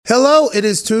Hello, it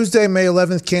is Tuesday, May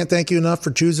 11th. Can't thank you enough for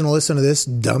choosing to listen to this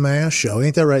dumbass show.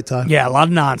 Ain't that right, Ty? Yeah, a lot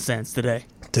of nonsense today.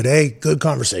 Today, good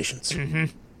conversations.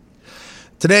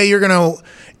 Today, you're gonna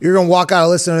walk out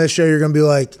and listen to this show. You're gonna be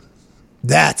like,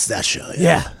 "That's that show."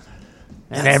 Yeah.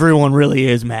 And everyone really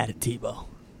is mad at Tebow.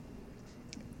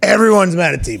 Everyone's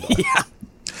mad at Tebow. Yeah.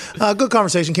 Good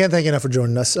conversation. Can't thank you enough for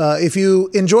joining us. If you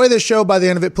enjoy this show, by the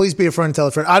end of it, please be a friend and tell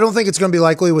a friend. I don't think it's going to be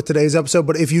likely with today's episode,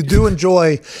 but if you do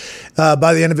enjoy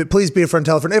by the end of it, please be a friend and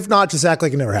tell a friend. If not, just act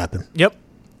like it never happened. Yep.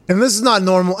 And this is not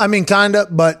normal. I mean, kind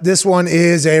of, but this one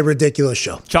is a ridiculous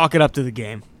show. Chalk it up to the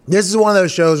game. This is one of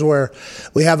those shows where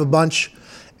we have a bunch,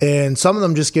 and some of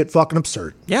them just get fucking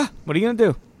absurd. Yeah. What are you going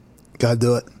to do? Gotta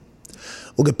do it.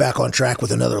 We'll get back on track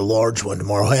with another large one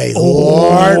tomorrow. Hey,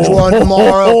 large one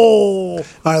tomorrow. All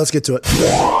right, let's get to it.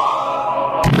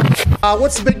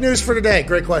 What's the big news for today?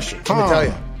 Great question. Let me tell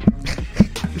you.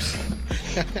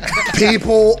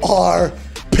 People are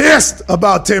pissed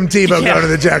about Tim Tebow going to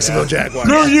the Jacksonville Jaguars.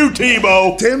 Screw you,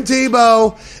 Tebow. Tim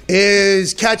Tebow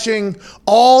is catching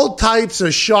all types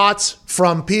of shots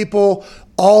from people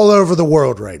all over the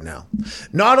world right now.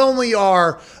 Not only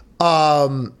are,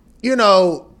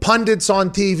 pundits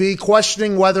on TV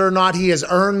questioning whether or not he has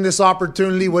earned this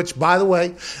opportunity, which, by the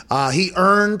way, he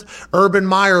earned Urban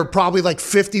Meyer probably like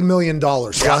 $50 million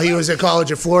while he was at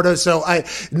college at Florida. So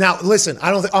now listen, I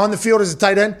don't think on the field as a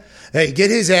tight end. Hey,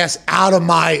 get his ass out of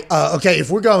my, okay,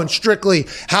 if we're going strictly,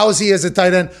 how is he as a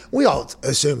tight end? We all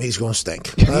assume he's going to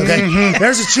stink, okay?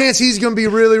 There's a chance he's going to be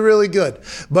really, really good.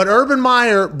 But Urban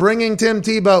Meyer bringing Tim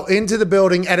Tebow into the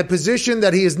building at a position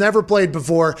that he has never played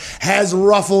before has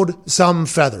ruffled some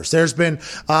feathers. There's been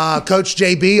Coach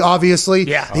JB, obviously.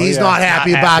 Yeah. He's not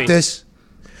happy about this.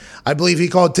 I believe he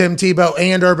called Tim Tebow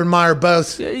and Urban Meyer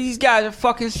both. These guys are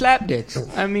fucking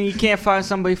slapdicks. I mean, you can't find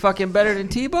somebody fucking better than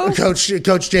Tebow?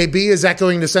 Coach JB is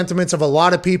echoing the sentiments of a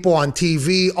lot of people on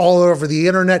TV, all over the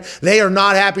internet. They are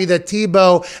not happy that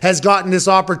Tebow has gotten this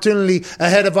opportunity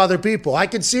ahead of other people. I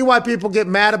can see why people get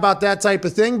mad about that type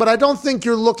of thing, but I don't think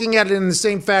you're looking at it in the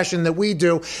same fashion that we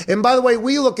do. And by the way,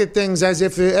 we look at things as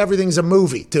if everything's a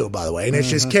movie too, by the way, and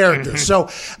it's just characters. So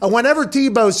whenever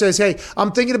Tebow says, hey,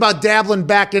 I'm thinking about dabbling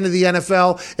back into the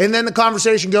NFL, and then the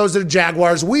conversation goes to the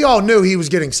Jaguars, we all knew he was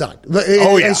getting signed.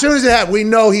 As soon as it happened, we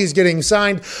know he's getting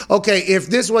signed. Okay, if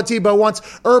this is what Tebow wants,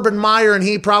 Urban Meyer and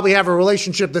he probably have a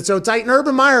relationship that's so tight. And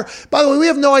Urban Meyer, by the way, we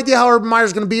have no idea how Urban Meyer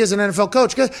is going to be as an NFL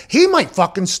coach, because he might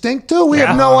fucking stink too. We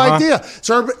have no idea.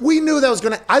 So we knew that was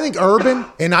going to, I think Urban,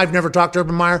 and I've never talked to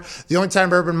Urban Meyer, the only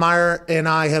time Urban Meyer and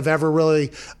I have ever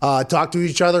really talked to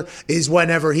each other is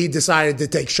whenever he decided to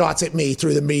take shots at me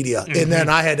through the media. And then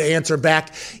I had to answer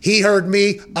back. He heard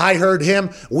me, I heard him.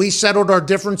 We settled our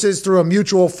differences through a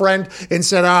mutual friend and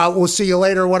said, we'll see you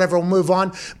later, whatever, we'll move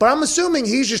on. But I'm assuming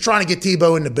he's just trying to get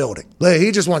Tebow in the building. He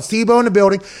just wants Tebow in the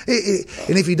building.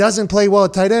 And if he doesn't play well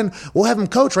at tight end, we'll have him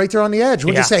coach right there on the edge.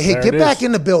 We'll just say, hey, get back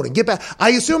in the building. Get back.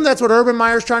 I assume that's what Urban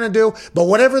Meyer's trying to do. But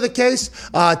whatever the case,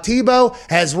 Tebow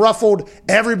has ruffled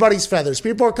everybody's feathers.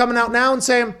 People are coming out now and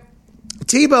saying,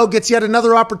 Tebow gets yet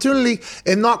another opportunity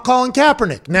in not calling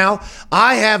Kaepernick. Now,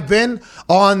 I have been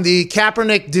on the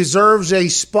Kaepernick deserves a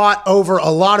spot over a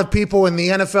lot of people in the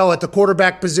NFL at the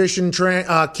quarterback position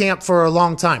camp for a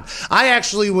long time. I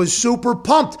actually was super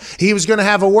pumped he was going to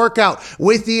have a workout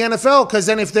with the NFL, because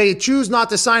then if they choose not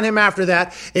to sign him after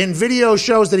that and video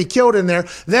shows that he killed in there,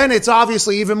 then it's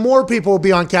obviously even more people will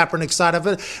be on Kaepernick's side of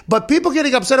it. But people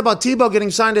getting upset about Tebow getting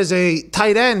signed as a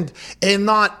tight end and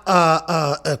not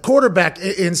a quarterback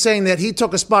in saying that he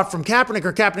took a spot from Kaepernick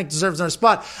or Kaepernick deserves another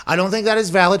spot, I don't think that is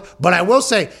valid. But I will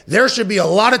say there should be a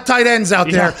lot of tight ends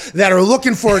out there that are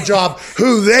looking for a job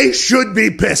who they should be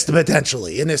pissed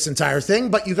potentially in this entire thing.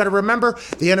 But you got to remember,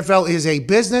 the NFL is a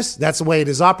business. That's the way it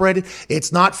is operated.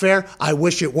 It's not fair. I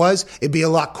wish it was. It'd be a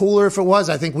lot cooler if it was.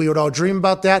 I think we would all dream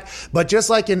about that. But just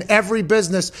like in every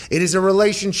business, it is a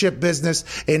relationship business.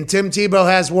 And Tim Tebow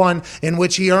has one in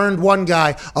which he earned one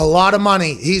guy a lot of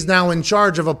money. He's now in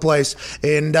charge of a place,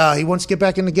 and he wants to get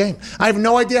back in the game. I have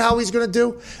no idea how he's going to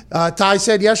do. Ty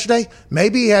said yesterday,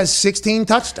 maybe he has 16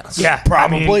 touchdowns. Yeah,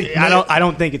 probably. I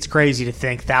don't think it's crazy to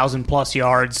think 1,000+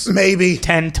 yards. Maybe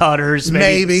 10 tutters.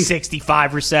 Maybe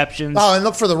 65 receptions. Oh, and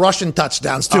look for the Russian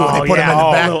touchdowns too when they put him in the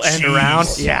back. A little end around.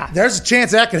 Yeah, there's a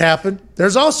chance that could happen.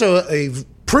 There's also a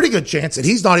pretty good chance that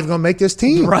he's not even going to make this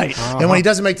team. Right. And when he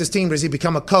doesn't make this team, does he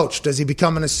become a coach? Does he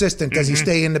become an assistant? Does he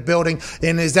stay in the building?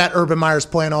 And is that Urban Meyer's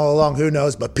plan all along? Who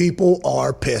knows? But people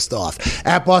are pissed off.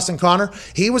 At Boston Connor,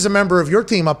 he was a member of your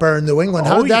team up there in New England.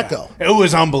 How did that go? It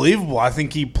was unbelievable. I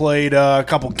think he played a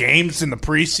couple games in the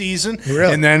preseason.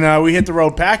 Really? And then we hit the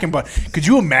road packing. But could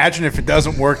you imagine if it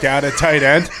doesn't work out at tight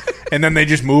end? and then they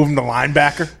just move him to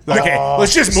linebacker. Okay,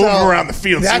 let's just move him around the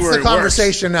field. That's see where the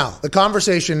conversation now. The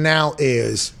conversation now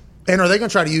is, and are they going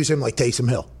to try to use him like Taysom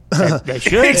Hill? They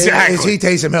should. Exactly. Is he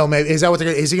Taysom Hill? Maybe is that what they're?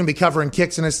 Is he going to be covering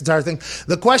kicks in this entire thing?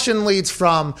 The question leads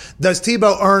from: does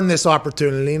Tebow earn this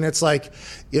opportunity? And it's like,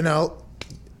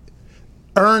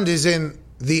 earned is in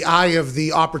the eye of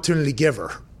the opportunity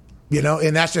giver,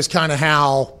 and that's just kind of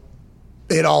how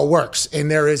it all works.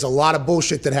 And there is a lot of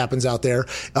bullshit that happens out there,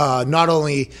 not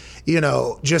only,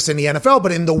 just in the NFL,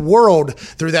 but in the world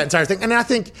through that entire thing. And I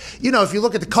think, if you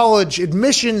look at the college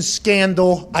admissions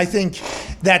scandal, I think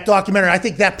that documentary, I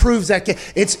think that proves that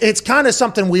it's kind of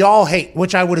something we all hate,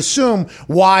 which I would assume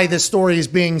why this story is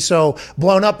being so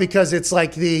blown up, because it's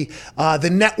like the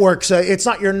networks. It's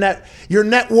not your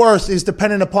net worth is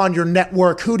dependent upon your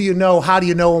network. Who do you know? How do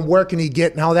you know? And where can you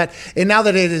get? And all that. And now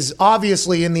that it is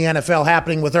obviously in the NFL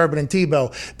happening with Urban and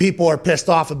Tebow, people are pissed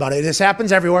off about it. This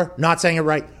happens everywhere. Not saying it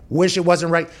right. Wish it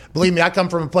wasn't right. Believe me, I come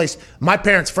from a place, my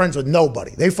parents friends with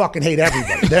nobody. They fucking hate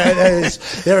everybody.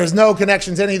 there is no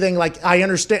connections, anything. Like, I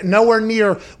understand, nowhere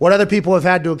near what other people have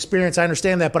had to experience. I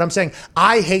understand that. But I'm saying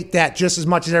I hate that just as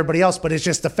much as everybody else, but it's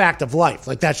just the fact of life.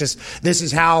 Like, this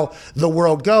is how the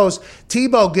world goes.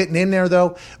 Tebow getting in there,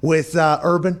 though, with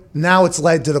Urban, now it's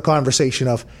led to the conversation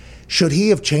of, should he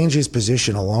have changed his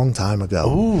position a long time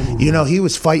ago? Ooh. He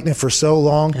was fighting it for so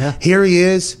long. Yeah. Here he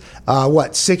is,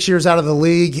 6 years out of the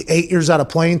league, 8 years out of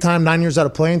playing time, 9 years out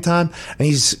of playing time, and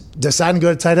he's deciding to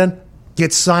go to tight end.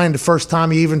 Gets signed the first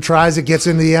time he even tries it, gets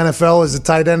into the NFL as a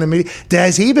tight end immediately.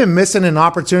 Has he been missing an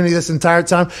opportunity this entire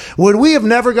time? Would we have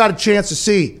never got a chance to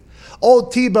see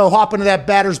old Tebow hop into that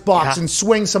batter's box and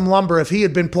swing some lumber if he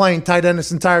had been playing tight end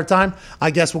this entire time? I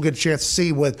guess we'll get a chance to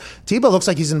see. With Tebow, looks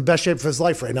like he's in the best shape of his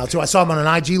life right now, too. I saw him on an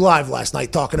IG Live last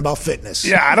night talking about fitness.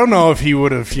 Yeah, I don't know if he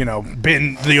would have,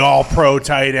 been the all-pro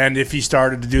tight end if he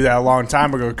started to do that a long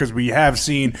time ago, because we have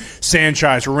seen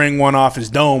Sanchez ring one off his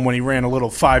dome when he ran a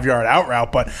little 5-yard out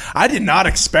route, but I did not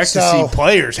expect to see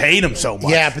players hate him so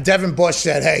much. Yeah, but Devin Bush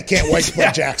said, hey, can't wait to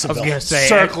play Jacksonville. I was going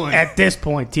to say, at this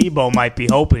point, Tebow might be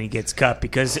hoping he gets cut,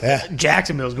 because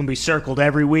Jacksonville's going to be circled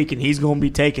every week, and he's going to be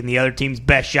taking the other team's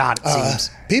best shot, it seems.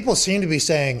 People seem to be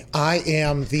saying I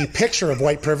am the picture of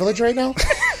white privilege right now.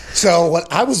 So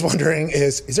what I was wondering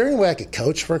is there any way I could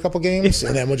coach for a couple games,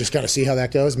 and then we'll just kind of see how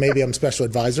that goes? Maybe I'm special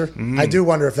advisor. I do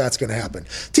wonder if that's going to happen.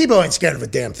 Tebow ain't scared of a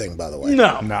damn thing, by the way.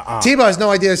 No. Tebow has no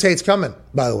idea this hate's coming,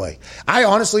 by the way. I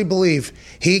honestly believe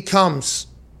he comes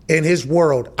in his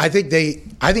world. I think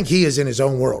he is in his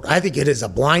own world. I think it is a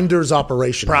blinders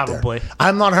operation. Probably. Out there.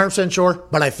 I'm not 100% sure,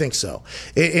 but I think so.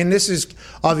 And this is,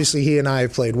 obviously, he and I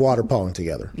have played water poloing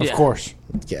together. Of course.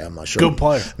 Yeah, I'm not sure. Good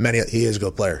player. He is a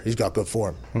good player. He's got good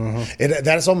form. And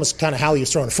that is almost kind of how he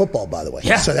was throwing football, by the way.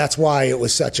 Yeah. So that's why it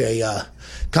was such a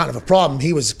kind of a problem.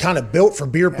 He was kind of built for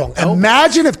beer pong.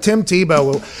 Imagine if Tim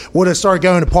Tebow would have started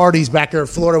going to parties back here in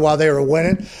Florida while they were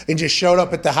winning and just showed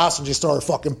up at the house and just started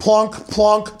fucking plunk,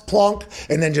 plunk, plunk,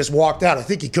 and then just walked out. I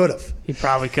think he could have. He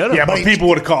probably could have. Yeah, but people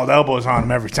would have called elbows on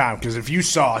him every time, because if you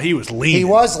saw, he was leaning. He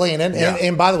was leaning. Yeah.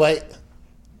 And by the way,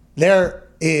 there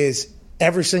is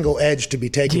every single edge to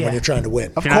be taken when you're trying to win.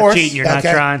 Of course. Not cheating, you're not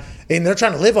trying. And they're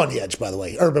trying to live on the edge, by the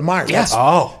way. Urban Meyer. Yes.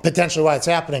 That's potentially why it's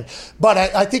happening. But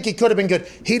I think he could have been good.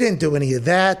 He didn't do any of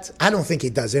that. I don't think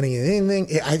he does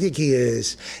anything. I think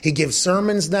he gives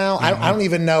sermons now. I don't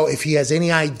even know if he has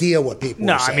any idea what people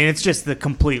are saying. I mean, it's just the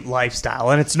complete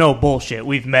lifestyle, and it's no bullshit.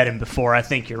 We've met him before. I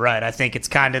think you're right. I think it's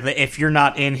kind of if you're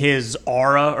not in his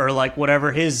aura or like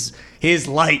whatever, his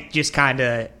light just kind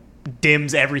of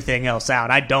dims everything else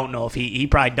out. I don't know if he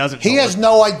probably doesn't. He has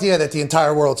no idea that the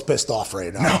entire world's pissed off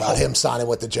right now about him signing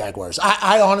with the Jaguars.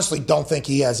 I honestly don't think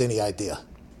he has any idea.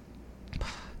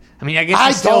 I mean, I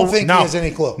guess don't think he has any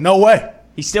clue. No way.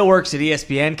 He still works at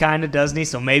ESPN, kind of, doesn't he?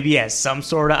 So maybe he has some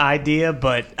sort of idea,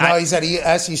 but... No, he's at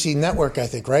SEC Network, I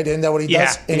think, right? Isn't that what he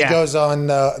does? And he goes on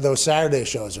those Saturday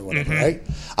shows or whatever, right?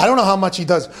 I don't know how much he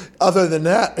does other than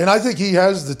that. And I think he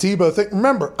has the Tebow thing.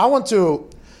 Remember, I went to...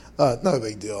 not a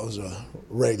big deal. I was a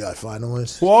Ray Guy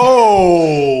finalist.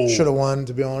 Whoa! Should have won,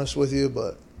 to be honest with you,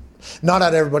 but not out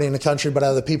of everybody in the country, but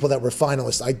out of the people that were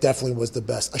finalists, I definitely was the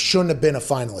best. I shouldn't have been a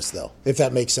finalist, though, if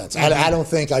that makes sense. I don't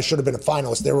think I should have been a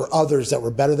finalist. There were others that were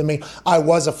better than me. I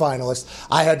was a finalist.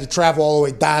 I had to travel all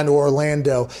the way down to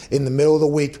Orlando in the middle of the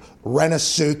week, rent a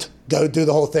suit, go do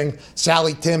the whole thing.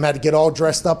 Sally Tim had to get all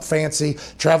dressed up fancy,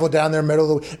 travel down there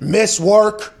middle of the week, miss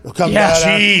work, come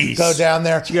down, go down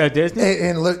there. Did you go to Disney?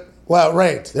 And look. Well, it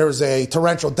rained. There was a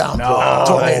torrential downpour,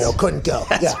 tornado. Couldn't go.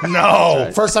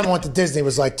 No. First time I went to Disney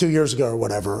was like 2 years ago or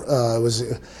whatever. It was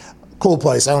a cool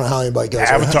place. I don't know how anybody goes.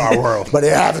 Avatar World. But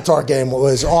the Avatar game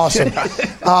was awesome.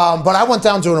 But I went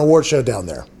down to an award show down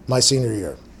there. my senior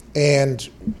year, and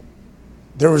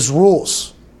there was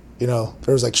rules. There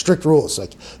was like strict rules,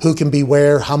 like who can be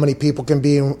where, how many people can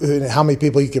be, how many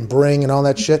people you can bring, and all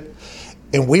that shit.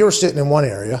 And we were sitting in one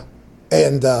area,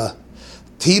 and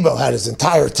Tebow had his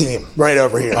entire team right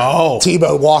over here. Oh.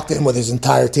 Tebow walked in with his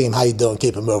entire team. How you doing?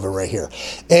 Keep it moving right here.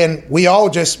 And we all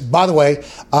just, by the way,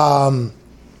 Colt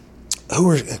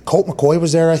McCoy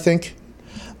was there, I think.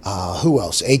 Who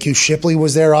else? AQ Shipley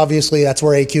was there, obviously. That's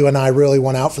where AQ and I really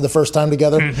went out for the first time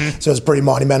together. Mm-hmm. So it was a pretty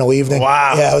monumental evening.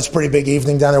 Wow. Yeah, it was a pretty big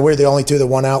evening down there. We were the only two that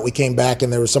went out. We came back,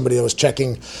 and there was somebody that was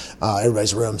checking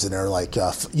everybody's rooms, and they were like,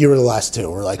 you were the last two.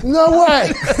 We're like, no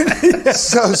way.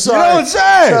 So sorry. You don't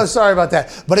say. So sorry about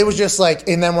that. But it was just like,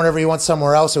 and then whenever he went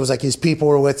somewhere else, it was like his people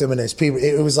were with him, and his people,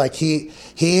 it was like he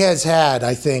has had,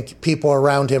 I think, people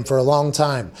around him for a long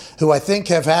time who I think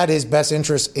have had his best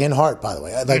interests in heart, by the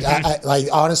way. Like, mm-hmm.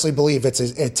 I honestly believe it's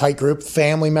a tight group,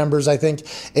 family members, I think.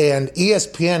 And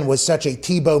ESPN was such a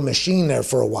Tebow machine there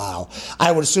for a while.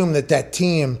 I would assume that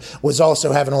team was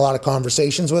also having a lot of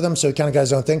conversations with him, so he kind of got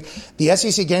his own thing. The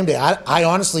SEC game day, I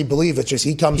honestly believe it's just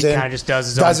he comes in. He kind of just does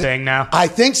his own thing now. I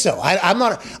think so.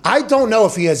 I don't know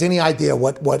if he has any idea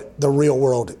what the real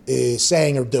world is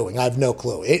saying or doing. I have no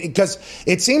clue. Because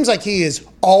it seems like he is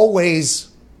always.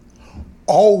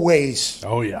 Oh,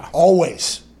 yeah.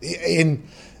 Always.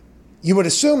 You would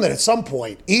assume that at some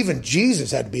point, even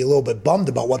Jesus had to be a little bit bummed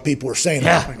about what people were saying.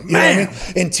 Yeah, about him. You know what I mean?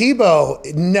 And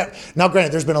Tebow, now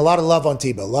granted, there's been a lot of love on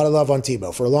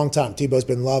Tebow, for a long time. Tebow's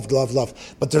been loved.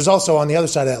 But there's also on the other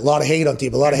side of that, a lot of hate on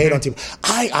Tebow,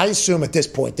 I assume at this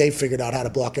point they've figured out how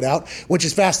to block it out, which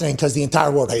is fascinating because the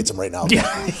entire world hates him right now.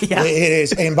 Yeah. It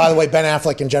is. And by the way, Ben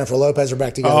Affleck and Jennifer Lopez are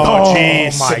back together. Oh,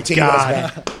 jeez. My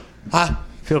God. Huh?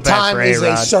 Feel bad Time for is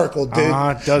A-Rod. a circle,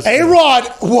 dude.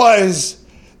 A-Rod was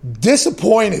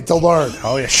disappointed to learn.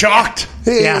 Oh, yeah. Shocked.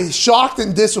 Shocked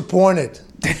and disappointed.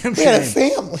 Damn we had a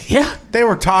family. Yeah. They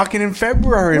were talking in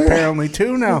February, apparently,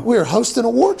 too, now. We were hosting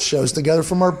award shows together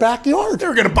from our backyard. They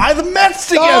were going to buy the Mets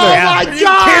together. Oh, my God. Are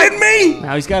you kidding me?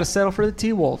 Now he's got to settle for the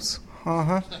T-Wolves.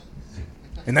 Uh-huh.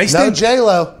 And they No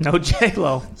J-Lo. No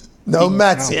J-Lo. No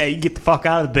Mets. Yeah, you get the fuck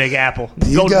out of the Big Apple.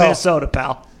 You Go to Minnesota,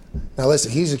 pal. Now,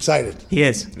 listen, he's excited. He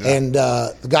is. And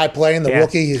the guy playing, the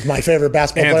rookie, is my favorite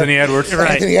basketball Anthony player. Edwards.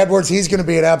 Right. Anthony Edwards, he's going to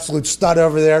be an absolute stud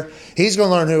over there. He's going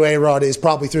to learn who A-Rod is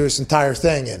probably through this entire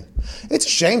thing. And it's a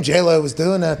shame J-Lo was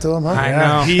doing that to him, huh? I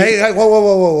know. Hey,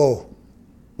 whoa.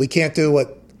 We can't do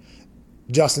what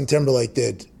Justin Timberlake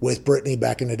did with Britney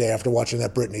back in the day after watching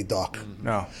that Britney doc.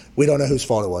 No. We don't know whose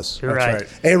fault it was. You're right.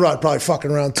 A-Rod probably fucking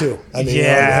around too. I mean,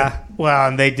 Well,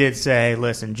 and they did say,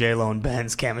 listen, J-Lo and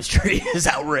Ben's chemistry is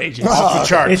outrageous. Off the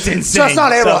charts. It's insane. So it's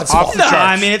not A-Rod's fault. No,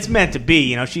 I mean, it's meant to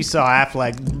be. She saw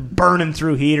Affleck burning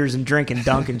through heaters and drinking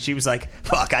Dunkin'. She was like,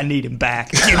 fuck, I need him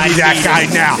back. Give me that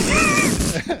guy now.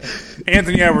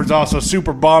 Anthony Edwards also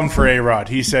super bummed for A-Rod.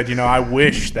 He said, I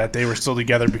wish that they were still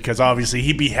together because obviously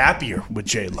he'd be happier with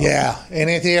J-Lo. Yeah, and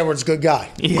Anthony Edwards, good guy.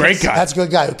 Great guy. That's a good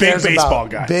guy. Who Big cares baseball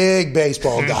about guy. Big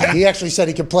baseball guy. He actually said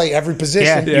he could play every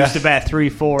position. Yeah, used to bat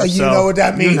 3-4. You know what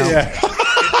that means. Yeah.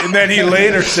 And then he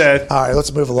later said, all right,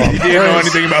 let's move along. He didn't know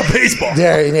anything about baseball. No,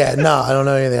 I don't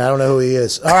know anything. I don't know who he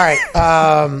is. All right,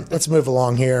 let's move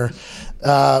along here.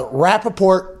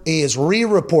 Rappaport is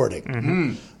re-reporting.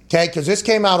 Mm-hmm. Okay, because this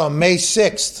came out on May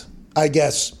 6th, I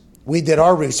guess. We did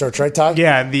our research, right, Todd?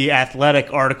 Yeah, the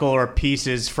Athletic article or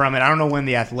pieces from it. I don't know when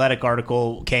the Athletic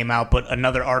article came out, but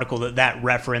another article that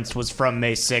referenced was from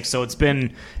May 6th. So it's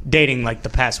been dating like the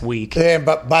past week. Yeah,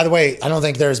 but by the way, I don't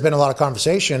think there's been a lot of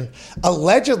conversation.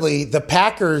 Allegedly, the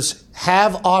Packers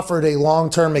have offered a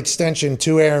long-term extension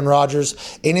to Aaron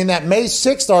Rodgers. And in that May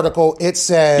 6th article, it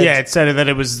said... Yeah, it said that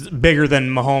it was bigger than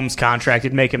Mahomes' contract.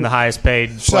 It'd make him the highest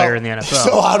paid player in the NFL.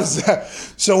 So how does that...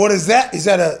 So what is that? Is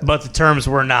that a... But the terms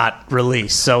were not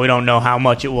released, so we don't know how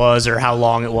much it was or how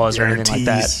long it was or anything like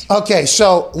that. Okay,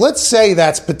 so let's say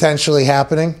that's potentially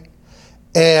happening.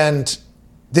 And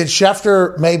did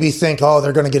Schefter maybe think,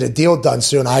 they're going to get a deal done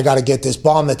soon. I got to get this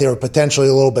bomb that they were potentially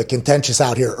a little bit contentious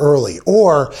out here early.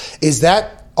 Or is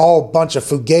that all a bunch of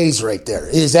fugazi right there?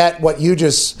 Is that what you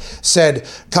just said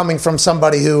coming from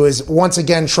somebody who is once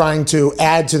again trying to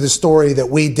add to the story that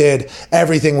we did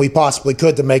everything we possibly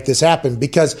could to make this happen?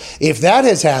 Because if that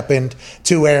has happened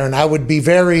to Aaron, I would be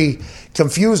very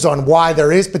confused on why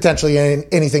there is potentially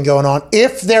anything going on.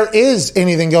 If there is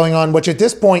anything going on, which at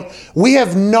this point, we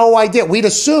have no idea. We'd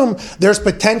assume there's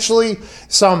potentially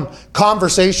some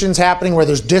conversations happening where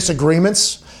there's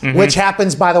disagreements, which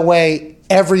happens, by the way,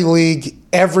 every league,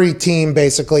 every team,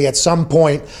 basically, at some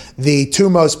point, the two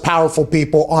most powerful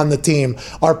people on the team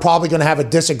are probably going to have a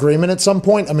disagreement at some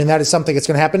point. I mean, that is something that's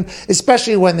going to happen,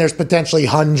 especially when there's potentially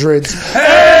hundreds.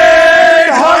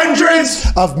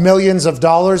 of millions of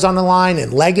dollars on the line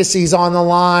and legacies on the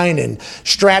line and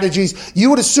strategies, you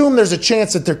would assume there's a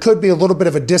chance that there could be a little bit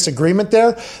of a disagreement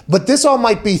there. But this all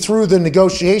might be through the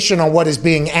negotiation on what is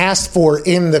being asked for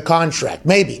in the contract.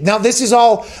 Maybe. Now, this is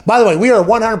all, by the way, we are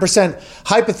 100%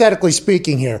 hypothetically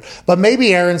speaking here. But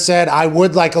maybe Aaron said, I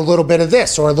would like a little bit of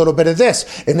this or a little bit of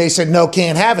this. And they said, no,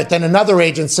 can't have it. Then another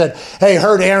agent said, hey,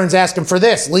 heard Aaron's asking for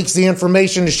this. Leaks the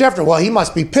information to Schefter. Well, he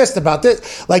must be pissed about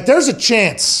this. Like, there's a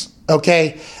chance,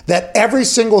 okay, that every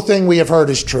single thing we have heard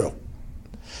is true.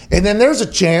 And then there's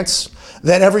a chance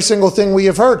that every single thing we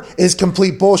have heard is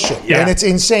complete bullshit. Yeah. And it's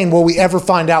insane. Will we ever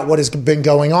find out what has been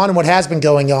going on and what has been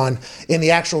going on in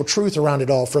the actual truth around it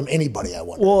all from anybody, I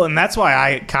wonder? Well, and that's why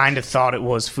I kind of thought it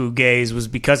was fugazi, was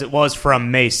because it was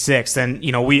from May 6th. And,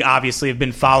 we obviously have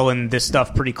been following this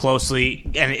stuff pretty closely.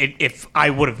 And if I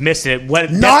would have missed it,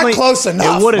 not close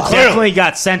enough. It would have definitely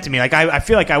got sent to me. Like, I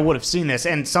feel like I would have seen this.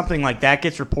 And something like that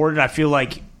gets reported, I feel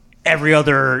like every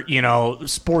other,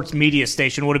 sports media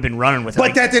station would have been running with it.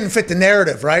 But that didn't fit the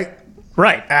narrative, right?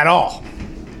 Right. At all.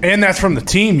 And that's from the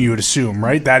team, you would assume,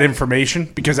 right? That information,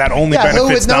 because that only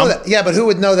benefits them. Yeah, but who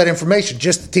would know that information?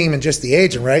 Just the team and just the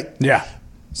agent, right? Yeah.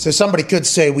 So somebody could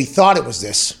say, we thought it was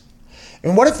this.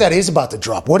 And what if that is about to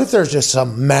drop? What if there's just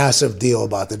some massive deal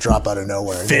about to drop out of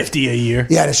nowhere? 50 a year.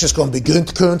 Yeah, and it's just going to be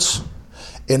Gunther Kuntz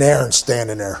and Aaron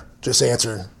standing there just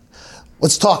answering.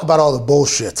 Let's talk about all the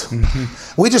bullshit.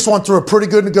 Mm-hmm. We just went through a pretty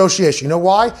good negotiation. You know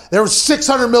why? There was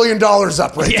 $600 million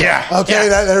up right there. Okay,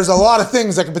 there's a lot of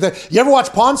things that could. You ever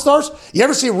watch Pawn Stars? You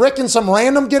ever see Rick and some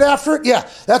random get after it? Yeah,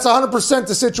 that's 100%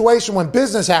 the situation when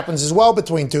business happens as well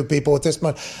between two people at this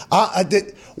moment.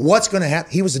 What's going to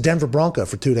happen? He was a Denver Bronco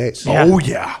for 2 days. Yeah. Oh,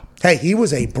 yeah. Hey, he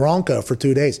was a Bronco for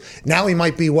 2 days. Now he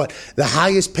might be the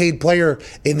highest paid player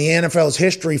in the NFL's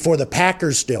history for the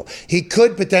Packers still. He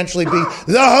could potentially be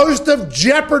the host of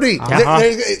Jeopardy!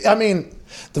 I mean,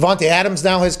 Davante Adams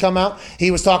now has come out.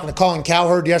 He was talking to Colin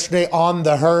Cowherd yesterday on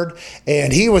The Herd,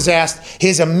 and he was asked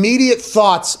his immediate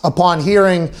thoughts upon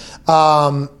hearing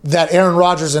that Aaron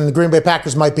Rodgers and the Green Bay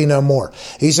Packers might be no more.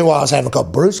 He said, well, I was having a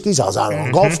couple brewskis. I was out on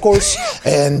a golf course,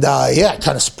 and kind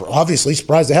of obviously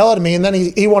surprised the hell out of me. And then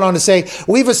he went on to say,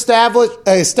 we've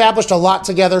established a lot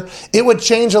together. It would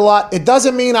change a lot. It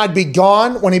doesn't mean I'd be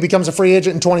gone when he becomes a free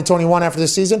agent in 2021 after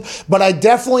this season, but I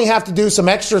definitely have to do some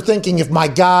extra thinking if my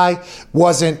guy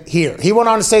wasn't here. He went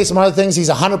on to say some other things. He's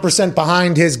 100%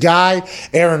 behind his guy,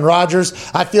 Aaron Rodgers.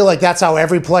 I feel like that's how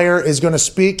every player is going to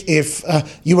speak. If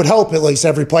you would hope at least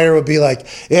every player would be like,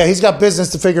 yeah, he's got business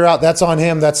to figure out. That's on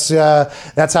him. That's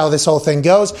how this whole thing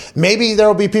goes. Maybe there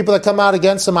will be people that come out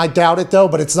against him. I doubt it, though,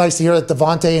 but it's nice to hear that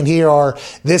Davante and he are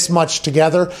this much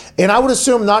together. And I would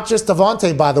assume not just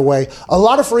Davante, by the way. A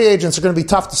lot of free agents are going to be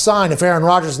tough to sign if Aaron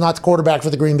Rodgers is not the quarterback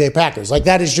for the Green Bay Packers. Like,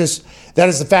 that is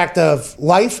the fact of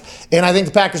life. And I think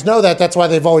the Packers know that. That's why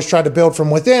they've always tried to build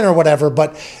from within or whatever.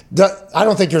 But I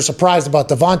don't think you're surprised about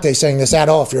Davante saying this at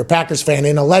all if you're a Packers fan.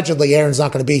 And allegedly, Aaron's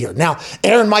not going to be here. Now,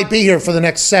 Aaron might be here for the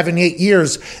next 7-8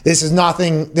 years. This is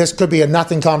nothing. This could be a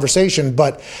nothing conversation,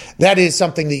 but that is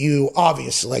something that you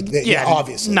obviously,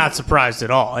 obviously. Not surprised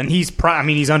at all. And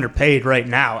he's underpaid right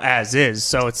now as is.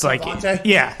 So it's like, Davante?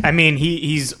 Yeah. I mean,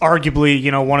 he's arguably,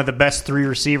 one of the best 3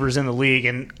 receivers in the league.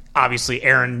 And obviously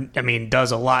Aaron,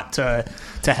 does a lot to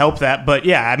help that. But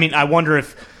yeah, I wonder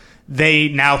if they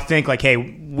now think like, hey,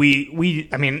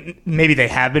 maybe they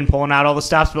have been pulling out all the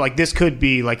stops, but like this could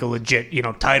be like a legit,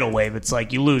 tidal wave. It's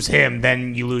like you lose him,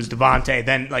 then you lose Davante,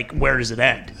 then like where does it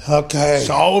end? Okay.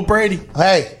 So with Brady.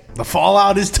 Hey. The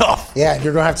fallout is tough. Yeah,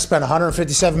 you're going to have to spend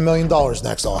 $157 million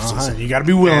next offseason. You got to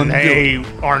be willing to do it.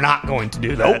 They are not going to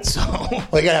do that. Nope. So.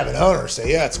 Well, you got to have an owner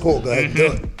say, yeah, it's cool, go ahead and do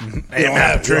it. Mm-hmm. And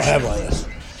Matt Patricia.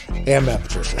 And Matt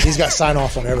Patricia. He's got to sign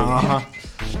off on everything.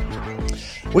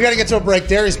 We got to get to a break.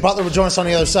 Darius Butler will join us on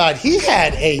the other side. He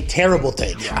had a terrible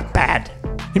take. Yeah, bad.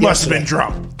 He must have been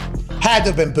drunk. Had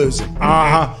to have been boozing.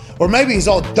 Or maybe he's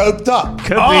all doped up.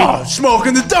 Could be.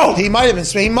 Smoking the dope. He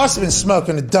must have been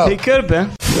smoking the dope. He could have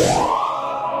been.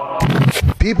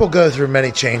 People go through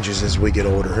many changes as we get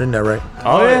older, isn't that right?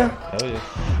 Oh,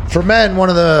 yeah. For men, one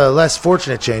of the less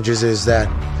fortunate changes is that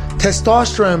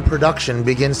testosterone production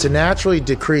begins to naturally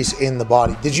decrease in the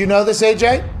body. Did you know this,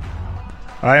 AJ?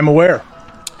 I am aware.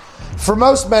 For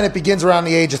most men, it begins around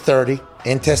the age of 30,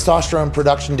 and testosterone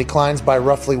production declines by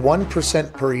roughly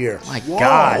 1% per year. My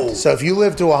God. So if you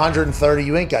live to 130,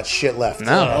 you ain't got shit left.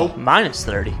 No, minus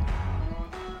 30.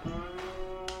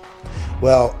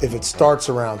 Well, if it starts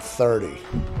around 30,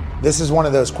 this is one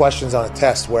of those questions on a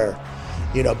test where,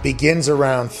 begins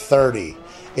around 30,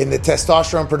 and the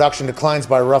testosterone production declines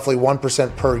by roughly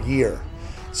 1% per year.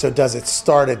 So does it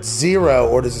start at 0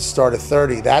 or does it start at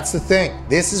 30? That's the thing.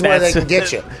 This is where they can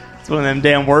get you. It's one of them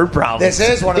damn word problems. This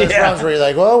is one of those problems where you're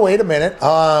like, well, wait a minute.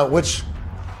 Which,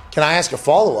 can I ask a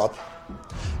follow-up?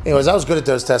 Anyways, I was good at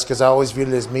those tests because I always viewed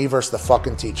it as me versus the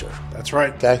fucking teacher. That's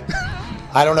right. Okay?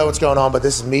 I don't know what's going on, but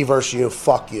this is me versus you.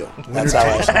 Fuck you. That's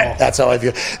how I view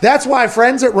it. That's why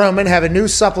friends at Roman have a new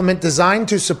supplement designed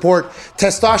to support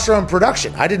testosterone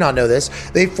production. I did not know this.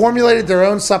 They formulated their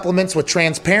own supplements with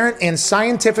transparent and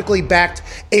scientifically backed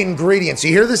ingredients.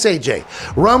 You hear this, AJ?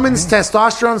 Roman's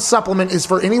testosterone supplement is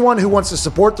for anyone who wants to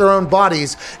support their own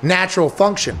body's natural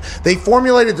function. They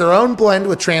formulated their own blend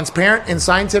with transparent and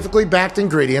scientifically backed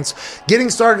ingredients. Getting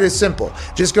started is simple.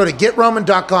 Just go to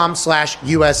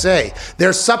getroman.com/USA.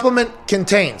 Their supplement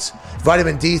contains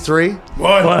vitamin D3,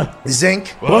 What?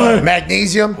 zinc, What?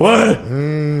 magnesium,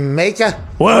 maca,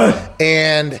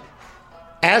 and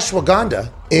ashwagandha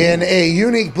in a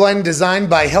unique blend designed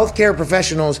by healthcare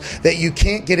professionals that you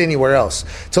can't get anywhere else.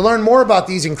 To learn more about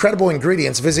these incredible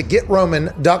ingredients, visit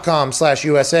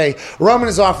getroman.com/USA. Roman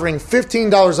is offering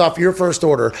 $15 off your first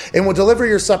order and will deliver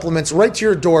your supplements right to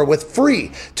your door with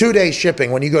free 2-day shipping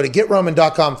when you go to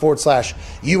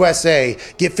getroman.com/USA.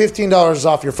 Get $15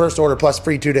 off your first order plus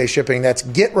free 2-day shipping. That's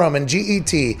getroman,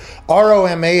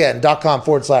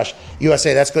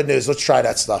 GETROMAN.com/USA. That's good news. Let's try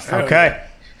that stuff. Okay.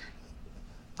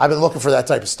 I've been looking for that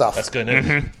type of stuff. That's good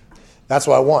news. That's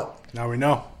what I want. Now we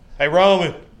know. Hey,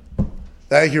 Roman.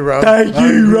 Thank you, Roman. Thank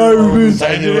you, Roman.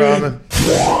 Thank you, Roman.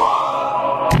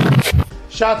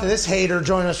 Shout out to this hater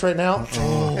joining us right now.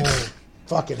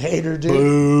 Fucking hater, dude.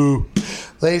 Boo.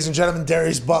 Ladies and gentlemen,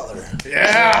 Darius Butler.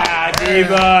 Yeah.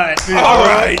 D-Butt. All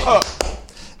right.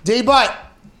 D-Butt.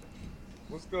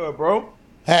 What's good, bro?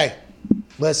 Hey,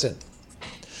 listen.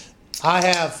 I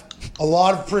have a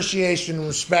lot of appreciation and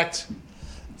respect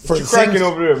for You the cracking things.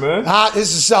 over there, man?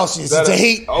 This is Celsius. It's a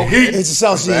heat. Okay. It's a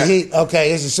Celsius heat.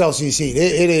 Okay, it's a Celsius heat.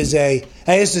 It is a.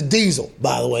 Hey, it's a diesel,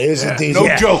 by the way. It's a diesel.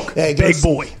 No joke. Hey, Big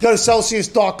boy. Go to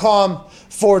Celsius.com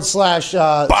 /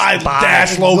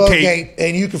 Buy-locate.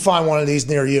 and you can find one of these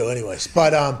near you, anyways.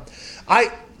 But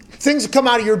things that come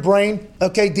out of your brain,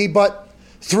 okay, D-Butt,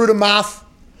 through the mouth.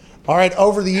 All right,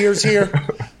 over the years here,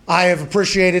 I have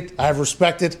appreciated, I have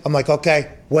respected. I'm like, okay,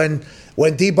 when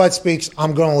D-Butt speaks,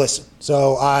 I'm going to listen.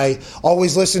 So I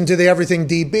always listen to the Everything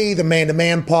DB, the Man to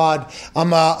Man pod.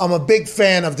 I'm a big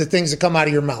fan of the things that come out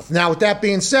of your mouth. Now, with that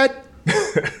being said,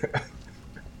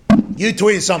 you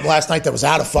tweeted something last night that was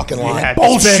out of fucking line. Yeah,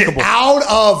 Bullshit. despicable. Out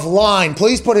of line.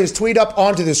 Please put his tweet up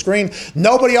onto the screen.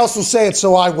 Nobody else will say it,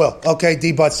 so I will. Okay,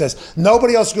 D-Butt says.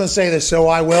 Nobody else is going to say this, so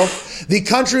I will. The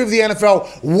country of the NFL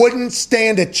wouldn't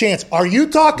stand a chance. Are you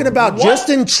talking about just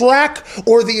in track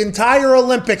or the entire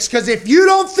Olympics? Because if you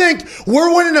don't think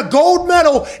we're winning a gold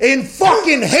medal in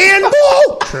fucking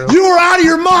handball, you are out of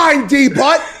your mind,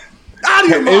 D-Butt. Out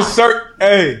of your mind.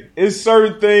 It's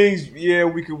certain things, yeah,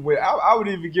 we could win. I would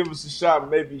even give us a shot,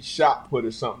 maybe shot put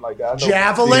or something like that. I know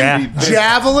Javelin? Yeah.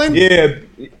 Javelin? Yeah.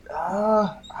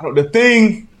 I don't. The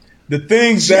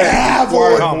things that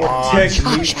require more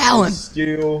technique, and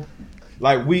skill.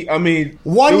 Like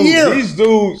 1 year.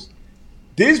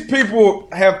 These people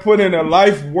have put in a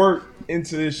life work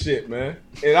into this shit, man.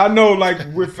 And I know, like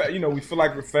we feel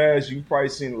like we're fast. You've probably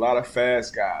seen a lot of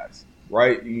fast guys,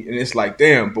 right? And it's like,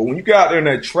 damn. But when you got out there in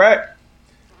that track,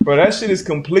 bro, that shit is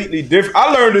completely different.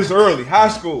 I learned this early, high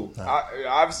school.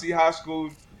 Obviously, high school,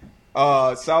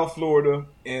 South Florida,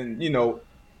 and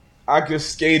I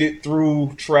just skated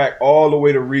through track all the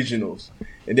way to regionals.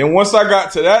 And then once I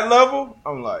got to that level,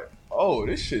 I'm like, oh,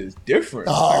 this shit is different.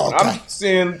 I'm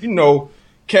seeing,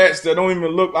 cats that don't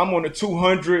even look. I'm on the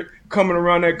 200 coming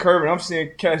around that curve, and I'm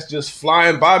seeing cats just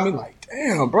flying by me like,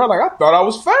 damn, bro, like I thought I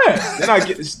was fast. Then I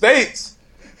get to States,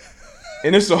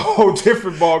 and it's a whole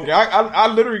different ball game. I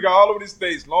literally got all over the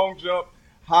States, long jump,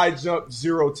 high jump,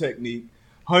 zero technique.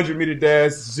 100-meter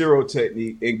dash, zero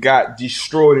technique, and got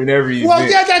destroyed in every event. Well,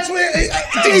 yeah, that's what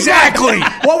Exactly.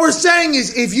 What we're saying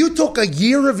is, if you took a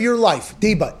year of your life,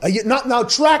 D-Butt, now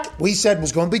track, we said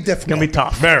was going to be difficult. Going to be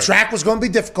tough. Very. Track was going to be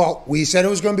difficult. We said it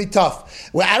was going to be tough.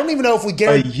 Well, I don't even know if we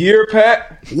get A year,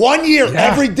 Pat? 1 year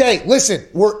every day. Listen,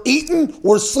 we're eating,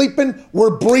 we're sleeping,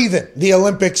 we're breathing the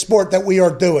Olympic sport that we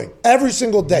are doing every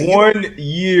single day. 1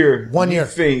 year. 1 year. You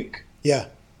think? Yeah.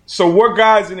 So what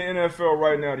guys in the NFL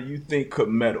right now do you think could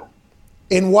medal?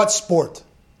 In what sport?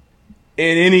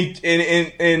 In any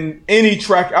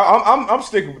track. I'm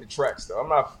sticking with the track stuff. I'm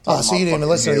not. So you didn't even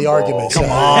listen to the argument. Come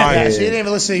on. Yeah, so you didn't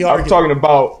even listen to the I'm argument. talking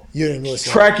about You didn't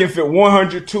listen. track and fit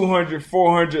 100, 200,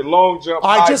 400, long jump, All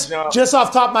right, high jump. just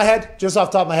off the top of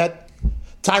my head,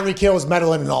 Tyreek Hill is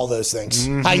meddling in all those things.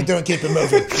 How you doing? Keep it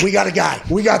moving. We got a guy.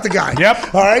 We got the guy.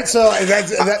 Yep. All right. So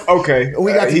that's okay.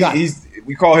 We got the guy.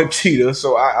 We call him Cheetah,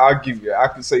 so I'll give you. I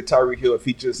can say Tyreek Hill if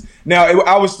he just. Now,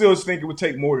 I was still thinking it would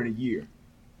take more than a year.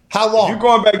 How long? If you're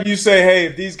going back and you say, hey,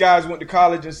 if these guys went to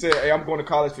college and said, hey, I'm going to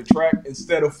college for track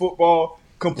instead of football,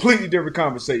 completely different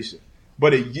conversation.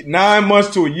 But 9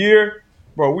 months to a year,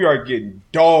 bro, we are getting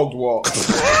dog walked.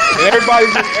 And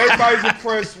everybody's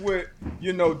impressed with,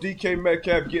 DK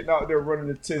Metcalf getting out there running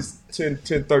the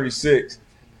 10:36.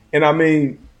 And I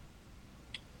mean,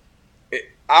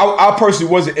 I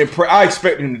personally wasn't impressed. I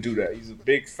expected him to do that. He's a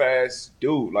big, fast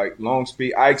dude, like long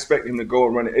speed. I expect him to go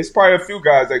and run it. It's probably a few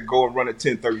guys that go and run a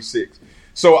 10:36.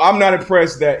 So I'm not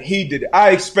impressed that he did it. I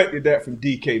expected that from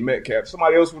DK Metcalf.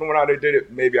 Somebody else would have went out there and did it.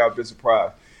 Maybe I'd been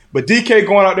surprised. But DK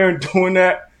going out there and doing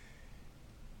that,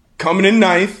 coming in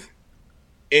ninth,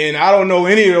 and I don't know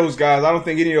any of those guys. I don't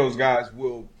think any of those guys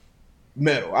will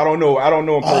medal. I don't know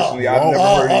him personally. I've never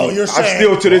heard any. I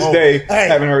still to this day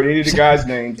haven't heard any of the guys'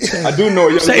 names. I do know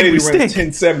a young lady ran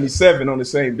 1077 on the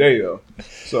same day though.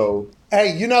 So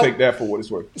take that for what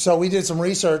it's worth. So we did some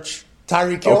research.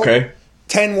 Tyreek Hill,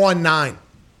 10-1-9.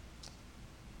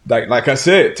 Like I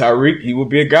said, Tyreek, he would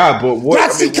be a guy, but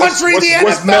that's the country of the NFL.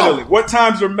 What's meddling? What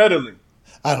times are meddling?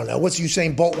 I don't know. What's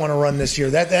Usain Bolt want to run this year?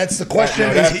 That's the question.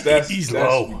 He's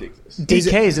low. Ridiculous.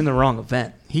 DK is in the wrong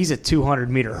event. He's a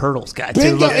 200-meter hurdles guy.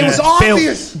 It was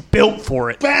obvious. Built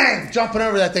for it. Bang! Jumping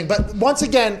over that thing. But once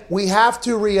again, we have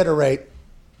to reiterate,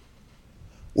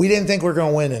 we didn't think we were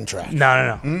going to win in track.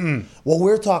 No. What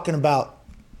we're talking about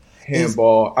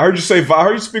handball. I heard you speak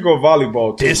on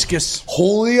volleyball too. Discus.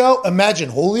 Julio.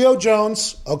 Imagine Julio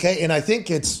Jones. Okay, and I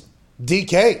think it's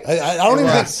DK. I don't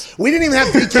even think we didn't even have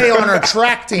DK on our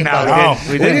track team.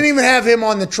 We didn't even have him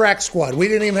on the track squad. We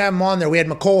didn't even have him on there. We had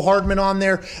McCole Hardman on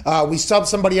there. We subbed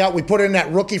somebody out. We put in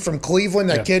that rookie from Cleveland,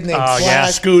 that kid named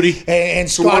Flash, Scooty and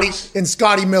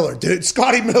Scotty Miller. Dude,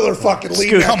 Scotty Miller fucking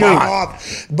leading that game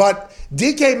off. But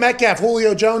DK Metcalf,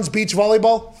 Julio Jones, beach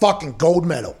volleyball, fucking gold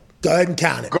medal. Go ahead and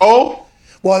count it. Gold?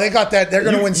 Well, they got that. They're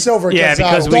going to win silver.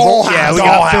 Because we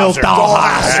got Phil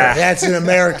Dahlhauser. That's an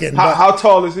American. How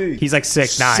tall is he? He's like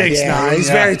 6'9". 6'9". He's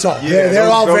very tall. Yeah, they're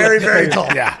all very, very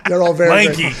tall. Yeah, they're all very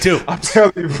lanky too. I'm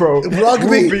telling you, bro.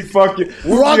 Rugby.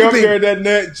 We'll be up there in that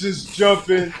net just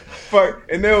jumping,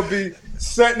 and they'll be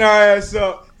setting our ass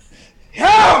up.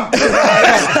 I've seen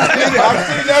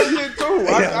that shit too.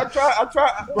 I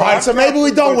try. All right, so maybe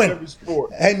we don't win.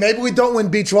 Hey, maybe we don't win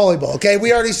beach volleyball. Okay,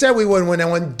 we already said we wouldn't win,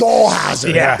 and when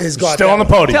Dahlhauser is got still on the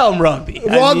podium. Tell him rugby.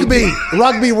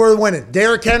 Rugby, we're winning.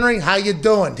 Derrick Henry, how you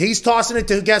doing? He's tossing it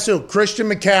to guess who? Christian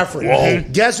McCaffrey. Whoa.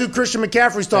 Guess who Christian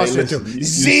McCaffrey's tossing it to?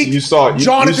 Zeke. You saw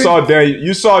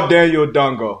Daniel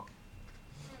Dongo.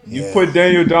 You put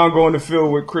Daniel Dongo on the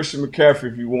field with Christian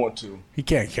McCaffrey if you want to. He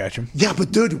can't catch him. Yeah,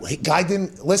 but dude, guy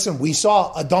didn't listen. We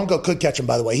saw Dongo could catch him.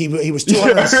 By the way, he was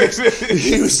 260.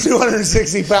 He was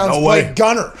 260 pounds. No way. Played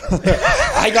gunner.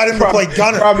 I got him to play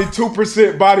gunner. Probably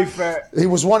 2% body fat. He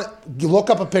was one. You look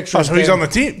up a picture. Oh, so he's on the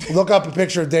team. Look up a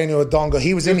picture of Daniel Dongo.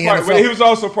 He was in the NFL. He was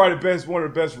also probably one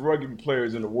of the best rugby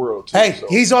players in the world. Too, hey,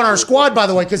 he's on our squad, by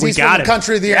the way, because he's from the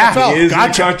country of the NFL. He is in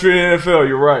the country of the NFL.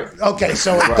 You're right. Okay,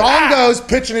 so Dongo's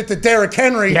pitching it to Derrick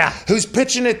Henry, who's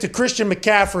pitching it to Christian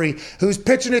McCaffrey, who's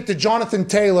pitching it to Jonathan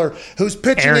Taylor, who's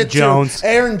pitching Aaron it Jones. to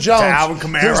Aaron Jones, to Alvin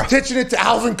Kamara, who's pitching it to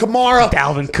Alvin Kamara,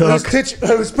 Dalvin Cook,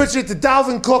 who's pitching it to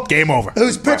Dalvin Cook. Game over.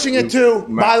 Who's pitching it to,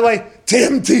 by the way,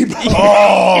 Tim Tebow.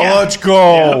 Let's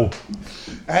go.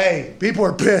 Yeah. Hey, people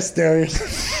are pissed, Darius.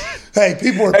 Hey,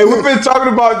 people are pissed. We've been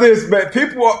talking about this, man.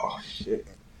 People are,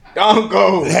 don't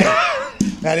go.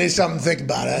 That is something to think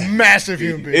about, eh? Massive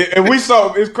human being. And we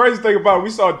saw, it's crazy to think about it.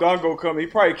 We saw Dongo come. He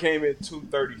probably came in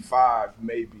 235,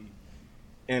 maybe.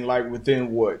 And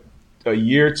within a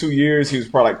year, 2 years, he was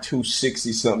probably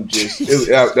 260 something.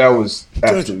 That was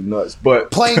absolutely nuts.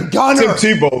 But playing gunner,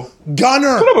 Tim Tebow,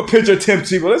 gunner. Put up a picture of Tim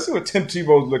Tebow. Let's see what Tim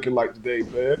Tebow's looking like today,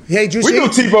 man. Hey, we knew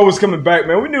Tebow was coming back,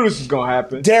 man. We knew this was gonna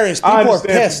happen. Darius, people are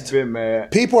pissed. Been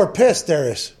mad. People are pissed,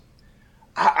 Darius.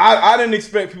 I didn't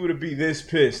expect people to be this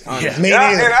pissed. Honestly. Me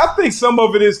neither. And I think some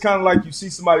of it is kind of like you see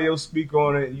somebody else speak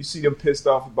on it, and you see them pissed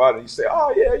off about it, and you say,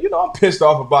 "Oh yeah, I'm pissed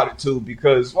off about it too."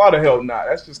 Because why the hell not?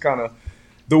 That's just kind of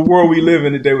the world we live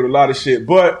in today with a lot of shit.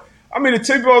 But I mean, the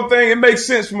Tebow thing, it makes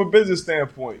sense from a business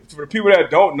standpoint. For the people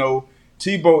that don't know,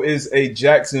 Tebow is a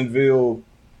Jacksonville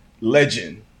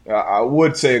legend. I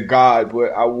would say a god,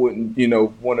 but I wouldn't,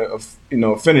 want to,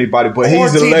 offend anybody. But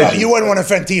he's a legend. You wouldn't want to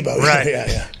offend Tebow, right?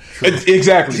 Yeah.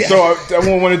 Exactly. Yeah. So I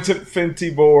won't want to offend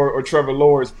Tebow or Trevor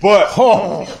Lawrence, but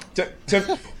come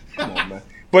on, man.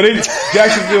 But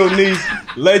Jacksonville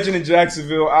legend in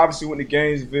Jacksonville. Obviously went to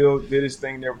Gainesville, did his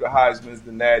thing there with the Heismans,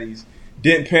 the Natties.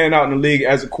 Didn't pan out in the league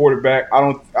as a quarterback.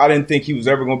 I didn't think he was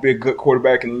ever going to be a good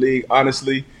quarterback in the league,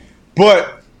 honestly.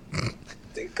 But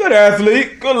good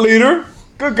athlete, good leader,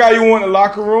 good guy you want in the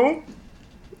locker room.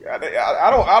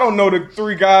 I don't know the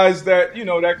three guys that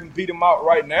that can beat him out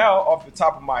right now off the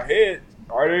top of my head.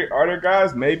 Are there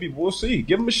guys? Maybe we'll see.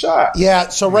 Give him a shot. Yeah.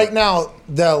 So right now,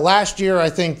 the last year, I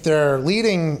think their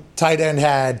leading tight end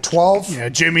had 12. Yeah,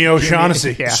 Jimmy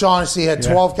O'Shaughnessy. Yeah. Shaughnessy had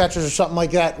 12 catches or something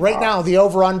like that. Right now, the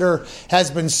over/under has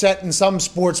been set in some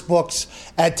sports books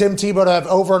at Tim Tebow to have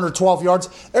over/under 12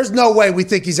 yards. There's no way we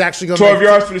think he's actually going to 12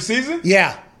 yards for the season.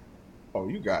 Yeah. Oh,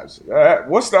 you guys.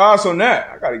 What's the odds on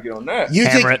that? I got to get on that. You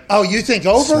think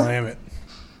over? Slam it.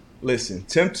 Listen,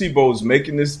 Tim Tebow is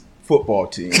making this football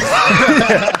team. Tim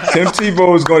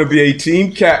Tebow is going to be a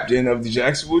team captain of the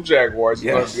Jacksonville Jaguars.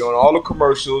 He's going to be on all the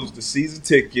commercials, the season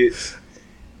tickets.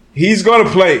 He's going to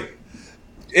play.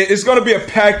 It's going to be a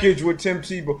package with Tim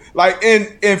Tebow. Like,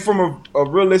 and from a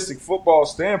realistic football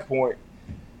standpoint,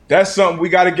 that's something we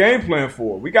got a game plan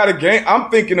for. We got a game. I'm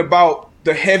thinking about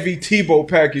the heavy Tebow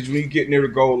package when you get near the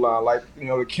goal line, like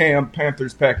the Cam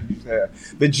Panthers packages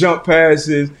have, the jump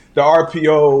passes, the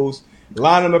RPOs.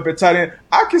 Lining up at tight end.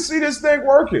 I can see this thing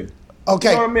working. Okay.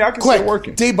 You know what I mean? I can see it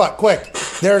working. D-Buck, quick.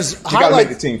 There's you got to make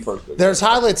the team first. There's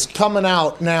highlights coming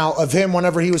out now of him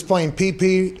whenever he was playing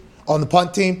PP on the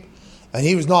punt team, and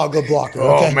he was not a good blocker.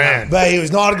 Okay? Oh, man. But he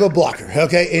was not a good blocker.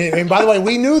 Okay. And by the way,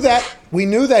 we knew that. We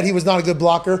knew that he was not a good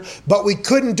blocker, but we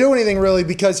couldn't do anything really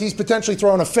because he's potentially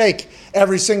throwing a fake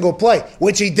every single play,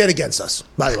 which he did against us,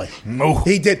 by the way. No.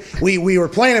 He did. We were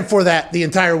planning for that the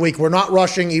entire week. We're not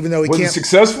rushing, even though he can't. Was it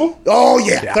successful? Oh,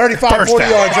 yeah. 35, 40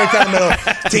 yards right down the middle.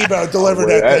 Tebow delivered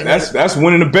that thing. That's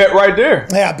winning the bet right there.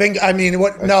 Yeah, bingo. I mean,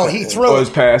 what? No, he threw it. His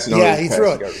pass. Yeah, he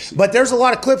threw it. But there's a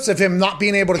lot of clips of him not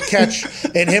being able to catch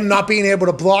and him not being able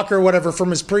to block or whatever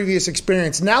from his previous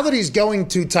experience. Now that he's going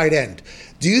to tight end,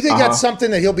 do you think that's something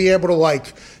that he'll be able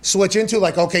to switch into?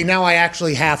 Like, okay, now I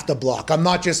actually have to block. I'm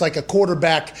not just like a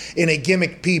quarterback in a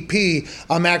gimmick PP.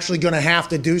 I'm actually going to have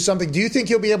to do something. Do you think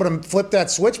he'll be able to flip that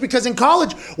switch? Because in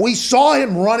college, we saw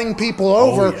him running people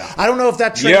over. Oh, yeah. I don't know if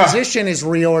that transition is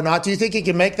real or not. Do you think he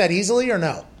can make that easily or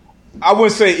no? I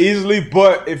wouldn't say easily,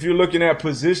 but if you're looking at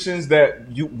positions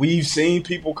that we've seen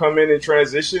people come in and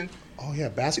transition. Oh, yeah,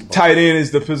 basketball. Tight end is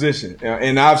the position.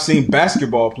 And I've seen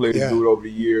basketball players do it over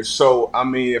the years. So, I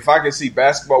mean, if I can see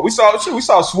basketball, we saw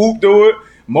Swoop do it,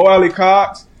 Mo Alley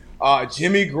Cox,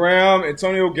 Jimmy Graham,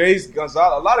 Antonio Gates,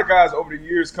 Gonzalez. A lot of guys over the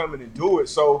years come in and do it.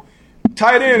 So,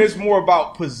 tight end is more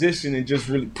about position and just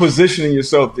really positioning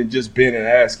yourself than just being an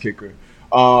ass kicker.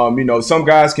 Some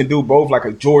guys can do both, like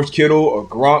a George Kittle or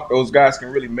Gronk. Those guys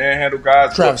can really manhandle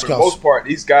guys. But for the most part,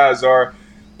 these guys are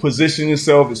position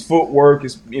himself, his footwork,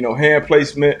 his hand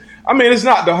placement. I mean, it's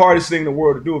not the hardest thing in the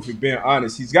world to do if you're being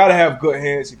honest. He's got to have good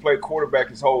hands. He played quarterback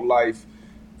his whole life.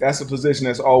 That's a position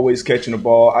that's always catching the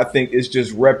ball. I think it's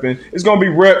just repping. It's going to be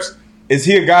reps. Is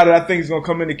he a guy that I think is going to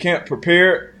come into camp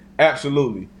prepared?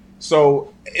 Absolutely.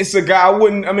 So it's a guy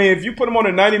if you put him on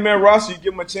a 90-man roster, you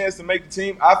give him a chance to make the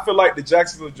team. I feel like the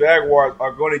Jacksonville Jaguars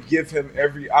are going to give him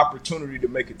every opportunity to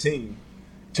make a team.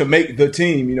 To make the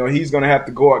team, he's going to have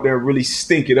to go out there and really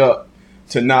stink it up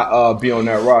to not be on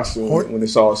that roster when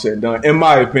it's all said and done, in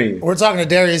my opinion. We're talking to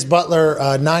Darius Butler,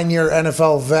 a 9-year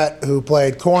NFL vet who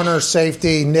played corner,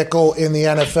 safety, nickel in the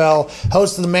NFL,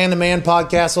 host of the Man to Man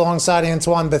podcast alongside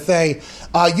Antoine Bethea.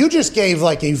 You just gave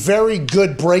a very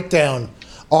good breakdown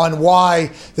on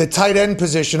why the tight end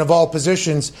position of all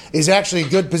positions is actually a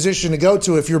good position to go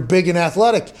to if you're big and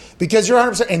athletic, because you're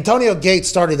 100%. Antonio Gates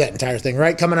started that entire thing,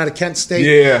 right? Coming out of Kent State.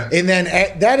 Yeah. And then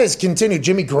that has continued.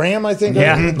 Jimmy Graham, I think.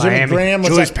 Yeah, Jimmy Graham.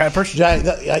 Julius Peppers.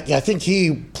 I think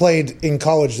he played in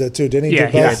college though too, didn't he? Yeah,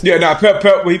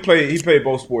 Pep, he played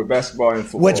both sports, basketball and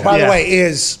football. Which, by the way,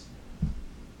 is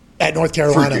at North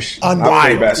Carolina.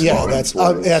 Unbelievable. Yeah,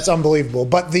 that's unbelievable.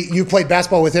 But you played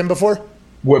basketball with him before?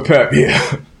 With Pep,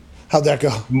 yeah. How'd that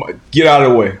go? Get out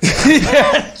of the way.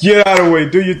 Get out of the way.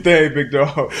 Do your thing, big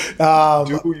dog.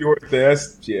 Do your thing.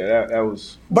 That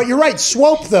was. But you're right.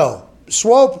 Swope, though.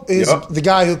 Swope is the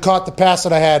guy who caught the pass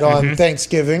that I had on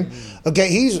Thanksgiving.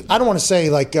 Okay, I don't want to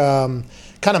say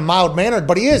kind of mild-mannered,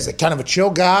 but he is kind of a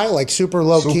chill guy, super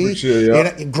low-key. Chill,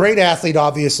 yeah. And a great athlete,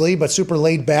 obviously, but super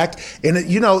laid-back. And,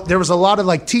 there was a lot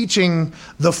of, teaching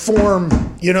the form,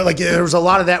 there was a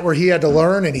lot of that where he had to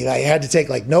learn, and he had to take,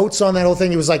 notes on that whole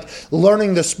thing. He was,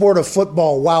 learning the sport of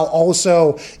football while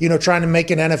also, trying to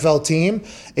make an NFL team.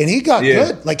 And he got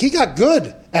good. He got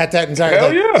good at that entire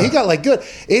thing. Yeah. He got good.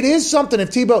 It is something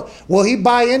if Tebow, will he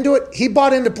buy into it? He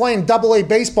bought into playing AA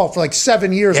baseball for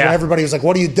 7 years when everybody was like,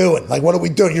 what are you doing? What are we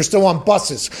you doing? You're still on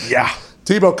buses. Yeah.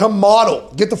 Tebow, come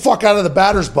model. Get the fuck out of the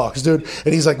batter's box, dude.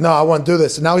 And he's like, no, I want to do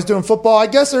this. And now he's doing football. I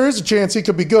guess there is a chance he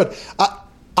could be good.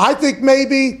 I think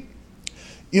maybe,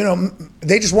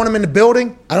 they just want him in the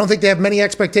building. I don't think they have many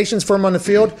expectations for him on the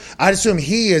field. I'd assume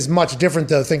he is much different,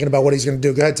 though, thinking about what he's going to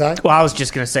do. Go ahead, Ty. Well, I was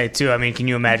just going to say, too, I mean, can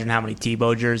you imagine how many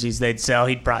Tebow jerseys they'd sell?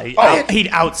 He'd probably he'd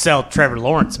outsell Trevor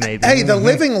Lawrence, maybe. Hey, the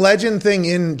living legend thing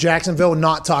in Jacksonville,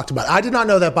 not talked about. I did not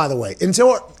know that, by the way.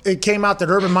 Until it came out that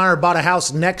Urban Meyer bought a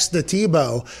house next to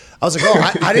Tebow, I was like,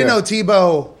 oh, I didn't know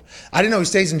Tebow. I didn't know he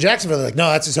stays in Jacksonville. They're like, no,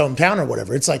 that's his hometown or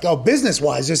whatever. It's like, oh,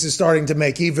 business-wise, this is starting to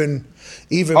make even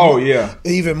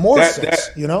more sense,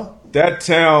 That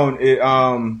town,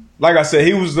 like I said,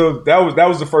 that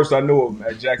was the first I knew of him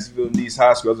at Jacksonville Nice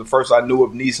High School. That was the first I knew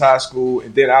of Nice High School,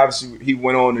 and then obviously he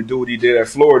went on to do what he did at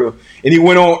Florida, and he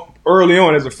went on early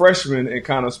on as a freshman and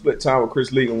kind of split time with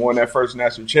Chris Lee and won that first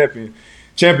national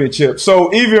championship.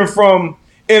 So even from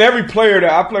and every player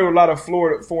that I play with a lot of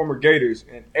Florida former Gators,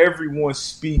 and everyone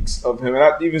speaks of him, and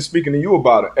I even speaking to you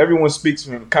about it, everyone speaks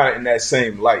of him kind of in that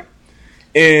same light.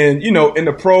 And, in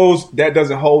the pros, that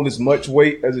doesn't hold as much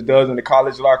weight as it does in the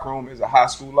college locker room, as a high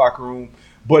school locker room.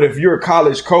 But if you're a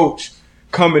college coach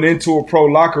coming into a pro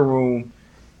locker room,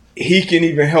 he can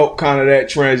even help kind of that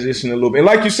transition a little bit. And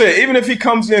like you said, even if he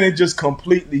comes in and just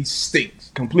completely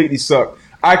stinks, completely sucks,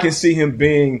 I can see him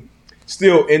being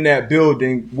still in that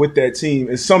building with that team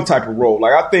in some type of role.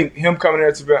 Like, I think him coming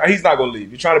there, he's not going to leave.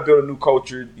 You're trying to build a new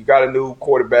culture. You got a new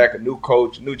quarterback, a new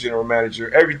coach, a new general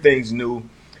manager. Everything's new.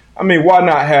 I mean, why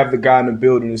not have the guy in the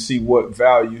building and see what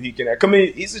value he can add? I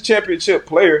mean, he's a championship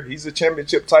player. He's a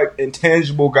championship type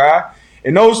intangible guy.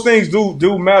 And those things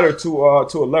do matter to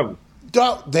a level.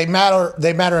 They matter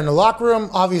in the locker room,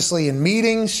 obviously in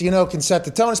meetings, can set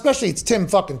the tone, especially it's Tim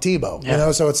fucking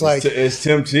Tebow, so it's like. It's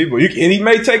Tim Tebow. And he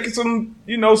may take some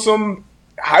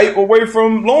hype away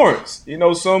from Lawrence,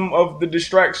 some of the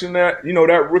distraction that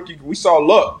rookie, we saw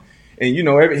Luck. And,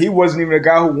 he wasn't even a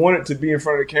guy who wanted to be in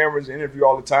front of the cameras and interview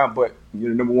all the time, but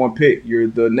you're the number one pick. You're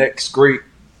the next great,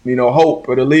 hope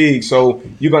of the league. So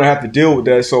you're going to have to deal with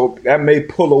that. So that may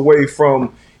pull away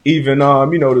from even,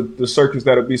 the circus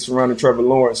that'll be surrounding Trevor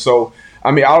Lawrence. So, I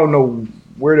mean, I don't know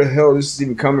where the hell this is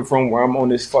even coming from, where I'm on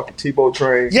this fucking Tebow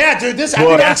train. Yeah, dude, I did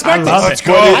not expect this. Let's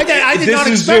go. I did not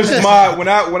expect this. When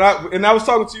I was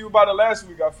talking to you about it last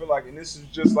week, I feel like, and this is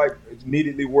just like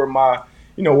immediately where my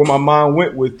mind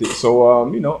went with it. So,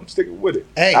 I'm sticking with it.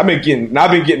 Hey, I've been getting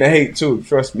the hate too.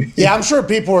 Trust me. Yeah, I'm sure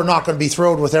people are not going to be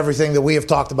thrilled with everything that we have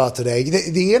talked about today.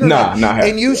 The internet.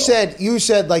 And you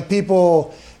said like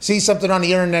people see something on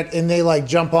the internet and they like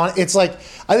jump on. It's like,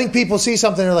 I think people see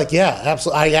something and they're like, yeah,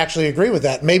 absolutely. I actually agree with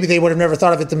that. Maybe they would have never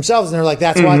thought of it themselves. And they're like,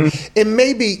 that's why. And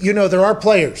maybe, there are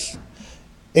players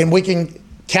and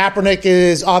Kaepernick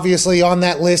is obviously on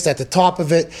that list at the top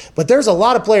of it, but there's a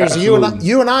lot of players that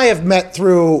you and I have met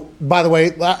through, by the way,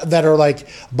 that are like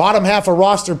bottom half of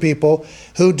roster people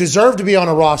who deserve to be on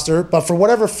a roster, but for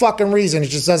whatever fucking reason, it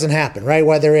just doesn't happen, right?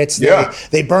 Whether it's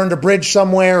they burned a bridge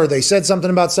somewhere or they said something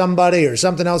about somebody or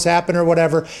something else happened or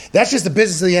whatever. That's just the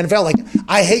business of the NFL.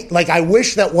 I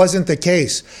wish that wasn't the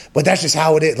case, but that's just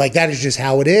how it is. Like, that is just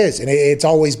how it is. And it's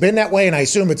always been that way, and I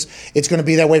assume it's going to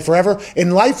be that way forever.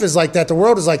 And life is like that. The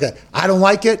world is like that. I don't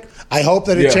like it. I hope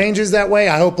that it changes that way.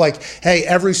 I hope, hey,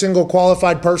 every single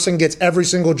qualified person gets every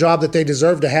single job that they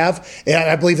deserve to have. And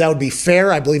I believe that would be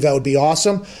fair. I believe that would be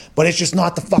awesome. But it's just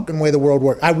not the fucking way the world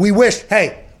works. We wish.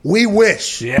 We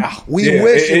wish. Yeah. We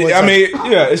wish.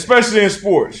 Especially in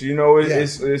sports.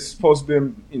 It's supposed to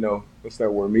be, what's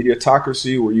that word?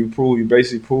 Meritocracy, where you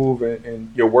basically prove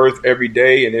and your worth every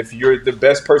day. And if you're the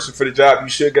best person for the job, you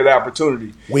should get the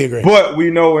opportunity. We agree. But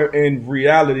we know in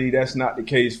reality that's not the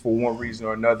case for one reason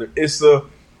or another. It's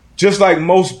just like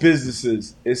most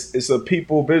businesses, it's a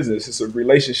people business. It's a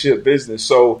relationship business.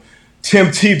 So Tim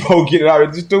Tebow getting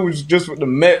out. This dude was just with the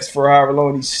Mets for however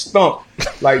long. He stunk.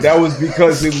 Like, that was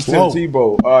because it was Tim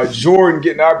Tebow. Jordan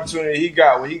getting the opportunity he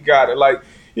got when he got it. Like,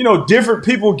 different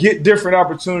people get different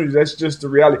opportunities. That's just the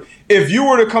reality. If you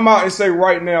were to come out and say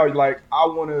right now, like, I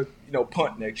want to,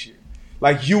 punt next year,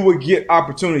 like, you would get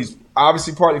opportunities,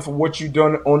 obviously partly for what you've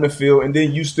done on the field, and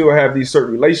then you still have these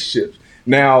certain relationships.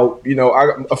 Now,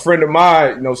 a friend of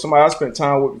mine, somebody I spent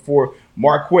time with before,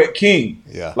 Marquette King.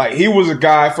 Yeah. Like, he was a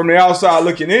guy from the outside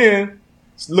looking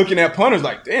at punters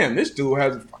like, damn, this dude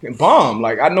has a fucking bomb.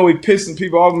 Like, I know he pissed some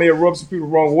people off, may have rubbed some people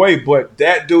the wrong way, but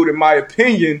that dude, in my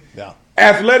opinion,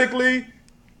 athletically,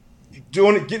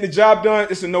 getting the job done,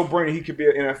 it's a no-brainer. He could be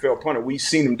an NFL punter. We've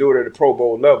seen him do it at the Pro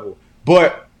Bowl level.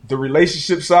 But the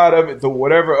relationship side of it, the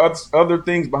whatever other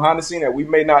things behind the scene that we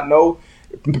may not know,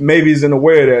 maybe isn't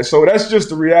aware of that. So that's just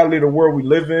the reality of the world we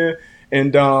live in.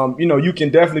 And, you can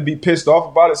definitely be pissed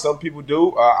off about it. Some people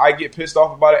do. I get pissed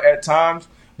off about it at times.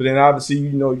 But then obviously,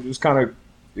 you just kind of,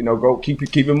 go keep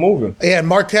it moving. Yeah,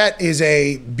 Marquette is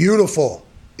a beautiful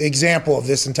example of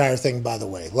this entire thing, by the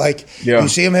way. You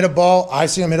see him hit a ball, I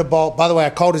see him hit a ball. By the way, I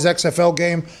called his XFL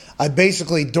game. I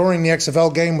basically, during the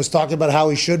XFL game, was talking about how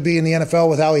he should be in the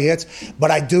NFL with how he hits. But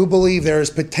I do believe there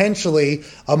is potentially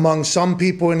among some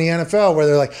people in the NFL where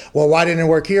they're like, well, why didn't it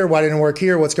work here? Why didn't it work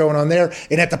here? What's going on there?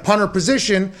 And at the punter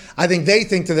position, I think they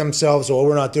think to themselves, well,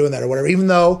 we're not doing that or whatever, even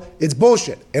though it's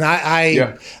bullshit. And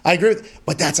I agree with it.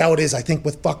 But that's how it is, I think,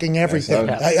 with fucking everything.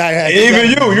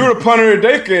 You're the punter of the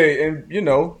decade, and,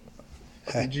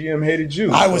 the GM hated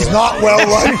you. I was not well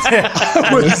liked.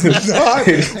 I was not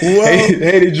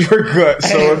hated your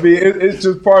guts. So I mean, it's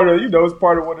just part of it's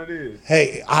part of what it is.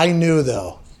 Hey, I knew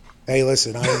though. Hey,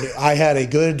 listen, I had a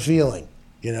good feeling.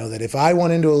 That if I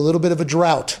went into a little bit of a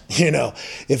drought,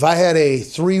 if I had a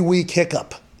 3-week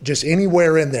hiccup just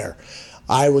anywhere in there,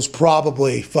 I was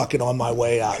probably fucking on my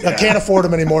way out. I can't afford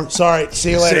them anymore. Sorry.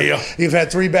 See you later. See ya. You've had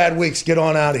 3 bad weeks. Get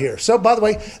on out of here. So, by the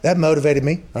way, that motivated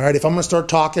me. All right. If I'm going to start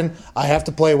talking, I have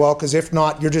to play well, because if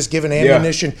not, you're just giving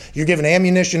ammunition. You're giving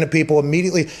ammunition to people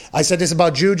immediately. I said this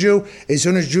about Juju. As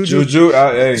soon as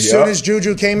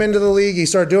Juju came into the league, he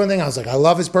started doing things. I was like, I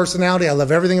love his personality. I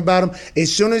love everything about him.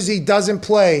 As soon as he doesn't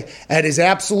play at his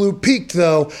absolute peak,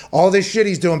 though, all this shit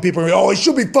he's doing, people are like, he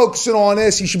should be focusing on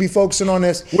this. He should be focusing on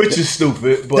this. Which is stupid.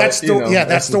 But that's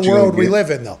the world we live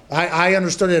in, though. I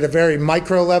understood it at a very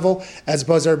micro level as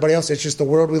opposed to everybody else. It's just the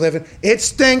world we live in. It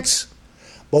stinks,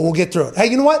 but we'll get through it.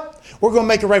 Hey, you know what? We're going to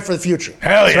make it right for the future.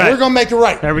 Hell yeah. We're going to make it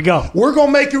right. There we go. We're going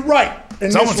to make it right.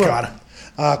 Someone's got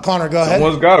it. Connor, go ahead.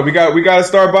 Someone's got it. We got to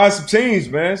start buying some teams,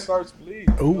 man. Start to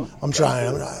believe. Ooh. I'm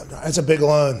trying. That's a big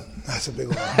loan. That's a big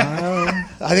loan.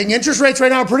 I think interest rates right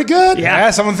now are pretty good.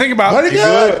 Yeah, someone think about it. Pretty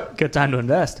good. Good time to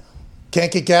invest. Can't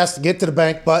get gas to get to the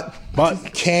bank, but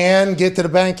can get to the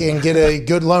bank and get a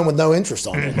good loan with no interest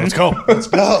on it. Let's go. Let's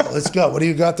go. What do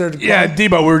you got there? Yeah,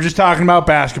 Debo, we were just talking about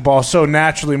basketball. So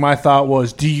naturally, my thought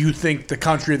was, do you think the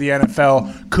country of the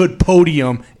NFL could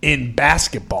podium in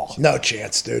basketball? No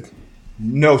chance, dude.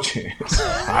 No chance.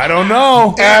 I don't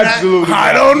know. Absolutely.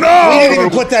 I don't know. We didn't even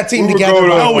put that team together.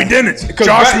 No, we didn't.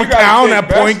 Josh McCown at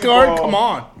point guard? Come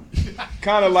on.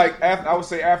 Kind of like, I would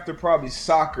say after probably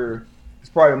soccer,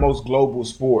 probably the most global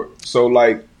sport. So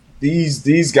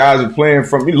these guys are playing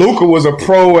from Luka was a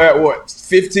pro at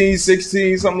 15,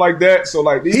 16, something like that. So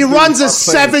he runs a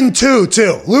 7.2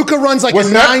 too. Luka runs like a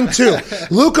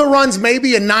 9.2. Luka runs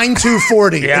maybe a 9.2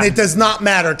 40, and it does not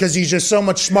matter because he's just so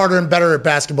much smarter and better at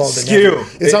basketball than him.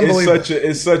 It's unbelievable.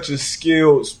 It's such a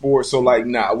skilled sport. So not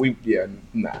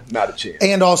a chance.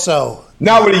 And also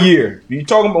not with a year. You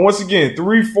talking about once again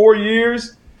 3-4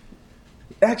 years?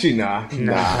 Actually, nah.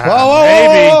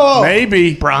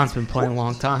 Maybe. Bron's been playing a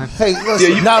long time. Hey,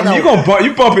 listen.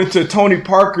 You bump into Tony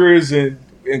Parkers and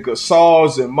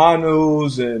Gasols and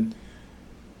Manus and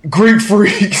Greek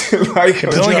freaks have you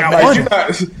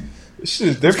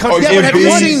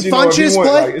seen Funches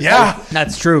play?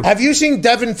 That's true. Have you seen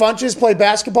Devin Funches play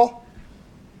basketball?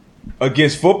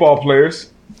 Against football players.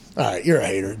 All right, you're a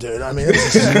hater, dude. I mean,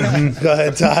 go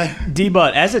ahead, Ty.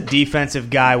 D-But, as a defensive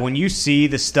guy, when you see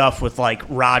the stuff with,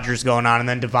 Rodgers going on and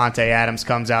then Devontae Adams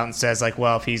comes out and says,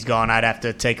 well, if he's gone, I'd have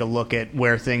to take a look at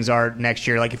where things are next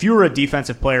year. If you were a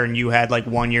defensive player and you had,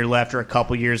 1 year left or a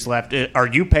couple years left, are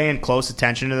you paying close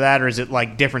attention to that, or is it,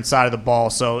 different side of the ball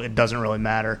so it doesn't really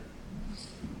matter?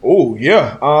 Oh,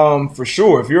 yeah, for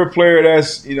sure. If you're a player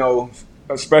that's,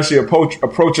 especially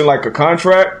approaching, a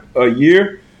contract a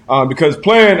year, because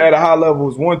playing at a high level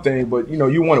is one thing, but,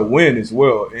 you want to win as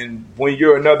well. And when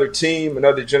you're another team,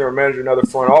 another general manager, another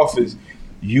front office,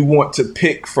 you want to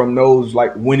pick from those,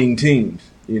 winning teams.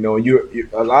 You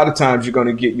a lot of times you're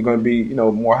going to be,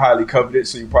 more highly coveted,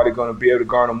 so you're probably going to be able to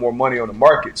garner more money on the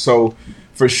market. So,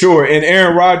 for sure. And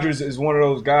Aaron Rodgers is one of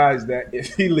those guys that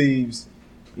if he leaves,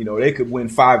 they could win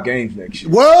 5 games next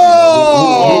year.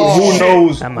 Whoa! Who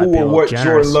knows who or what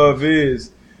Jordan Love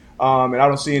is. And I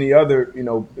don't see any other,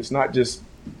 it's not just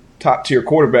top tier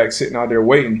quarterbacks sitting out there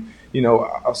waiting,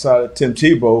 outside of Tim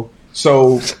Tebow.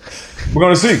 So we're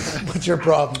going to see. What's your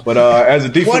problem? But as a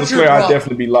defensive player, I'd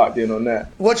definitely be locked in on that.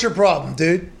 What's your problem,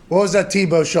 dude? What was that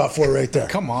Tebow shot for right there?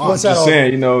 Come on. What's that? Just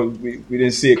saying, we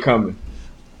didn't see it coming.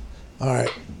 All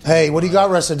right. Hey, what do you got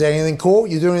rest of the day? Anything cool?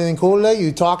 You doing anything cool today?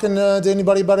 You talking to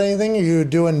anybody about anything? Are you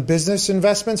doing business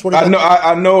investments? What do you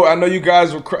I know you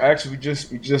guys were actually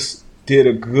we just did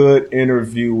a good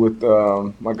interview with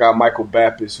my guy Michael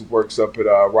Baptist, who works up at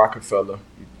Rockefeller.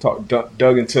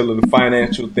 dug into the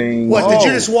financial things. What, did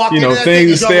you just walk into that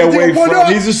things to stay away from. Up?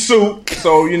 He's a suit,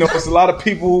 so, there's a lot of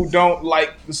people who don't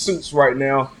like the suits right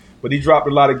now, but he dropped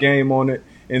a lot of game on it.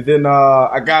 And then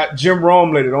I got Jim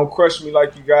Rome later. Don't crush me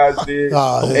like you guys did.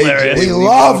 AJ, we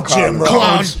love Jim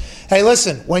Rome. Hey,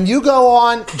 listen, when you go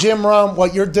on Jim Rome,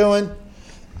 what you're doing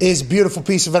is a beautiful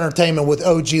piece of entertainment with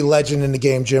OG legend in the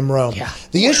game, Jim Rome. Yeah.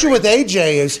 The issue with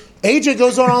AJ is AJ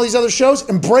goes on all these other shows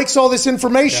and breaks all this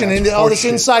information and all this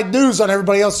inside news on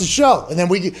everybody else's show. And then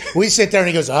we sit there and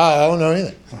he goes, I don't know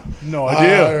anything. No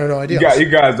idea. I don't know idea. You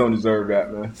guys don't deserve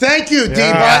that, man. Thank you,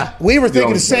 D-Butt. We were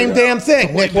thinking the same damn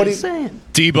thing. Nick, what are you saying?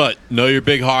 D-Butt, know you're a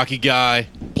big hockey guy.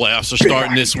 Playoffs are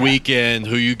starting this weekend.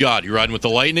 Who you got? You riding with the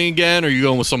Lightning again, or are you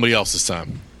going with somebody else this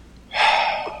time?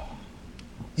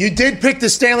 You did pick the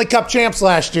Stanley Cup champs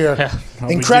last year.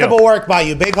 Incredible work by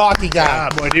you. Big hockey guy.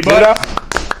 Boy, D-Butt.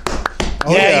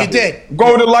 You did. I'm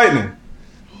going with the Lightning.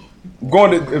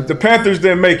 If the Panthers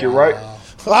didn't make it, right?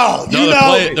 Oh,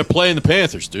 they're playing the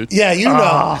Panthers, dude. Yeah, you know.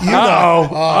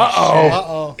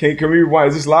 Uh-oh. Can we rewind?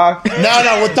 Is this live?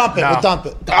 No, we'll dump it. We'll dump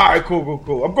it. All right, cool.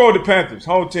 I'm going with the Panthers.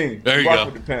 Home team. There you go.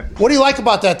 With the Panthers. What do you like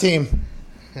about that team?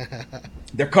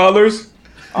 Their colors.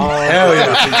 Hell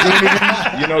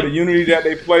yeah. The unity that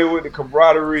they play with, the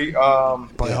camaraderie.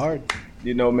 Play hard.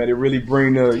 Man, they really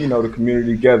bring the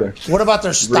community together. What about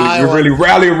their style? We really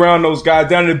rally around those guys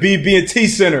down in the BB&T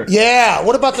Center. Yeah.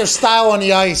 What about their style on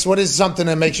the ice? What is something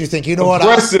that makes you think,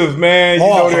 aggressive, man.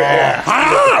 They're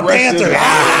Panthers.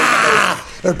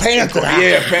 They're Panthers.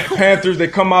 Yeah, Panthers. They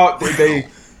come out. They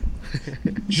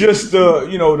just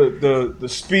the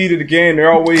speed of the game.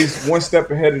 They're always one step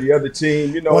ahead of the other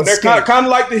team. And they're kind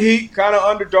of like the Heat, kind of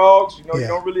underdogs. You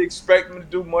don't really expect them to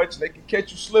do much. They can catch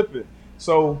you slipping.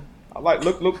 So I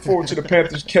look forward to the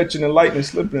Panthers catching the Lightning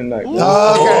slipping tonight.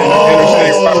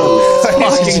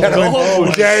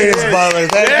 Darius Butler.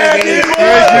 Thank you,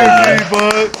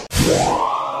 bud.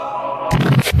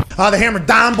 The Hammer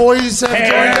Don boys have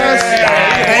joined us.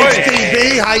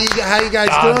 HTB, how you guys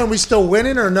doing? We still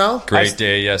winning or no? Great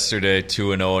day yesterday.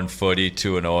 2-0 in footy,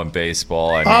 2-0 in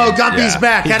baseball. Gumpy's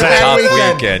back. Had a Tough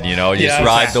bad weekend. You just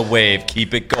ride the wave,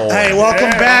 keep it going. Hey, welcome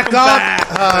back up.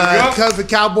 COVID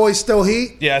Cowboys still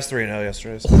heat? Yeah, it's 3-0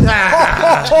 yesterday.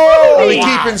 Are we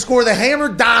keeping score? The Hammer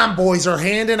Don boys are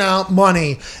handing out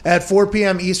money at 4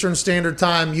 p.m. Eastern Standard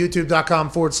Time.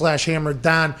 YouTube.com/Hammer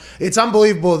Don. It's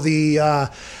unbelievable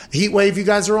the heat wave you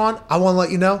guys are on. I want to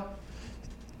let you know,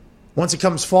 once it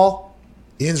comes fall,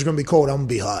 the ends are going to be cold. I'm going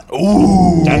to be hot.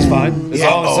 Ooh. That's fine. As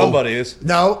long as somebody is.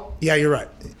 No. Yeah, you're right.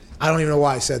 I don't even know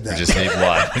why I said that. We just need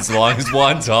one. As long as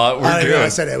one's hot, we're good. I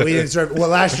said it. We didn't serve. Well,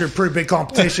 last year, pretty big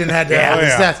competition had to have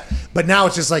his death. But now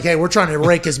it's just like, hey, we're trying to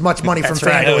rake as much money from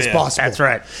FanDuel as possible. That's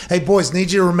right. Hey, boys,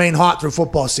 need you to remain hot through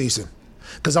football season.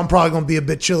 Because I'm probably going to be a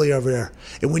bit chilly over there.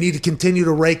 And we need to continue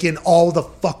to rake in all the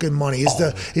fucking money.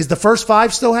 Is the first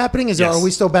five still happening? Yes. Are we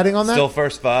still betting on that? Still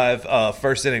first five.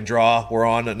 First inning draw. We're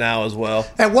on it now as well.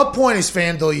 At what point is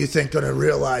FanDuel, you think, going to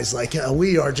realize,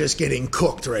 we are just getting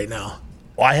cooked right now?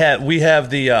 We have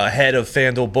the head of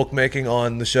FanDuel bookmaking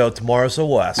on the show tomorrow, so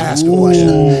we'll ask a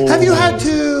question. Have you had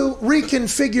to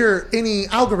reconfigure any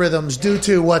algorithms due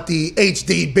to what the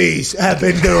HDBs have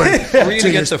been doing? Are we going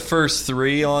to get the first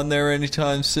three on there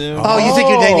anytime soon? Oh, you think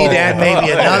they need to add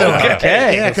maybe another one?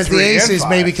 Okay. Yeah, because the aces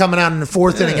may be coming out in the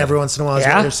fourth inning every once in a while is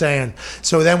what they're saying.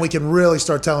 So then we can really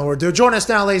start telling what we're doing. Join us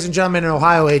now, ladies and gentlemen, in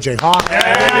Ohio, AJ Hawk.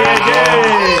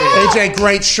 AJ,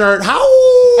 great shirt.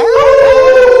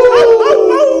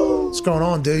 What's going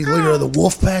on, dude? Leader of the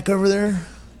Wolf Pack over there.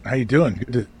 How you doing?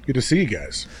 Good to see you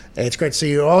guys. Hey, it's great to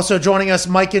see you. Also joining us,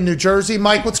 Mike in New Jersey.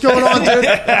 Mike, what's going on, dude?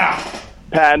 Pat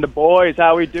and the boys,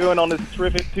 how we doing on this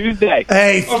terrific Tuesday?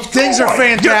 Hey, things are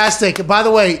fantastic. By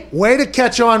the way, way to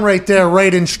catch on right there,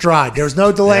 right in stride. There was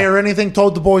no delay or anything.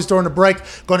 Told the boys during the break.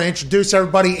 Going to introduce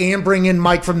everybody and bring in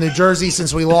Mike from New Jersey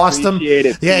since we lost him. Appreciate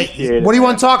it, what do you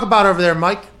want to talk about over there,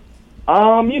 Mike?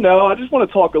 I just want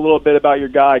to talk a little bit about your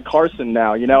guy, Carson,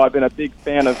 now. I've been a big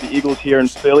fan of the Eagles here in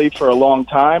Philly for a long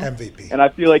time. MVP. And I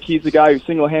feel like he's the guy who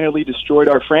single-handedly destroyed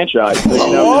our franchise.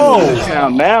 So,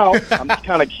 now I'm just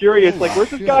kind of curious, where's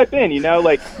this guy been? He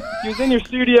was in your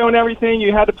studio and everything.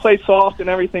 You had to play soft and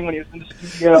everything when he was in the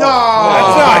studio. No,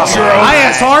 that's not true. I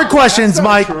asked hard questions,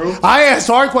 Mike. I asked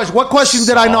hard questions. What questions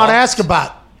did I not ask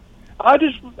about? I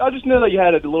just know that you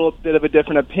had a little bit of a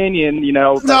different opinion,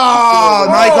 No,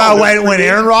 Mike, when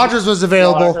Aaron Rodgers was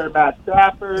available. I heard Matt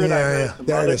Stafford. Yeah, I heard some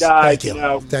there other it is. guys. Thank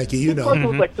you. Thank you.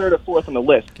 Carson was third or fourth on the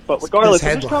list. But regardless,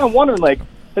 I'm just kind of wondering,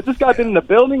 has this guy been in the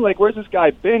building? Like, where's this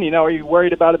guy been? You know, are you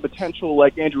worried about a potential,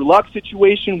 like, Andrew Luck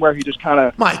situation where he just kind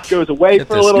of goes away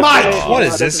for a little Mike. bit? What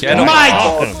is this guy?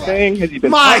 Thing? Has he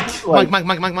been Mike.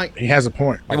 Mike. He has a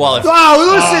point. Well, if, listen,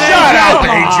 Shut up,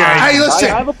 AJ. Hey, listen.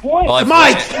 I have a point. well, if-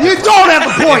 Mike, you don't have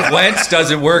a point. If Wentz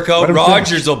doesn't work out,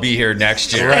 Rodgers will be here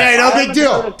next year. Hey, no big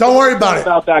deal. Don't worry about it.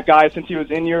 About that guy since he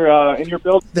was in your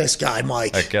building. This guy,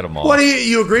 Mike. Get him off. What do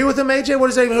you agree with him, AJ?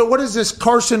 What is this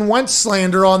Carson Wentz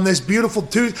slander on this beautiful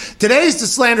Tuesday? Today's to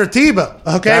slander Tebow.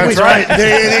 Okay, That's right.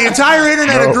 The entire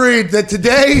internet agreed that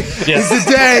today is the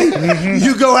day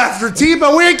you go after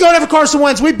Tebow. We ain't going after Carson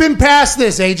Wentz. We've been past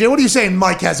this, AJ. What are you saying?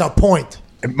 Mike has a point.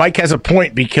 And Mike has a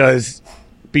point because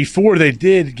before they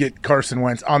did get Carson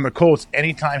Wentz on the Colts,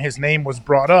 anytime his name was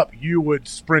brought up, you would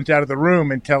sprint out of the room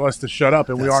and tell us to shut up,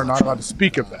 and we are not allowed to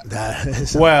speak of that.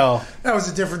 That was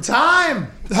a different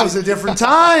time.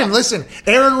 Listen,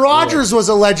 Aaron Rodgers was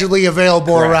allegedly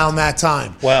available around that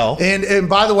time. Well. and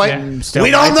by the way, still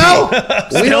we don't might know.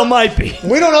 Still might be.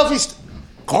 We don't know if he's.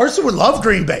 Carson would love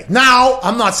Green Bay. Now,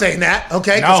 I'm not saying that,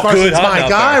 okay? No, Because Carson's good, my huh?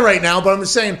 guy right now, but I'm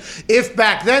just saying if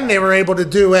back then they were able to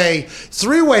do a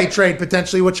three-way trade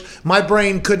potentially, which my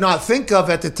brain could not think of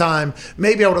at the time,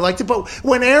 maybe I would have liked it. But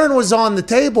when Aaron was on the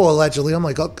table, allegedly, I'm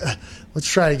like, okay, let's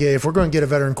try to get, if we're going to get a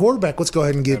veteran quarterback, let's go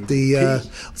ahead and get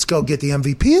let's go get the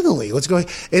MVP of the league. Let's go.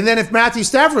 And then if Matthew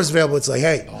Stafford is available, it's like,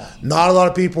 hey, not a lot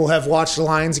of people have watched the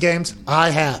Lions games.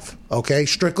 I have. Okay,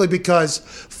 strictly because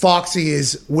Foxy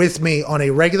is with me on a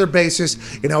regular basis,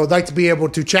 and I would like to be able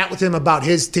to chat with him about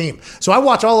his team. So I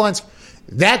watch all the lines.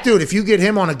 That dude, if you get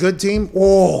him on a good team,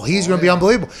 he's going to be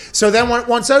unbelievable. So then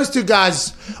once those two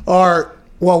guys are,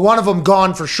 well, one of them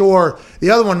gone for sure, the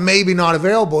other one maybe not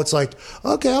available, it's like,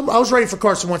 okay, I was ready for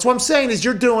Carson Wentz. What I'm saying is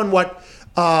you're doing what,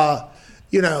 I'd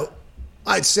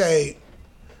say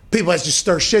people just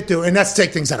stir shit to, and that's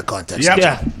take things out of context. Yep.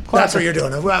 Yeah. That's what you're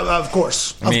doing. Of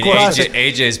course. I mean, of course.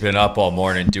 AJ's been up all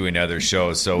morning doing other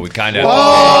shows, so we kind of.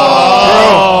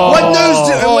 What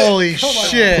news? Holy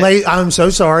shit. I'm so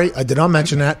sorry. I did not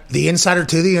mention that. The Insider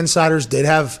to the Insiders did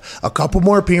have a couple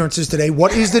more appearances today.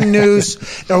 What is the news?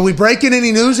 Are we breaking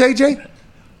any news, AJ?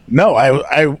 No,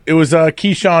 it was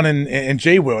Keyshawn and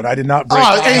Jay Will, and I did not break.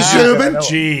 Ain't Zubin?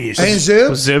 Jeez. Ain't Zub?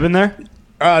 Was Zub in there?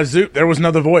 Zub, there was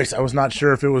another voice. I was not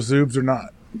sure if it was Zub's or not.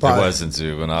 It wasn't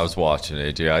Zubin. I was watching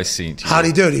AJ. I seen you. How'd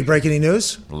he do? Did he break any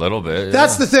news? A little bit. Yeah.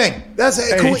 That's the thing.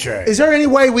 AJ. Is there any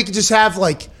way we could just have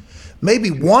like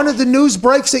maybe one of the news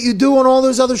breaks that you do on all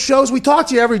those other shows? We talk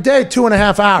to you every day,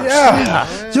 2.5 hours. Yeah.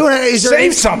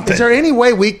 Save something. Is there any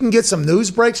way we can get some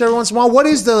news breaks every once in a while? What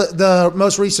is the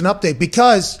most recent update?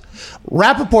 Because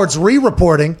Rappaport's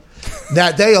re-reporting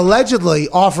that they allegedly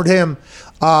offered him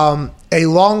a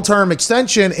long-term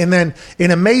extension, and then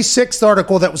in a May 6th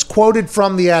article that was quoted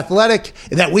from The Athletic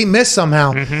that we missed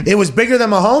somehow, it was bigger than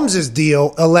Mahomes'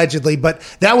 deal, allegedly, but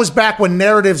that was back when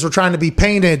narratives were trying to be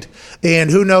painted, and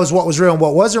who knows what was real and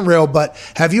what wasn't real. But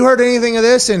have you heard anything of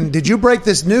this, and did you break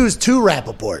this news to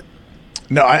Rappaport?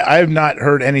 No, I have not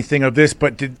heard anything of this,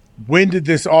 but when did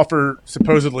this offer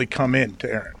supposedly come in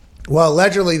to Aaron? Well,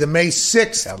 allegedly, the May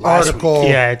 6th article.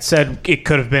 Yeah, it said it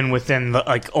could have been within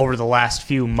over the last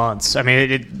few months. I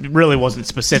mean, it really wasn't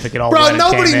specific at all. Bro, when it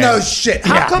nobody came in. knows shit.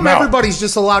 How come everybody's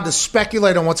just allowed to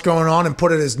speculate on what's going on and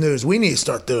put it as news? We need to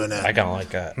start doing that. I kind of like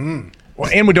that.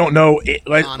 Well, and we don't know.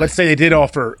 Let's say they did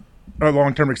offer a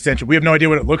long-term extension. We have no idea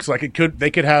what it looks like.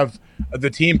 The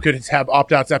team could have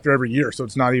opt-outs after every year, so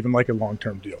it's not even like a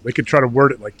long-term deal. They could try to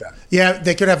word it like that. Yeah,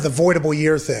 they could have the voidable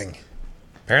year thing.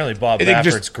 Apparently, Bob It could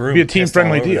Baffert's just group be a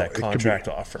team-friendly pissed all over deal. that It could contract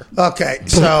offer. Okay,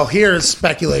 so here's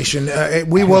speculation.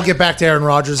 We will get back to Aaron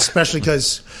Rodgers, especially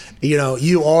because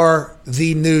you are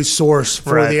the news source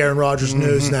for the Aaron Rodgers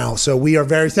news now. So we are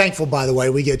very thankful. By the way,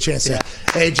 we get a chance to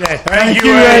AJ. Thank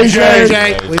you, AJ.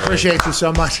 AJ, we appreciate you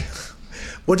so much.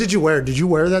 What did you wear? Did you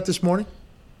wear that this morning?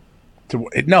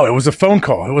 No, it was a phone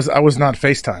call. I was not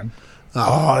FaceTime.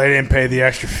 Oh, they didn't pay the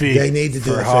extra fee. They need to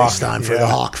do the FaceTime for the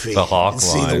Hawk fee. The Hawk and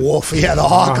see line. the Wolf. Yeah, the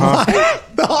Hawk line.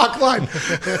 The Hawk line.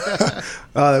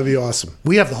 That'd be awesome.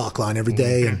 We have the Hawk line every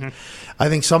day. And I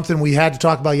think something we had to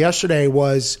talk about yesterday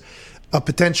was a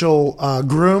potential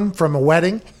groom from a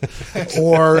wedding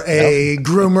or a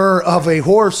groomer of a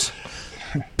horse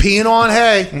peeing on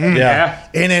hay. Yeah.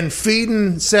 And then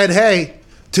feeding said hay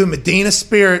to Medina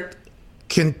Spirit,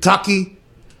 Kentucky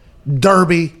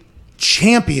Derby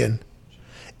champion,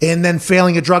 and then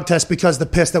failing a drug test because the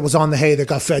piss that was on the hay that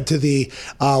got fed to the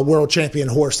world champion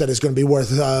horse that is going to be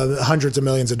worth hundreds of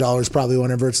millions of dollars probably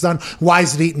whenever it's done. Why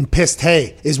is it eating pissed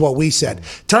hay is what we said.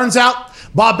 Turns out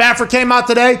Bob Baffert came out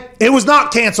today. It was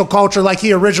not cancel culture like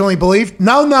he originally believed.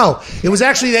 No. It was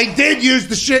actually they did use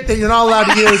the shit that you're not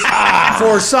allowed to use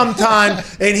for some time.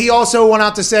 And he also went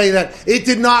out to say that it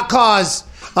did not cause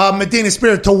Medina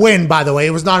Spirit to win, by the way.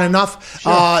 It was not enough.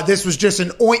 Sure. This was just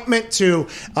an ointment to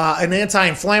an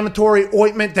anti-inflammatory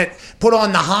ointment that put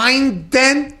on the hind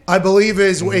end, I believe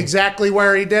is exactly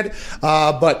where he did.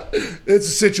 But it's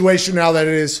a situation now that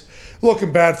it is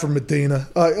looking bad for Medina.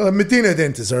 Medina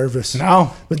didn't deserve this.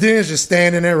 No. Medina's just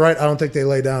standing there, right? I don't think they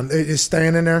lay down. They just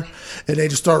standing there, and they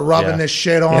just start rubbing this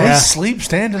shit on. They sleep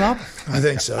standing up? I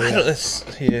think so,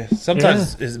 yeah.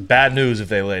 Sometimes it's bad news if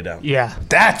they lay down. Yeah.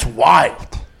 That's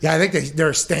wild. Yeah, I think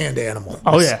they're a stand animal.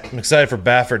 Oh, yeah. I'm excited for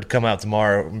Baffert to come out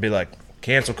tomorrow and be like,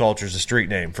 cancel culture is a street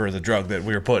name for the drug that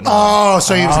we were putting on. Oh,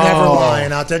 so he was never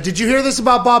lying out there. Did you hear this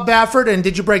about Bob Baffert, and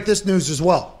did you break this news as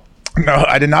well? No,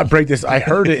 I did not break this. I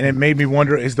heard it, and it made me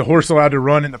wonder, is the horse allowed to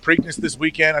run in the Preakness this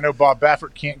weekend? I know Bob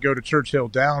Baffert can't go to Churchill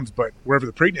Downs, but wherever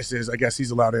the Preakness is, I guess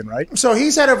he's allowed in, right? So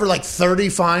he's had over like 30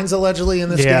 fines, allegedly, in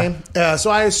this game.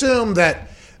 So I assume that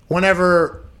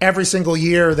whenever, every single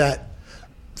year that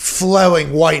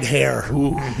flowing white hair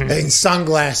and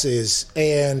sunglasses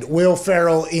and Will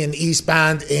Ferrell in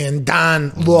Eastbound and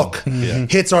Don Look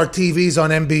hits our TVs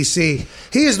on NBC,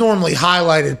 he is normally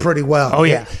highlighted pretty well. Oh,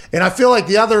 yeah. And I feel like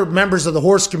the other members of the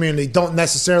horse community don't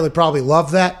necessarily probably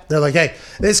love that. They're like, hey,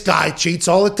 this guy cheats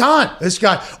all the time. This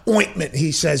guy, ointment,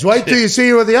 he says. Wait till you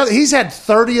see with the other. He's had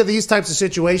 30 of these types of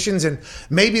situations, and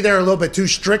maybe they're a little bit too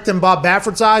strict in Bob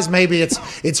Baffert's eyes. Maybe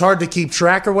it's hard to keep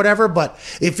track or whatever, but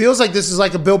it feels like this is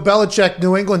like a Bill Belichick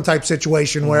New England type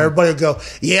situation where everybody will go,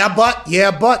 yeah, but.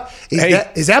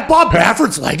 Is that Bob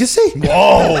Baffert's legacy?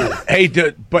 Whoa. Hey,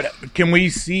 but can we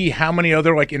see how many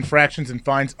other like infractions and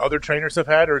fines other trainers have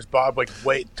had, or is Bob like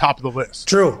way top of the list?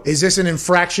 True. Is this an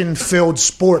infraction-filled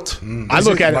sport? I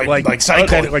look at it like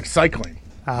cycling.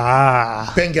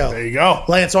 Ah. Bingo. There you go.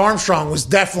 Lance Armstrong was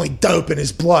definitely dope in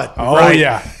his blood. Oh, right?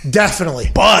 yeah.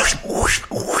 Definitely. But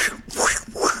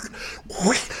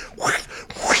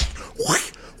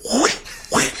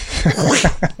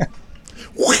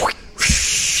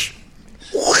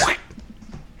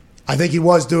I think he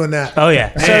was doing that. Oh,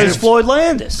 yeah. So is Floyd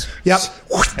Landis. Yep.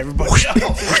 everybody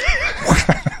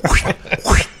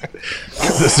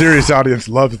the serious audience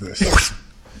loves this.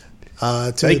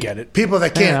 They get it. People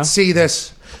that can't see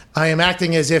this, I am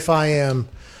acting as if I am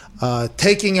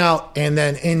taking out and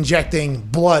then injecting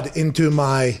blood into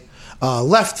my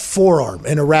left forearm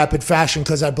in a rapid fashion,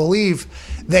 because I believe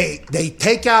they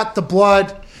take out the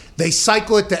blood, they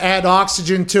cycle it to add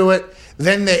oxygen to it,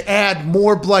 then they add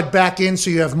more blood back in, so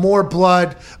you have more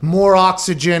blood, more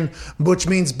oxygen, which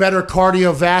means better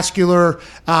cardiovascular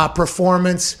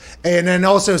performance. And then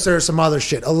also there's some other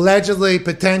shit. Allegedly,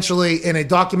 potentially, in a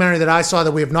documentary that I saw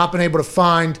that we have not been able to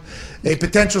find, a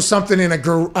potential something in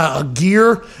a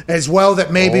gear as well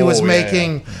that maybe was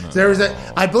making. There's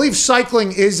I believe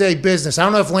cycling is a business. I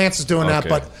don't know if Lance is doing that,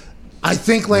 but I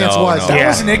think Lance was. That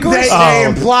wasn't Icarus? They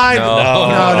implied.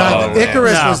 No.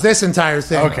 Icarus was this entire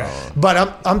thing. Okay.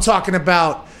 But I'm talking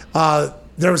about.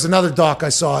 There was another doc I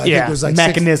saw. I think it was like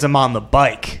mechanism on the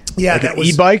bike. Yeah, Like that an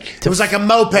was e-bike? It was like a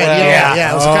moped.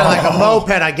 Yeah. It was kind of like a moped,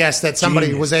 I guess, that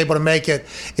somebody was able to make it.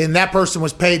 And that person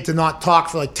was paid to not talk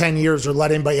for like 10 years or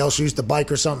let anybody else use the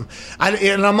bike or something.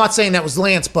 And I'm not saying that was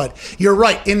Lance, but you're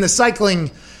right. In the cycling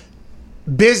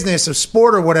business of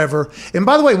sport or whatever. And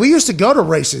by the way, we used to go to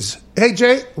races. Hey,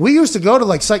 Jay, we used to go to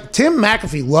like Tim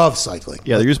McAfee loves cycling.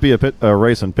 Yeah, there used to be a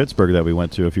race in Pittsburgh that we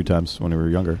went to a few times when we were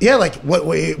younger. Yeah, like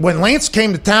when Lance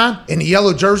came to town and the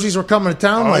yellow jerseys were coming to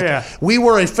town, we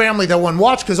were a family that wouldn't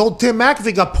watch because old Tim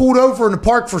McAfee got pulled over in the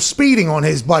park for speeding on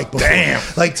his bike before. Damn.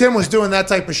 Like Tim was doing that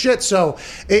type of shit. So,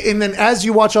 and then as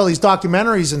you watch all these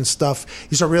documentaries and stuff,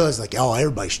 you start realizing like, oh,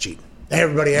 everybody's cheating.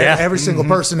 Every single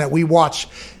person that we watch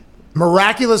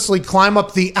miraculously climb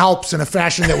up the Alps in a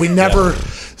fashion that we never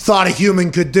thought a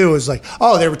human could do. Is like,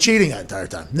 oh, they were cheating that entire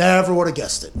time. Never would have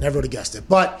guessed it.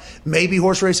 But maybe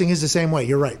horse racing is the same way.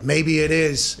 You're right. Maybe it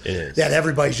is that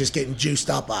everybody's just getting juiced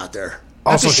up out there.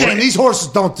 That's a shame. These horses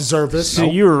don't deserve this. So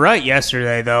you were right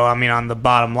yesterday, though. I mean, on the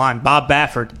bottom line, Bob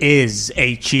Baffert is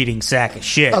a cheating sack of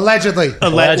shit. Allegedly.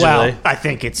 Well, I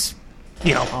think it's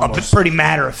a pretty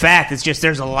matter of fact. It's just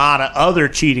there's a lot of other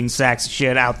cheating sacks of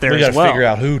shit out there as well. We got to figure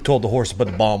out who told the horse to put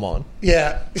the bomb on.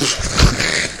 Yeah.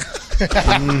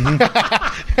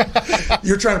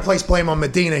 You're trying to place blame on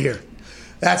Medina here.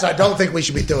 I don't think we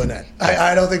should be doing that.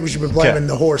 I don't think we should be blaming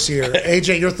the horse here.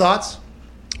 AJ, your thoughts?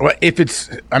 Well, if it's,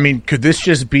 I mean, could this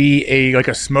just be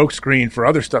a smoke screen for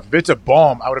other stuff? If it's a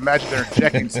balm, I would imagine they're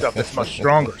injecting stuff that's much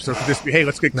stronger. So could this be, hey,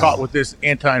 let's get caught with this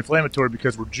anti-inflammatory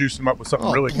because we're juicing them up with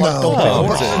something really good? No,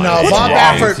 Bob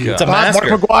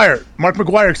Baffert. Mark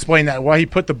McGuire explained that, why he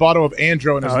put the bottle of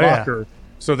Andro in his locker.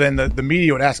 So then the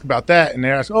media would ask about that, and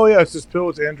they ask, "Oh yeah, it's this pill.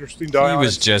 It's androstenedione." He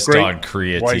was just on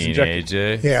creatine,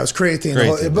 AJ. Yeah, it was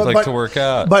creatine. Like to work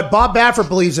out. But Bob Baffert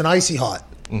believes in icy hot.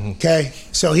 Okay,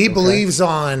 so he believes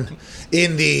in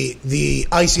the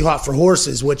icy hot for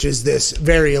horses, which is this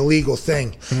very illegal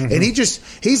thing, and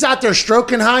he's out there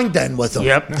stroking hind end with them.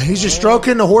 Yep, he's just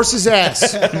stroking the horse's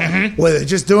ass with it,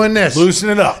 just doing this,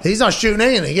 loosening it up. He's not shooting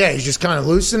anything. Yeah, he's just kind of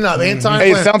loosening up. Hey,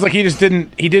 it sounds like he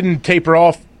didn't taper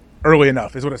off early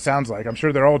enough, is what it sounds like. I'm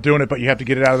sure they're all doing it, but you have to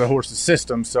get it out of the horse's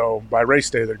system. So by race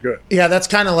day, they're good. Yeah, that's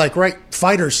kind of like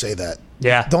fighters say that.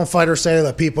 Yeah, don't fighters say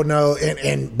that? People know.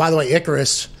 And by the way,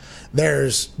 Icarus,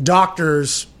 there's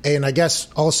doctors, and I guess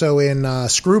also in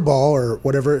Screwball or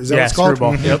whatever is that what it's called?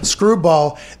 Screwball. Yep.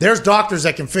 Screwball. There's doctors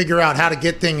that can figure out how to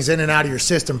get things in and out of your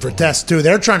system for tests too.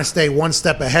 They're trying to stay one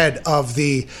step ahead of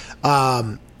the.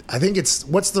 I think it's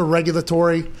what's the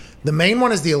regulatory. The main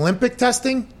one is the Olympic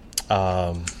testing.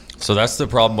 So that's the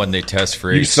problem when they test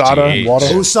for USADA,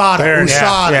 USADA,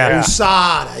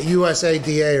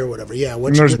 USADA or whatever. Yeah,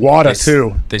 and there's WADA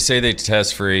too. They say they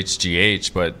test for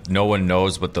HGH, but no one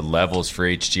knows what the levels for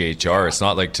HGH are. It's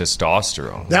not like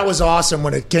testosterone. That was awesome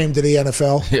when it came to the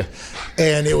NFL. Yeah,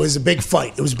 and it was a big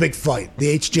fight. The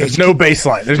HGH. There's no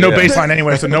baseline. There's no baseline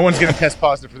anyway, so no one's going to test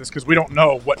positive for this because we don't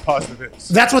know what positive is.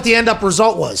 That's what the end-up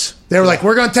result was. They were like,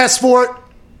 we're going to test for it.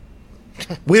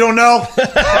 We don't know.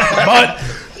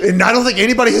 And I don't think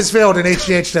anybody has failed an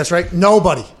HGH test, right?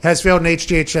 Nobody has failed an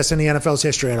HGH test in the NFL's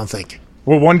history, I don't think.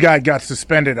 Well, one guy got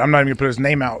suspended. I'm not even going to put his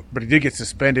name out, but he did get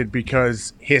suspended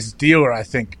because his dealer, I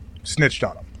think, snitched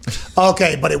on him.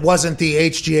 Okay, but it wasn't the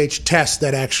HGH test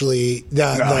that actually...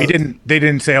 he didn't. They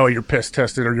didn't say, oh, your piss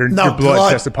tested or your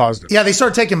blood tested positive. Yeah, they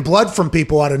started taking blood from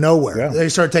people out of nowhere. Yeah. They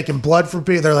started taking blood from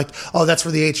people. They're like, oh, that's for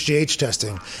the HGH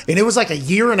testing. And it was like a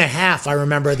year and a half, I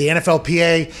remember, the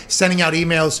NFLPA sending out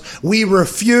emails. We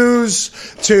refuse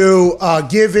to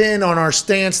give in on our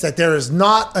stance that there is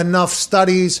not enough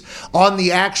studies on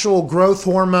the actual growth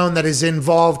hormone that is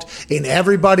involved in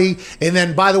everybody. And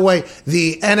then, by the way,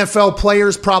 the NFL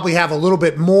players probably have a little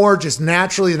bit more just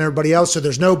naturally than everybody else, so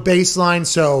there's no baseline,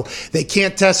 so they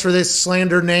can't test for this,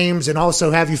 slander names, and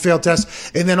also have you fail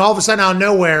tests. And then all of a sudden, out of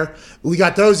nowhere, we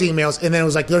got those emails, and then it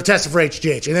was like, they're testing for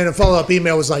HGH. And then a follow-up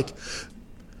email was like,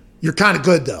 you're kind of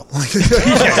good, though.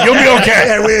 Yeah, you'll be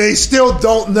okay. And they still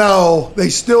don't know. They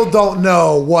still don't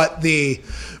know what the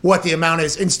amount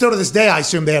is. And still to this day, I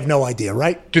assume they have no idea,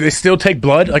 right? Do they still take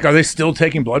blood? Like, are they still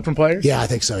taking blood from players? Yeah, I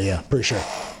think so, yeah. Pretty sure.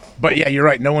 But yeah, you're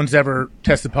right. No one's ever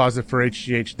tested positive for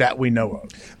HGH that we know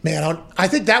of. Man, I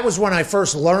think that was when I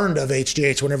first learned of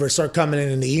HGH, whenever it started coming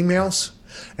in the emails.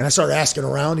 And I started asking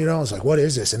around, I was like, what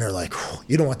is this? And they're like,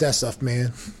 you don't want that stuff,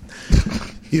 man.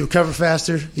 You recover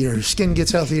faster. Your skin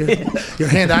gets healthier. Your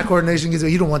hand-eye coordination gets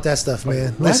better. You don't want that stuff,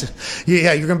 man. Listen,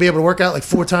 yeah, you're going to be able to work out like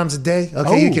 4 times a day.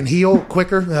 Okay, You can heal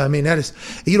quicker. I mean,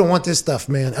 you don't want this stuff,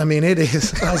 man. I mean, it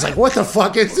is. I was like, what the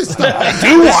fuck is this stuff? As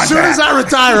soon as I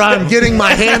retire, I'm getting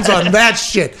my hands on that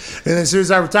shit. And as soon as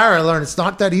I retire, I learned it's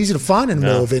not that easy to find in the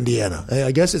middle of Indiana.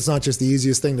 I guess it's not just the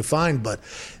easiest thing to find, but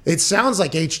it sounds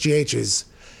like HGH is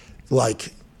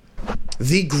like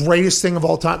the greatest thing of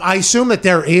all time. I assume that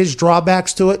there is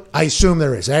drawbacks to it. I assume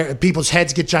there is. People's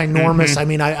heads get ginormous. Mm-hmm. I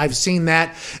mean, I've seen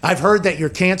that. I've heard that your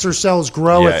cancer cells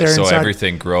grow if they're inside. So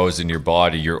everything grows in your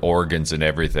body, your organs and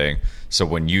everything. So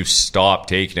when you stop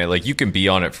taking it, like you can be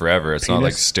on it forever. It's not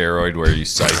like steroid where you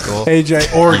cycle.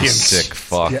 AJ, organs. You sick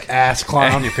fuck. Your ass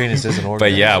clown. Your penis is an organ.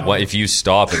 But yeah, if you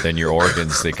stop it, then your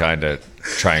organs, they kind of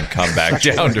try and come back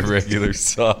down to regular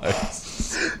size.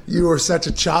 You are such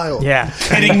a child. Yeah.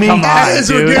 Kidding me? Come on,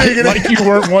 dude. Like you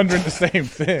weren't wondering the same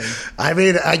thing. I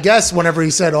mean, I guess whenever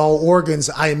he said all organs,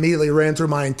 I immediately ran through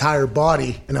my entire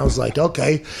body, and I was like,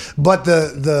 okay. But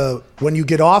the when you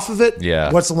get off of it,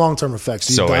 what's the long-term effects?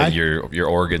 Do you die? Your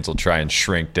organs will try and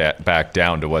shrink back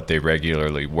down to what they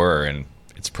regularly were, and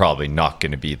it's probably not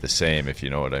going to be the same, if you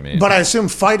know what I mean. But I assume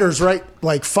fighters, right?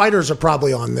 Like fighters are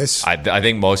probably on this. I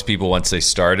think most people, once they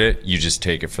start it, you just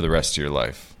take it for the rest of your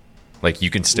life. Like,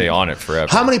 you can stay on it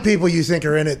forever. How many people you think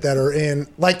are in it that are in,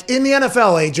 like, in the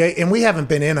NFL, AJ, and we haven't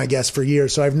been in, I guess, for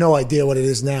years, so I have no idea what it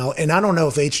is now. And I don't know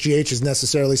if HGH is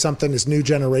necessarily something this new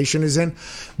generation is in.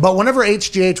 But whenever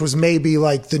HGH was maybe,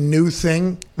 like, the new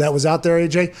thing that was out there,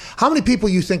 AJ, how many people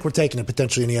you think were taking it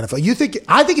potentially in the NFL?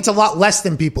 I think it's a lot less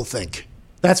than people think.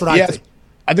 That's what I think.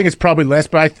 I think it's probably less,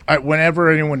 but whenever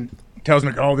anyone tells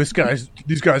me, oh, these guys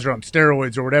are on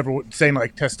steroids or whatever, saying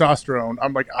like testosterone.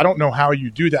 I'm like, I don't know how you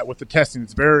do that with the testing.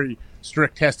 It's very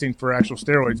strict testing for actual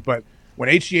steroids. But when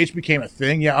HGH became a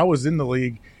thing, I was in the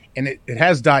league, and it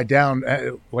has died down.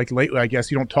 Like lately, I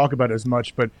guess you don't talk about it as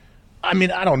much. But I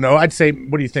mean, I don't know. I'd say,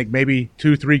 what do you think? Maybe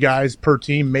 2-3 guys per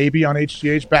team, maybe on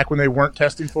HGH back when they weren't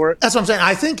testing for it. That's what I'm saying.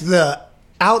 I think the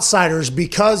outsiders,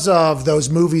 because of those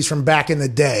movies from back in the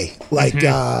day, like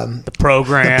the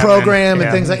program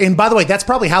and things like. And by the way, that's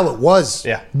probably how it was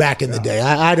back in the day.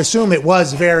 I'd assume it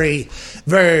was very,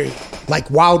 very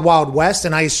like Wild Wild West.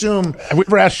 And I assume, have we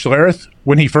ever asked Schlereth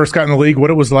when he first got in the league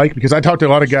what it was like? Because I talked to a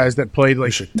lot of guys that played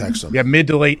like mid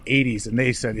to late 80s, and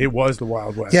they said it was the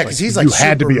Wild West. Yeah, because he's like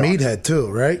super meathead too,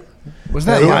 right? Was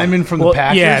that lineman from the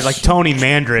Packers? Yeah, like Tony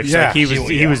Mandrich. Yeah.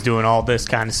 Like he was doing all this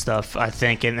kind of stuff, I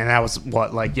think, and that was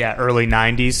early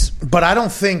 90s. But I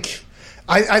don't think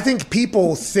I think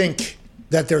people think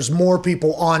that there's more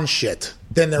people on shit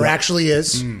than there actually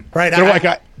is. Right?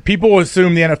 They're people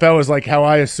assume the NFL is like how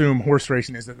I assume horse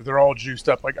racing is, that they're all juiced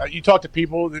up. Like you talk to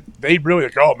people that they really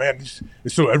like, oh man,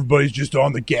 so everybody's just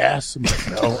on the gas. I'm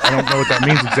like, no, I don't know what that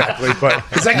means exactly. But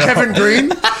is that Kevin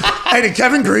Green? Hey, did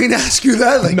Kevin Green ask you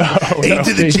that? Like, A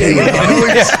to the J.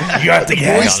 You got the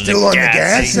gas. Boy's still on the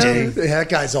gas. Yeah, that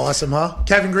guy's awesome, huh?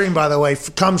 Kevin Green, by the way,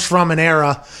 comes from an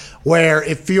era where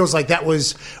it feels like that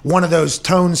was one of those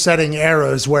tone-setting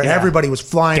eras where everybody was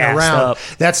flying gassed around. Up.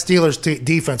 That Steelers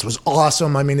defense was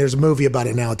awesome. I mean, there's a movie about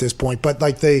it now at this point. But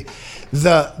like the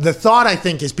thought, I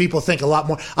think, is people think a lot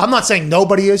more. I'm not saying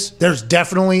nobody is. There's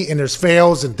definitely, and there's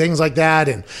fails and things like that.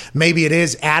 And maybe it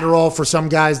is Adderall for some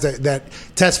guys that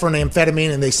test for an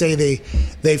amphetamine and they say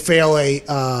they fail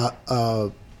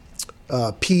a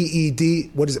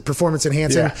PED, what is it, performance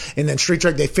enhancing, and then street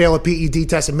track, they fail a PED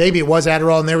test, and maybe it was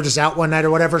Adderall and they were just out one night or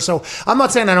whatever. So I'm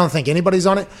not saying I don't think anybody's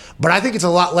on it, but I think it's a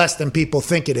lot less than people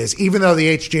think it is, even though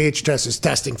the HGH test is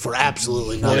testing for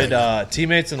absolutely nothing. Did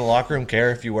teammates in the locker room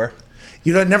care if you were?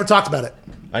 Never talked about it.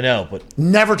 I know, but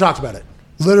never talked about it.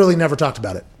 Literally never talked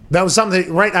about it. That was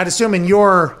something, right? I'd assume in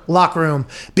your locker room,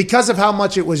 because of how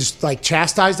much it was like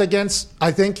chastised against,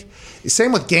 I think.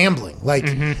 Same with gambling, like,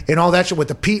 and all that shit with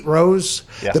the Pete Rose.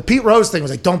 Yeah. The Pete Rose thing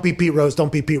was like, don't be Pete Rose,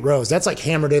 don't be Pete Rose. That's like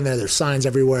hammered in there. There's signs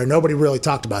everywhere. Nobody really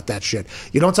talked about that shit.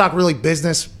 You don't talk really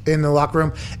business in the locker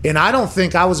room. And I don't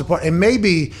think I was a part. And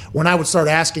maybe when I would start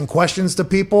asking questions to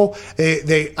people,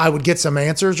 I would get some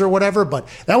answers or whatever. But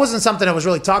that wasn't something that was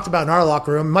really talked about in our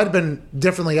locker room. It might have been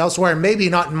differently elsewhere. And maybe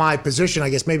not in my position. I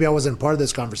guess maybe I wasn't part of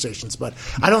those conversations. But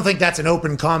I don't think that's an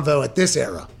open convo at this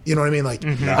era. You know what I mean? Like,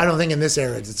 I don't think in this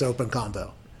era it's open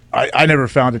convo. I never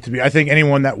found it to be. I think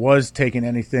anyone that was taking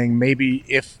anything, maybe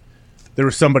if there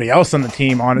was somebody else on the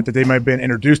team on it that they might have been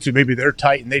introduced to, maybe they're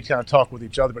tight and they kind of talk with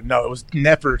each other. But no, it was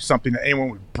never something that anyone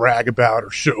would brag about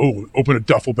or show. Open a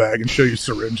duffel bag and show you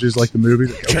syringes like the movie.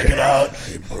 Like, check it out.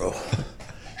 Hey, bro.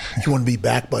 You want to be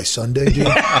back by Sunday, dude?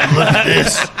 Look at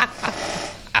this.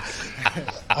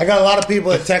 I got a lot of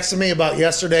people that texted me about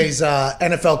yesterday's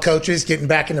NFL coaches getting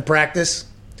back into practice.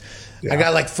 Yeah. I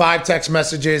got like 5 text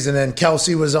messages, and then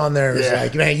Kelsey was on there. It's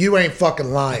like, man, you ain't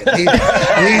fucking lying.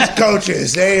 These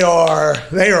coaches, they are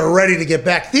ready to get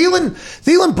back.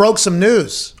 Thielen broke some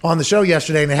news on the show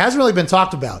yesterday, and it hasn't really been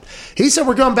talked about. He said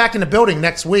we're going back in the building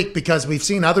next week because we've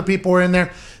seen other people are in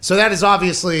there. So that is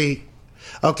obviously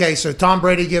okay. So Tom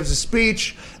Brady gives a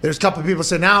speech. There's a couple of people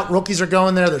saying now rookies are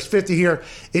going there. There's 50 here.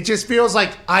 It just feels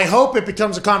like, I hope it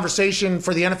becomes a conversation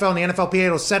for the NFL and the NFLPA.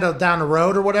 It'll settle down the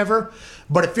road or whatever.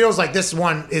 But it feels like this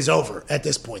one is over at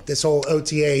this point, this whole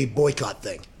OTA boycott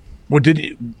thing. Well,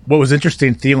 what was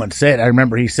interesting, Thielen said, I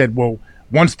remember he said, well,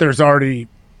 once there's already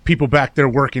people back there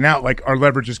working out, like our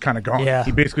leverage is kind of gone. Yeah.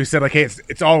 He basically said, like, hey,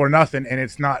 it's all or nothing, and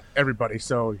it's not everybody.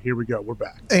 So here we go. We're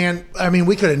back. And, I mean,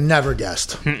 we could have never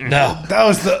guessed. No. That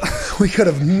was we could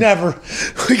have never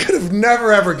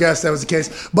ever guessed that was the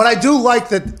case. But I do like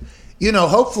that,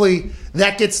 hopefully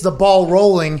that gets the ball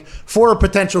rolling for a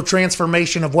potential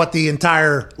transformation of what the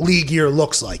entire league year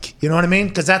looks like. You know what I mean?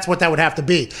 Because that's what that would have to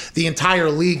be, the entire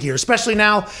league year. Especially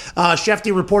now,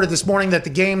 Shefty reported this morning that the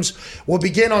games will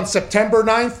begin on September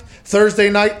 9th, Thursday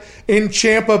night in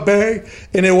Tampa Bay,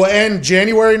 and it will end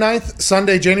January 9th.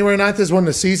 Sunday, January 9th is when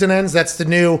the season ends. That's the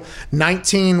new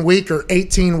 19-week or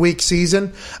 18-week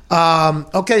season.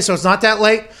 Okay, so it's not that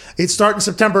late. It's starting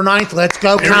September 9th. Let's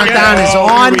go. Countdown is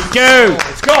on. Here we go.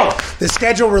 Let's go. The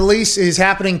schedule release is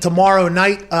happening tomorrow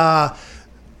night. I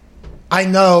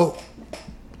know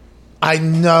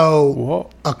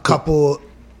a couple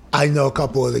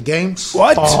of the games.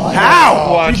 What?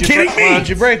 How? Are you kidding me? Why don't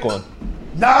you break one?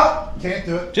 No, can't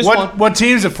do it. Just what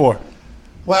team is it for?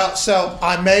 Well, so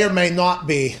I may or may not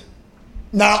be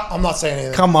No, I'm not saying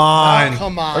anything. Come on.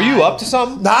 Come on. Are you up to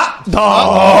something? Nah.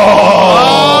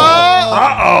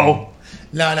 Uh-oh.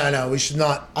 No. We should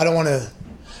not. I don't want to.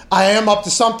 I am up to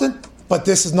something, but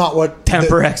this is not what.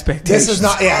 Temper expectations. This is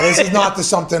not. Yeah, this is not the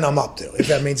something I'm up to, if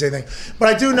that means anything.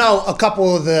 But I do know a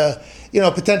couple of the,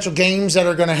 potential games that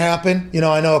are going to happen.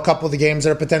 I know a couple of the games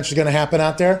that are potentially going to happen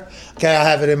out there. Okay, I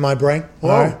have it in my brain. All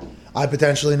right. I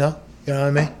potentially know. You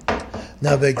know what I mean?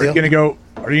 No big deal. Are you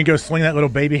going to go swing that little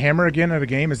baby hammer again at a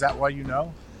game? Is that why you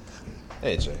know?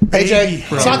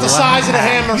 AJ, it's not the size of the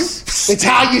hammer. It's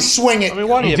how you swing it. I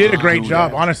mean, you did a great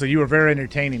job. Honestly, you were very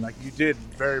entertaining. Like, you did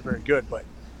very, very good. But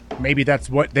maybe that's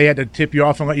what they had to tip you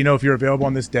off and let you know if you're available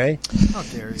on this day. How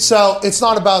dare you? So it's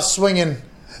not about swinging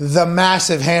the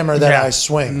massive hammer that I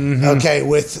swing, okay,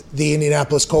 with the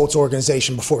Indianapolis Colts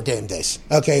organization before game days.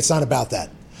 Okay, it's not about that.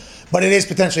 But it is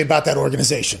potentially about that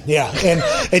organization, yeah. And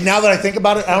now that I think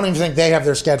about it, I don't even think they have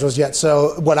their schedules yet.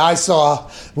 So what I saw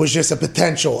was just a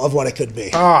potential of what it could be.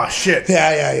 Oh, shit.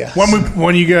 Yeah.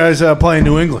 When you guys play in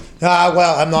New England?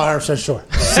 Well, I'm not 100% sure.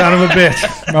 Son of a bitch.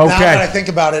 Okay. Now that I think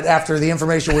about it, after the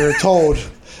information we were told,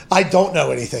 I don't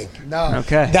know anything. No.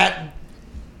 Okay.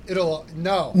 No,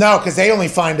 because they only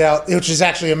find out, which is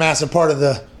actually a massive part of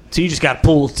the. So you just got to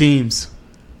pull teams.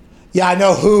 Yeah, I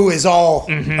know who is all.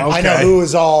 Okay. I know who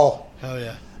is all. Hell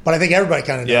yeah. But I think everybody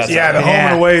kind of knows. Yeah, the home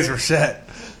and aways are set.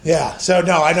 Yeah, so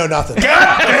no, I know nothing.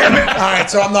 God damn it! All right,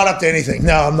 so I'm not up to anything.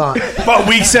 No, I'm not. But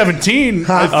week 17,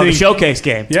 I think, the showcase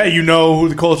game. Yeah, you know who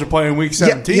the Colts are playing week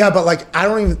 17. Yeah, but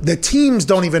the teams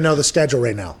don't even know the schedule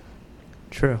right now.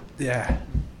 True. Yeah.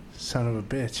 Son of a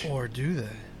bitch. Or do they?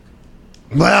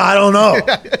 Well, I don't know.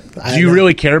 Do you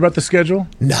really care about the schedule?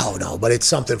 No, but it's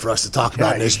something for us to talk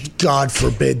about in this God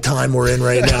forbid time we're in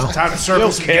right now. Time to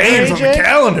circle some games on the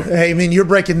calendar. Hey, I mean, you're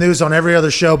breaking news on every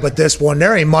other show, but this one,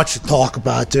 there ain't much to talk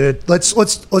about, dude. Let's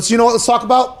you know what? Let's talk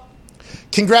about.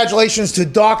 Congratulations to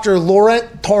Dr.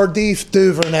 Laurent Tardif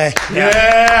Duvernay.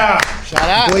 Yeah. Shout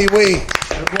out. Oui.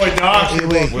 Good boy, Doc.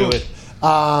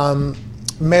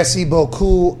 Merci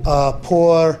beaucoup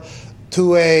pour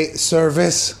tout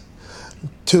service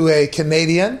to a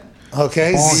Canadian.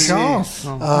 Okay. Bon chance.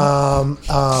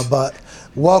 But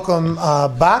welcome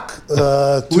back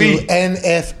to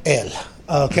NFL.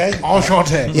 Okay.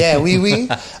 Enchanté. Yeah, oui.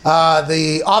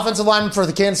 The offensive lineman for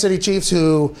the Kansas City Chiefs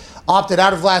who opted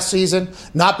out of last season,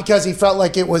 not because he felt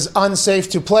like it was unsafe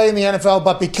to play in the NFL,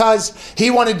 but because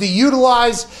he wanted to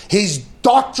utilize his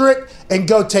doctorate and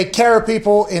go take care of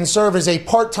people and serve as a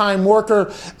part-time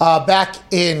worker back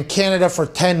in Canada for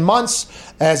 10 months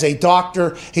as a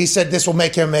doctor. He said this will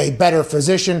make him a better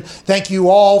physician. Thank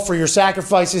you all for your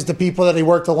sacrifices, the people that he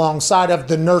worked alongside of,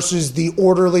 the nurses, the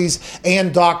orderlies,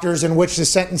 and doctors, in which the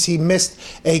sentence he missed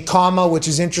a comma, which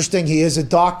is interesting. He is a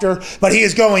doctor, but he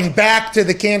is going back to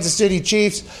the Kansas City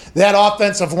Chiefs. That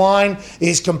offensive line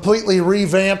is completely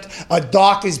revamped. A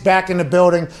doc is back in the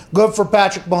building. Good for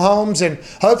Patrick Mahomes, and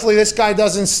hopefully this guy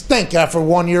doesn't stink after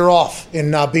 1 year off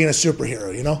in being a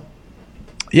superhero, you know?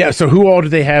 Yeah, so who all do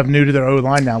they have new to their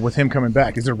O-line now with him coming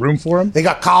back? Is there room for him? They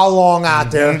got Kyle Long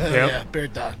out there. Yeah,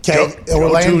 Beard Dog. Okay,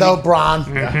 Orlando Brown,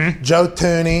 Joe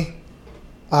Tooney,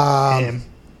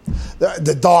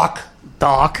 the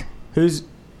Doc. Who's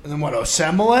And then what,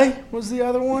 Osemele was the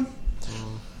other one?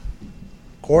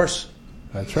 Of course.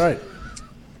 That's right.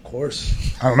 Of course.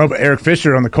 I don't know, but Eric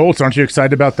Fisher on the Colts, aren't you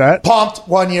excited about that? Pumped.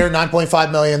 1 year,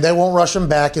 $9.5 million. They won't rush him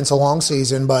back. It's a long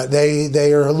season, but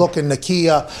they are looking to key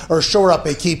up or shore up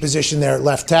a key position there at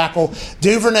left tackle.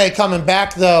 Duvernay coming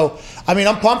back, though. I mean,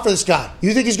 I'm pumped for this guy.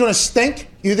 You think he's going to stink?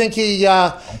 You think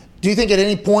do you think at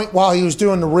any point while he was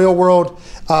doing the real world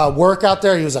work out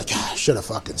there, he was like, I should have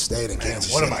fucking stayed in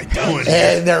Kansas City. What am I doing?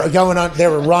 And they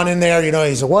were running there, you know,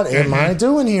 he said, what am I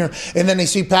doing here? And then they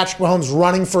see Patrick Mahomes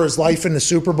running for his life in the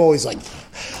Super Bowl. He's like,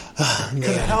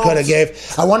 could have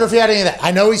gave. I wonder if he had any of that. I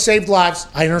know he saved lives.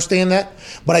 I understand that.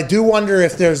 But I do wonder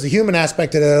if there's the human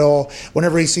aspect of it at all.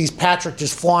 Whenever he sees Patrick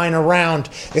just flying around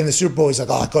in the Super Bowl, he's like,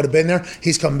 I could have been there.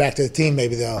 He's coming back to the team.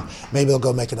 Maybe they'll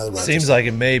go make another run. Seems like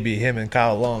it may be him and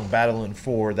Kyle Long battling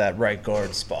for that right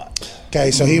guard spot. Okay,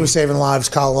 so he was saving lives.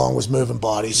 Kyle Long was moving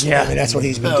bodies. Yeah. I mean, that's what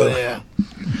he's been doing. Yeah.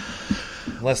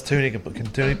 Unless Tooney can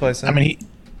Tooney play center. I mean,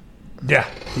 Yeah.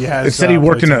 He has, they said he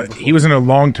worked he was in a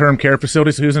long-term care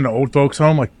facility, so he was in an old folks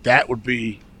home. Like, that would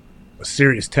be a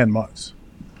serious 10 months.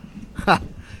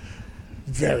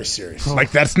 Very serious.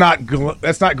 Like, that's not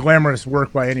glamorous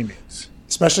work by any means.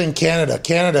 Especially in Canada.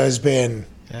 Canada has been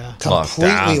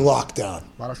completely locked down.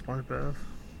 A lot of SpongeBob.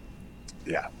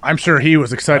 Yeah, I'm sure he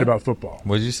was excited about football.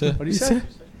 What did you say? What did you say?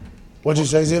 What'd you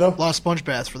say, Zito? A lot of sponge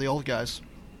baths for the old guys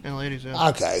and ladies. Yeah.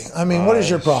 Okay. I mean, what is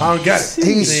your problem? I don't get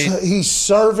it. He's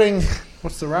serving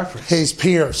What's the reference? His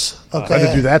peers. Okay.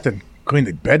 Rather do that than clean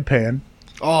the bedpan.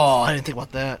 Oh, I didn't think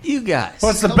about that. You guys.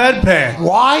 What's the bedpan?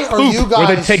 Why are you guys?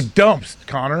 Where they take dumps,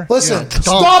 Connor. Listen, Yeah,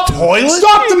 stop toilet?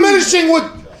 Stop diminishing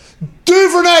what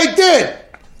Duvernay did.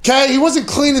 Okay, he wasn't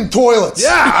cleaning toilets.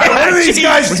 Yeah, what are these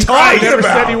guys talking Never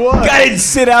said he about? was. Guy didn't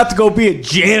sit out to go be a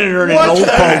janitor in an What old the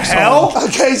folks hell? home.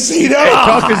 Okay, Zito.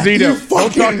 Talk to Zito. You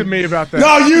Don't talk to me about that.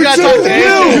 No, you gotta too. talk to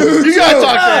AJ. You gotta too.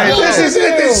 talk to AJ. This is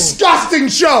a disgusting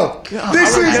show.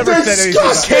 This is never said anything.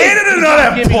 disgusting. Canada not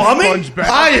have plumbing?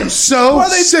 I am so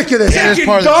sick of this. It is Taking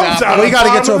part of the dumps job. out of We got to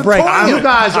the get to a bottom of break. the toilet. You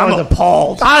guys I'm are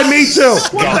appalled. me too.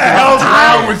 What the hell's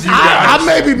wrong with you guys? I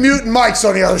may be muting mics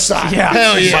on the other side. Yeah.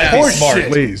 Hell yeah. Horse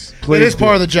shit. Please. It is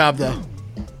part of the job, though.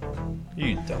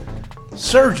 You don't.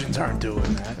 Surgeons aren't doing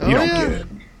that. You don't get it.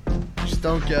 Just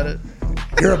don't get it.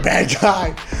 You're a bad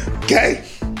guy. Okay?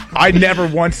 I never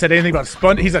once said anything about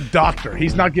sponge. He's a doctor.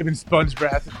 He's not giving sponge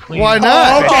baths and cleaning. Why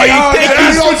not? Oh, you think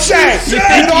you don't say.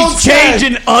 You don't He's say.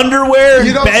 changing underwear You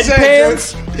and don't say,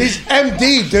 bedpans. dude. He's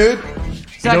MD, dude.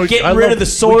 He's not I getting rid love- of the we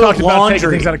soiled talked about taking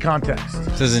laundry. things out of context.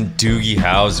 This isn't Doogie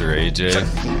Howser, AJ.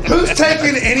 Who's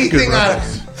taking anything out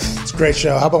of It's a great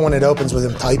show. How about when it opens with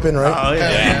him typing, right? Oh,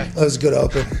 yeah. That was a good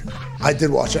open. I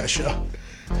did watch that show.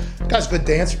 Guy's a good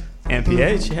dancer.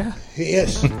 MPH, yeah. He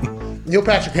is. Neil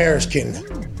Patrick Harris can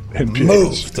And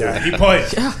move. Yeah, he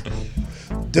plays.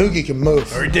 Doogie can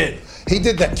move. Or he did. He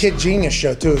did that Kid Genius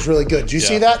show, too. It was really good. Did you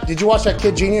see that? Did you watch that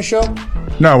Kid Genius show?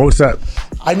 No, what's that?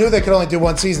 I knew they could only do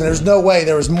one season. There's no way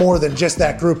there was more than just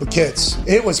that group of kids.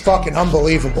 It was fucking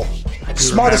unbelievable.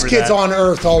 Smartest remember kids that. on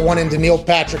earth all went into Neil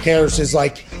Patrick Harris's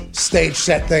like stage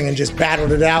set thing and just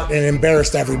battled it out and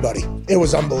embarrassed everybody. It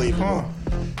was unbelievable.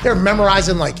 They're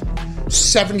memorizing like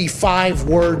 75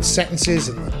 word sentences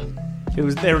and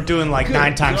They were doing like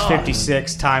 9 times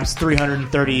 56 times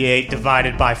 338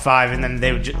 divided by 5, and then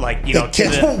they would just like, you know, the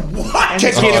kids. to the, What? and the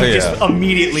Kids kid were would yeah. just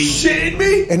immediately. Shitting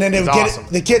me? And then they would It's get awesome.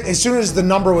 it. The kid, as soon as the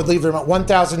number would leave them at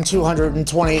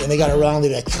 1,220, and they got around, they'd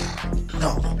be like,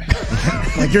 no.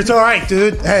 Like, you're all right,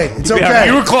 dude. Hey, it's You'd be okay. all right.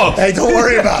 You were close. Hey, don't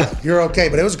worry about it. You're okay.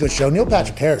 But it was a good show. Neil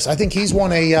Patrick Harris. I think he's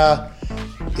won a.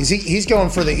 He's going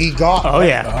for the EGOT. Oh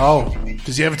yeah, Oh.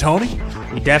 Does he have a Tony?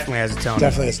 he definitely has a tone.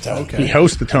 Definitely has a tone. He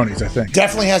hosts the Tonys, I think.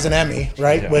 Definitely has an Emmy,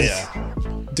 right? With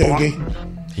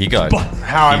Doogie. He got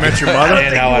How I Met Your Mother?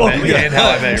 And how I met, and how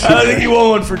I met your I don't think he won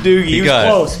one for Doogie. He, was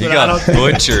close, he but I don't got think.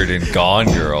 butchered in Gone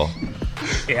Girl.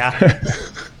 Yeah,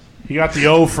 He got the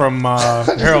O from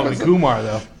Harold and Kumar,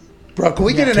 though. Bro, can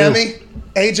we get an Emmy?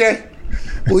 AJ,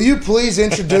 will you please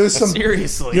introduce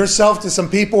seriously. yourself to some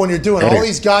people when you're doing all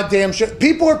these goddamn shit?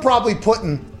 People are probably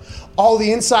putting all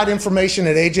the inside information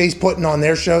that AJ's putting on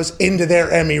their shows into their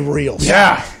Emmy reels.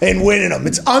 Yeah. And winning them.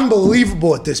 It's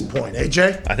unbelievable at this point,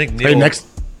 AJ. I think Neil. Hey, next.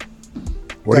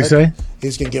 What do you say?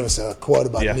 He's going to give us a quote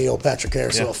about Yeah. Neil Patrick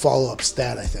Harris, Yeah. a follow-up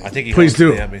stat, I think. I think he Please hosted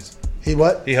do. the Emmys. He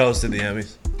what? He hosted the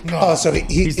Emmys. Oh, so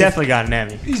he's definitely got an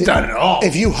Emmy. He's done it all.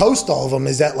 If you host all of them,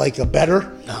 is that like a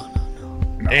better?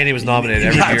 And he was nominated You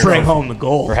every gotta year bring home the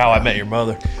gold. for How I Met Your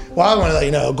Mother. Well, I want to let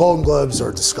you know, Golden Globes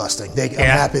are disgusting. I'm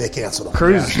happy they canceled them.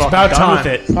 Cruz is fucking about done time. with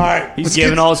it. All right. He's let's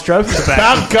giving get- all his trophies back.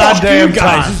 About Fuck goddamn you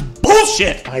guys. time. This is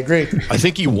bullshit. I agree. I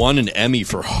think he won an Emmy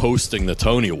for hosting the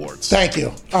Tony Awards. Thank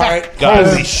you. All right.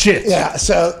 Holy shit. Yeah,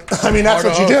 so, I mean, that's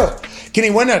what you do. Can he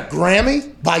win a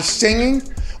Grammy by singing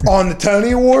on the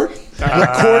Tony Award?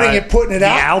 Recording it, putting it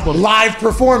out? album. Live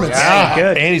performance. Yeah,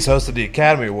 good. And he's hosted the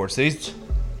Academy Awards. He's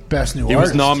Best new He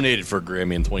was artist. nominated for a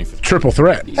Grammy in 2015. Triple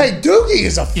threat. Hey, Doogie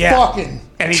is a Yeah. fucking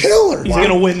And he's, killer. he's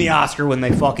gonna win the Oscar when they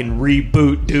fucking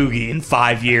reboot Doogie in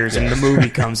 5 years and the movie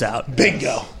comes out.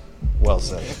 Bingo. well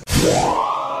said.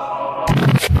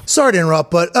 Sorry to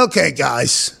interrupt, but okay,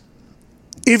 guys.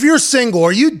 If you're single,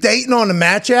 are you dating on the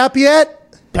Match app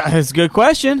yet? That's a good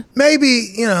question. Maybe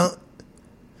you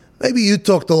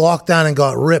took the lockdown and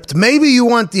got ripped. Maybe you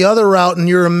went the other route and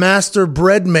you're a master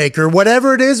bread maker.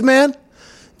 Whatever it is, man,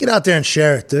 get out there and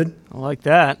share it, dude. I like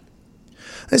that.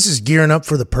 This is gearing up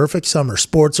for the perfect summer.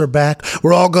 Sports are back.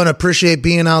 We're all going to appreciate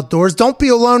being outdoors. Don't be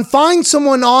alone. Find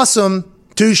someone awesome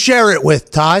to share it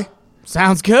with, Ty.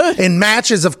 Sounds good. And Match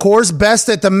is, of course, best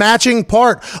at the matching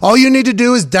part. All you need to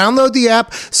do is download the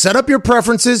app, set up your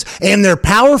preferences, and their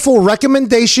powerful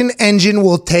recommendation engine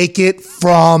will take it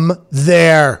from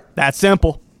there. That's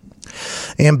simple.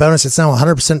 And bonus, it's now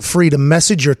 100% free to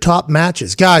message your top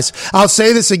matches. Guys, I'll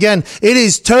say this again. It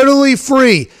is totally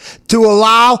free to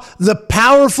allow the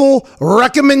powerful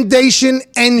recommendation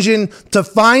engine to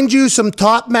find you some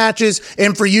top matches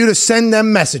and for you to send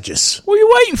them messages. What are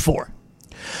you waiting for?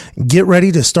 Get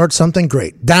ready to start something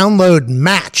great. Download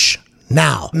Match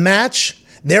now. Match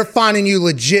They're finding you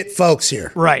legit folks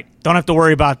here. Right. Don't have to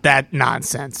worry about that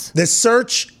nonsense. The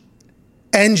search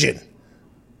engine,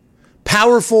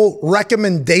 powerful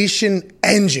recommendation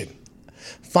engine.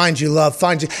 Find you love,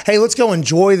 find you. Hey, let's go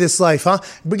enjoy this life, huh?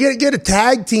 But get a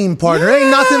tag team partner. Yeah.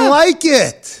 Ain't nothing like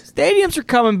it. Stadiums are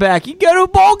coming back. You go to a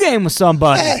ball game with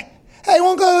somebody. Hey,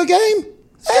 want to go to a game?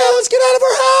 Hey, let's get out of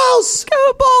our house. Let's go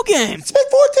to a ball game. It's been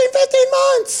 14, 15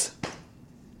 months.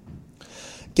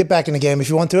 Get back in the game if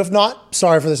you want to. If not,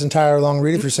 sorry for this entire long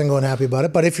read if you're single and happy about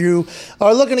it. But if you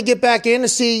are looking to get back in to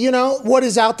see, what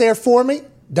is out there for me,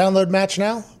 download Match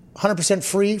Now. 100%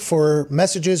 free for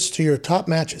messages to your top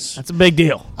matches. That's a big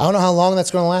deal. I don't know how long that's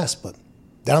going to last, but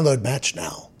download Match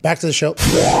Now. Back to the show.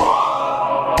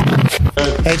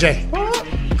 Hey, Jay.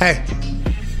 Hey.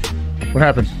 What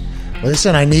happened?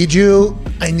 Listen, I need you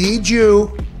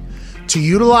to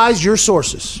utilize your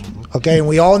sources, okay? And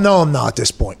we all know them now at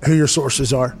this point, who your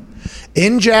sources are.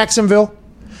 In Jacksonville,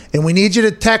 and we need you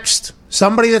to text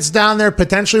somebody that's down there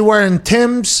potentially wearing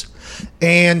Timbs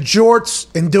and jorts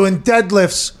and doing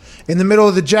deadlifts in the middle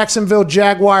of the Jacksonville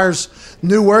Jaguars'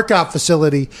 new workout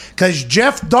facility, because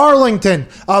Jeff Darlington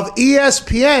of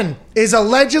ESPN is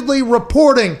allegedly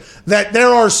reporting that there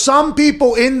are some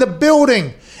people in the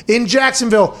building in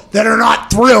Jacksonville that are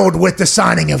not thrilled with the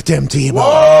signing of Tim Tebow.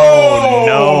 Oh,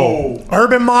 no.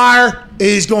 Urban Meyer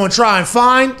is going to try and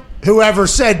find whoever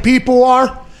said people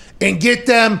are and get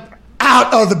them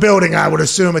out of the building, I would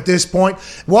assume, at this point.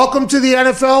 Welcome to the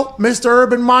NFL, Mr.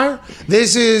 Urban Meyer.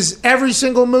 This is every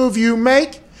single move you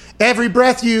make, every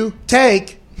breath you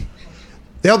take,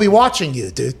 they'll be watching you,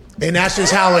 dude. And that's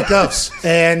just how it goes.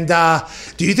 And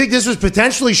do you think this was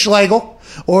potentially Schlegel?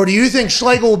 Or do you think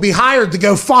Schlegel will be hired to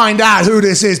go find out who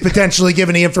this is potentially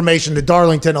giving the information to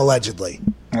Darlington allegedly?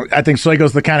 I think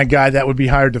Schlegel's the kind of guy that would be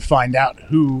hired to find out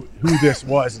who this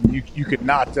was. And you could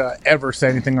not ever say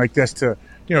anything like this to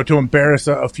embarrass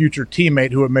a future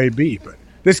teammate who it may be. But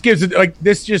this gives it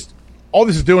all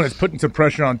this is doing is putting some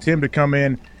pressure on Tim to come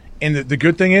in. And the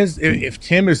good thing is, if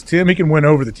Tim is Tim, he can win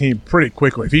over the team pretty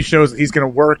quickly. If he shows that he's going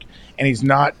to work and he's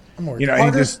not, he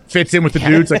just fits in with the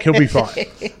dudes, like he'll be fine.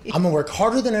 I'm going to work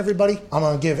harder than everybody. I'm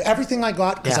going to give everything I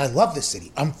got because I love this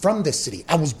city. I'm from this city.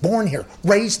 I was born here,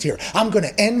 raised here. I'm going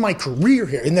to end my career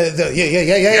here. In the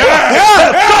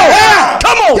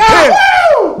come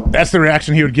on, That's the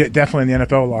reaction he would get definitely in the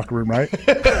NFL locker room, right?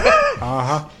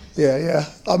 Yeah,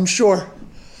 I'm sure.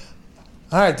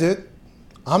 All right, dude.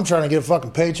 I'm trying to get a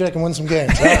fucking paycheck and win some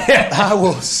games. Right? I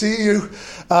will see you.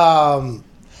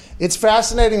 It's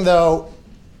fascinating, though,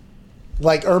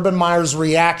 like Urban Meyer's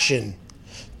reaction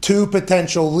to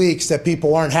potential leaks that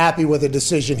people aren't happy with a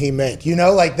decision he made.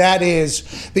 That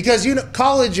is because,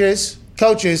 colleges,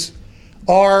 coaches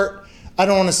are, I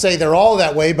don't want to say they're all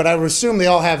that way, but I would assume they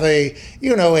all have a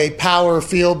power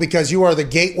field because you are the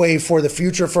gateway for the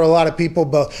future for a lot of people,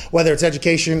 but whether it's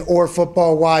education or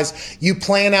football wise, you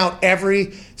plan out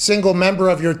every single member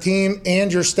of your team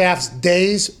and your staff's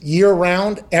days year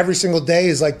round. Every single day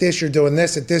is like this. You're doing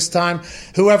this at this time.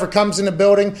 Whoever comes in the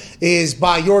building is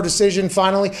by your decision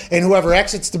finally, and whoever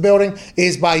exits the building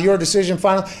is by your decision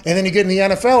finally. And then you get in the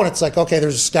NFL and it's like, okay,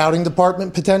 there's a scouting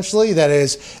department potentially that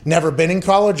has never been in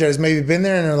college, that has maybe been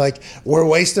there, and they're like, we're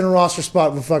wasting a roster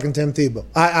spot with fucking Tim Tebow.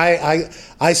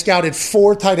 I scouted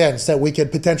 4 tight ends that we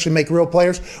could potentially make real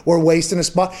players. We're wasting a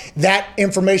spot. That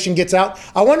information gets out.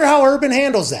 I wonder how Urban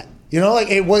handles that. Do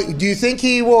you think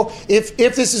he will, if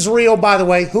this is real, by the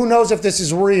way, who knows if this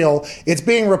is real? It's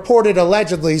being reported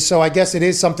allegedly, so I guess it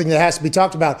is something that has to be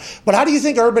talked about. But how do you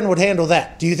think Urban would handle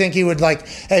that? Do you think he would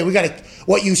hey, we got to,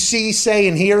 what you see, say,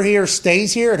 and hear here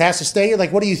stays here? It has to stay here?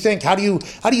 What do you think? How do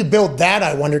you build that,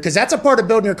 I wonder? Because that's a part of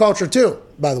building your culture too,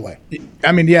 by the way.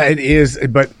 I mean, yeah, it is,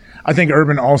 but I think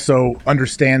Urban also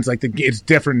understands it's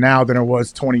different now than it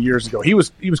was 20 years ago. He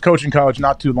was coaching college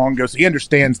not too long ago, so he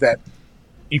understands that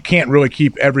you can't really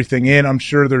keep everything in. I'm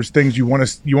sure there's things you want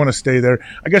to stay there.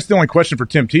 I guess the only question for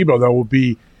Tim Tebow though will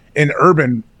be in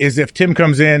Urban is if Tim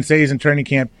comes in, say he's in training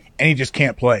camp and he just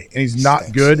can't play and he's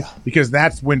not good, because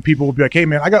that's when people will be like, hey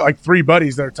man, I got 3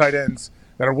 buddies that are tight ends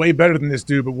that are way better than this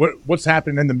dude, but what's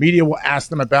happening? And the media will ask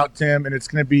them about Tim, and it's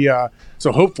going to be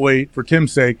so hopefully for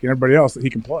Tim's sake and everybody else that he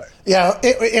can play. Yeah,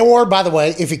 or by the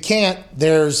way, if he can't,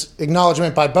 there's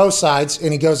acknowledgement by both sides,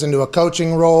 and he goes into a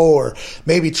coaching role or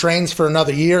maybe trains for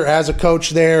another year as a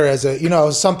coach there, as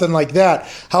a something like that.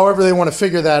 However they want to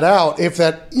figure that out, if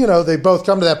that they both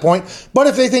come to that point. But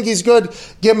if they think he's good,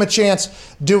 give him a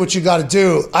chance. Do what you got to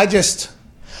do.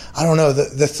 I don't know.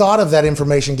 The thought of that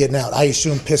information getting out, I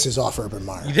assume, pisses off Urban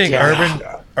Meyer. You think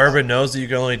Urban knows that you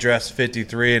can only dress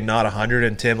 53 and not 100,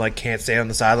 and Tim can't stand on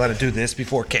the sideline and do this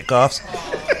before kickoffs?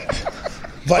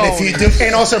 But if you do,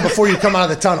 and also before you come out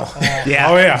of the tunnel.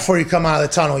 Before you come out of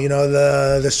the tunnel,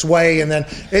 the sway, and then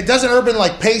doesn't Urban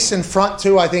like pace in front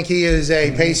too. I think he is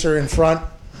a pacer in front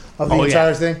of the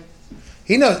entire thing.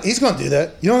 He knows he's going to do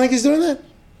that. You don't think he's doing that?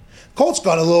 Colts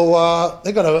got a little.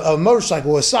 They got a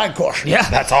motorcycle with a sidecar. Yeah,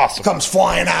 that's awesome. Comes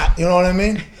flying out. You know what I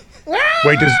mean?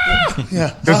 Wait,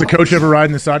 does the coach ever ride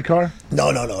in the sidecar?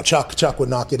 No. Chuck would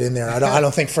not get in there. I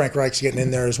don't think Frank Reich's getting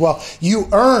in there as well. You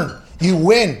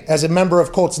win as a member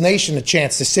of Colts Nation a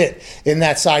chance to sit in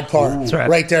that sidecar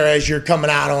right there as you're coming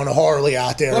out on a Harley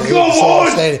out there. Let's go,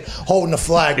 boys! Holding the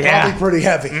flag. Probably pretty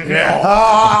heavy.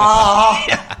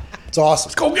 It's awesome.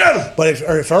 Let's go get him. But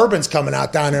if Urban's coming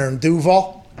out down there in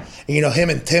Duval, and, him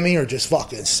and Timmy are just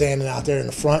fucking standing out there in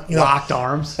the front. Locked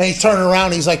arms. And he's turning around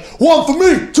and he's like, 1 for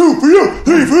me, 2 for you,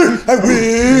 3 for you, and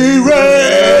we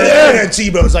ready. And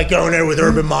Tebow's like going there with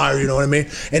Urban Meyer, you know what I mean?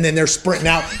 And then they're sprinting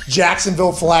out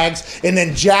Jacksonville flags. And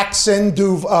then Jackson,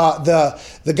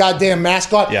 the goddamn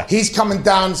mascot, he's coming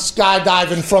down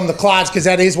skydiving from the clouds because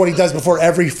that is what he does before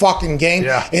every fucking game.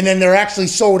 Yeah. And then they're actually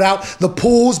sold out. The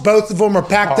pools, both of them are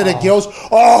packed to the gills.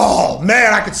 Oh,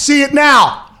 man, I can see it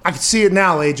now.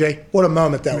 AJ. What a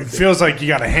moment that would be. It feels like you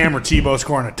got to hammer Tebow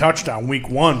scoring a touchdown week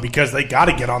 1 because they got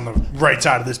to get on the right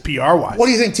side of this PR-wise. What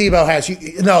do you think Tebow has?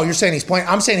 You're saying he's playing.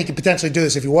 I'm saying he could potentially do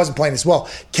this if he wasn't playing as well.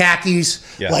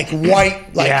 Khakis, like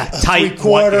white, like tight 3/4.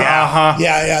 white,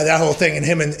 Yeah, that whole thing. And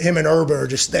him and Urban are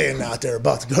just staying out there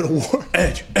about to go to war.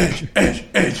 Edge.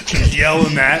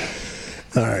 Yelling that.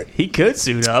 All right. He could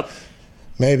suit up.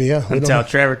 Maybe, yeah. Until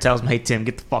Trevor tells him, hey, Tim,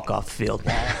 get the fuck off the field.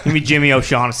 Give me Jimmy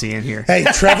O'Shaughnessy in here. Hey,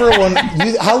 Trevor,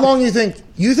 how long you think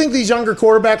these younger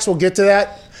quarterbacks will get to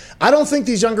that? I don't think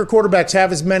these younger quarterbacks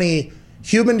have as many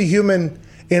human-to-human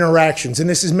interactions, and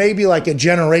this is maybe like a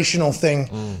generational thing,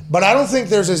 but I don't think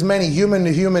there's as many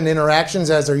human-to-human interactions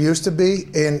as there used to be,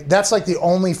 and that's like the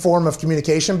only form of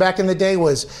communication back in the day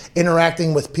was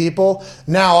interacting with people.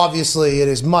 Now, obviously, it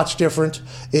is much different.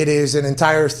 It is an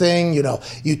entire thing.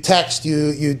 You text,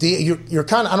 you're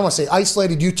kind of, I don't want to say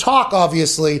isolated. You talk,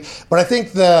 obviously, but I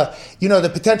think the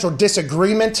potential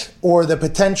disagreement or the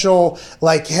potential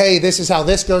like, hey, this is how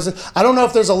this goes. I don't know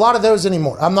if there's a lot of those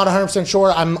anymore. I'm not 100%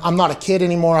 sure. I'm not a kid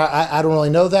anymore. I don't really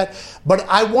know that. But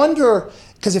I wonder,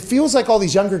 because it feels like all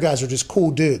these younger guys are just cool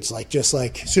dudes, just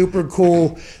super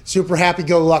cool, super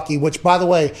happy-go-lucky, which, by the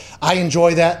way, I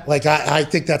enjoy that. I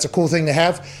think that's a cool thing to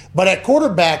have. But at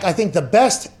quarterback, I think the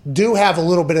best do have a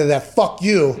little bit of that fuck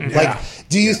you. Yeah.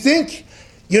 Do you think...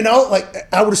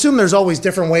 I would assume there's always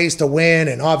different ways to win,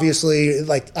 and obviously,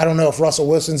 I don't know if Russell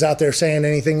Wilson's out there saying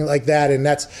anything like that, and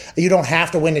you don't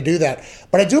have to win to do that.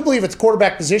 But I do believe at the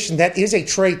quarterback position, that is a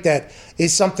trait that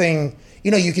is something,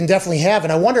 you can definitely have,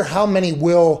 and I wonder how many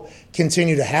will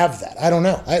continue to have that. I don't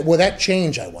know. Will that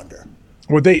change, I wonder?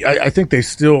 Well, I think they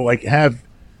still, have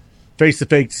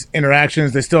face-to-face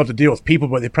interactions. They still have to deal with people,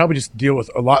 but they probably just deal with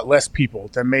a lot less people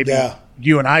than maybe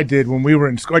you and I did when we were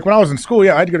in school. When I was in school,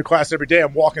 I had to go to class every day.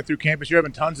 I'm walking through campus. You're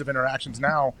having tons of interactions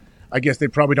now. I guess they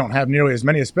probably don't have nearly as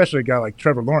many, especially a guy like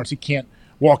Trevor Lawrence. He can't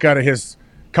walk out of his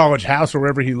college house or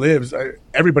wherever he lives.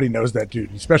 Everybody knows that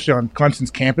dude, especially on Clemson's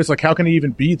campus. How can he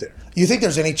even be there? You think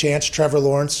there's any chance Trevor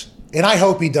Lawrence, and I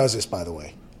hope he does this, by the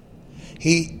way.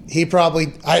 He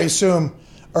probably, I assume,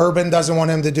 Urban doesn't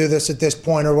want him to do this at this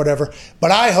point or whatever.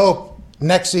 But I hope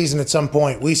next season at some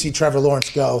point we see Trevor Lawrence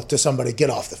go to somebody, get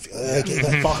off the field.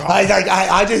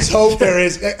 I just hope there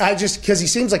is. Because he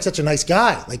seems like such a nice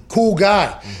guy, cool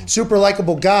guy, super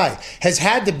likable guy. Has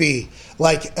had to be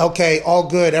okay, all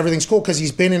good, everything's cool because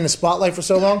he's been in the spotlight for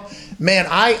so long. Man,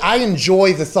 I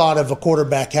enjoy the thought of a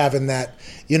quarterback having that,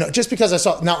 just because I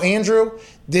saw. Now, Andrew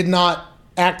did not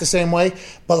act the same way,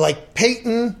 but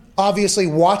Peyton, obviously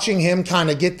watching him kind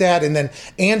of get that, and then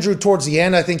Andrew towards the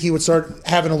end, I think he would start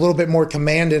having a little bit more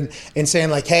command and saying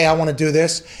hey, I want to do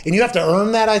this, and you have to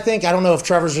earn that. I think. I don't know if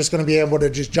Trevor's just going to be able to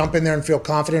just jump in there and feel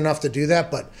confident enough to do that,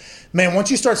 but man,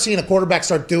 once you start seeing a quarterback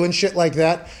start doing shit like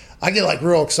that, I get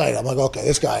real excited. I'm okay,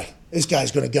 this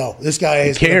guy's going to go. This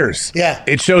guy cares. Yeah.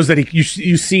 It shows that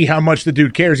you see how much the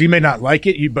dude cares. You may not like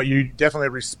it, but you definitely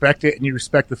respect it, and you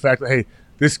respect the fact that, hey,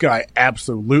 this guy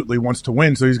absolutely wants to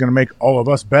win, so he's going to make all of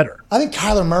us better. I think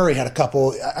Kyler Murray had a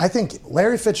couple. I think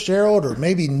Larry Fitzgerald or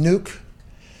maybe Nuke,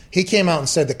 he came out and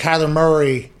said that Kyler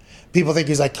Murray, people think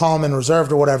he's calm and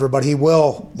reserved or whatever, but he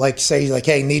will say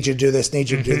hey, need you to do this, need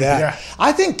you to do that. Yeah.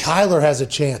 I think Kyler has a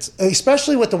chance,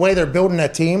 especially with the way they're building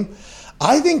that team.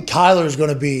 I think Kyler's going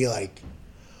to be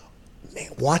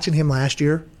watching him last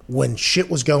year when shit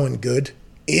was going good.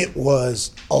 It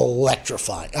was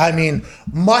electrifying. I mean,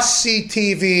 must-see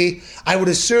TV. I would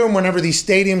assume whenever these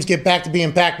stadiums get back to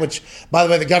being packed, which, by the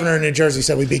way, the governor of New Jersey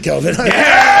said we beat COVID.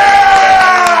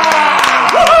 Yeah!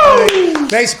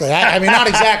 Basically, I mean, not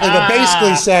exactly, but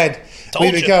basically said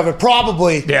we become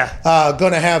probably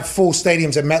going to have full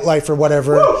stadiums at MetLife or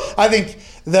whatever. I think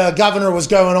the governor was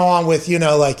going on with,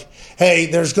 like, hey,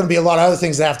 there's going to be a lot of other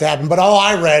things that have to happen. But all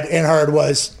I read and heard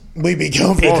was we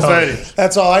become full stadiums.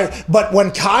 That's all I. But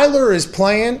when Kyler is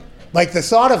playing, like the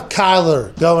thought of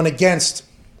Kyler going against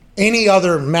any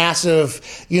other massive,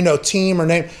 team or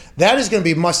name, that is going to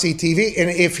be must-see TV. And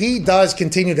if he does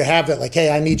continue to have that, like, hey,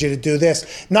 I need you to do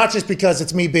this, not just because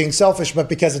it's me being selfish, but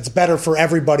because it's better for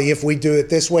everybody if we do it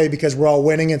this way because we're all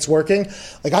winning and it's working,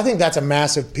 like, I think that's a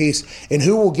massive piece. And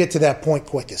who will get to that point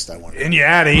quickest, I wonder. And you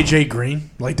add A.J. Green.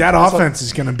 Like, that offense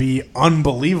is going to be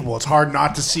unbelievable. It's hard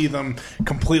not to see them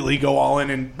completely go all in.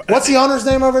 And what's the owner's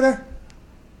name over there?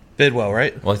 Bidwell,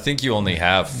 right? Well, I think you only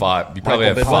have 5. You probably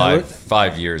have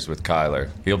 5 years with Kyler.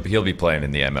 He'll be playing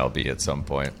in the MLB at some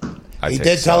point. He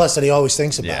did tell us that he always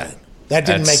thinks about it. That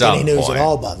didn't make any news at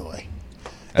all, by the way.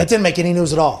 That didn't make any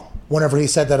news at all whenever he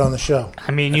said that on the show.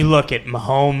 I mean, you look at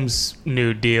Mahomes'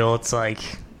 new deal, it's like,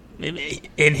 in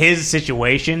his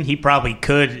situation, he probably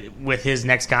could, with his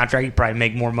next contract, he'd probably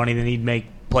make more money than he'd make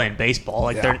playing baseball.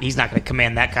 He's not going to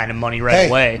command that kind of money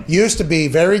away. Used to be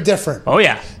very different. Oh,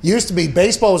 yeah. Used to be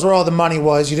baseball was where all the money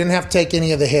was. You didn't have to take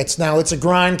any of the hits. Now it's a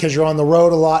grind because you're on the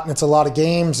road a lot and it's a lot of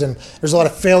games and there's a lot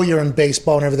of failure in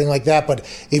baseball and everything like that. But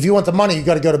if you want the money, you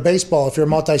got to go to baseball if you're a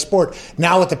multi-sport.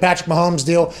 Now with the Patrick Mahomes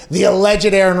deal, the alleged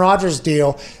Aaron Rodgers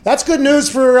deal, that's good news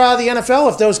for the NFL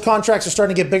if those contracts are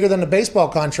starting to get bigger than the baseball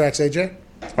contracts, AJ.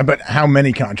 But how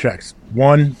many contracts?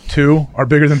 1, 2 are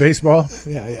bigger than baseball?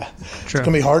 Yeah. True. It's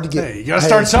gonna be hard to get. Hey, you gotta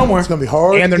start somewhere. It's gonna be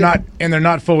hard. And they're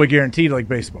not fully guaranteed like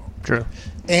baseball. True.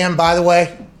 And by the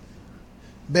way,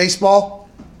 baseball,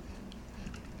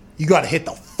 you got to hit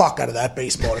the fuck out of that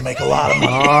baseball to make a lot of money.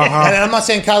 And I'm not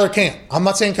saying Kyler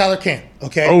can't.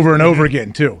 Okay. Over and over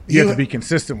again too. You have to be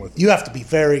consistent with it. You have to be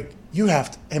very.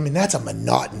 I mean, that's a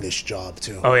monotonous job,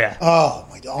 too. Oh, yeah. Oh,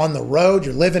 my God. On the road,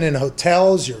 you're living in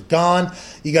hotels, you're gone.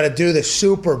 You got to do this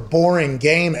super boring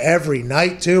game every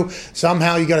night, too.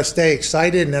 Somehow you got to stay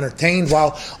excited and entertained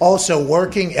while also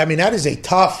working. I mean, that is a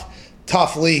tough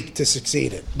league to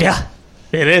succeed in. Yeah,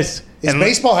 it is. Is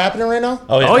baseball happening right now?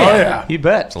 Oh, yeah. You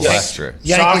bet. It's electric.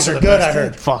 Yankees are good, I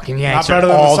heard. Fucking Yankees Not better are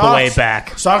than all the the Sox. way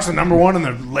back. Sox are number 1 in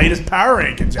the latest power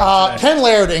rankings. Ken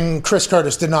Laird and Chris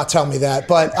Curtis did not tell me that,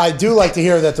 but I do like to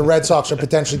hear that the Red Sox are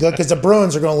potentially good because the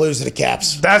Bruins are going to lose to the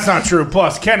Caps. That's not true.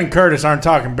 Plus, Ken and Curtis aren't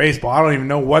talking baseball. I don't even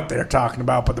know what they're talking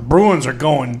about, but the Bruins are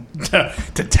going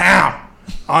to town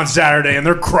on Saturday, and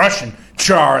they're crushing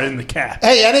Chara in the Caps.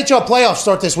 Hey, NHL playoffs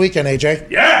start this weekend, AJ.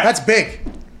 Yeah. That's big.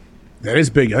 That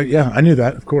is big. Yeah, I knew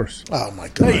that, of course. Oh, my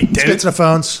God. Hey, Let's get to the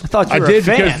phones. I thought you I were did a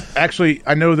fan. because actually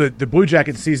I know that the Blue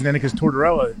Jackets season ended because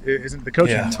Tortorella isn't the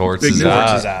coach. Yeah. Torts Big is news.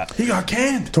 out. He got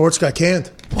canned. Torts got canned.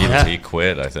 He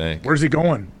quit, I think. Where's he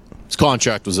going? His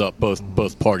contract was up.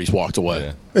 Both parties walked away.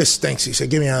 Yeah. This stinks. He said,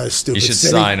 give me out of this stupid He should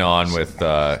city. sign on with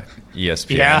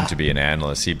ESPN Yeah. to be an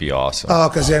analyst. He'd be awesome. Oh,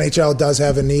 because the NHL does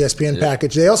have an ESPN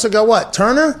package. They also got what?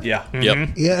 Turner? Yeah. Yep.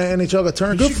 Yeah, NHL got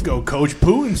Turner. You Good. should go coach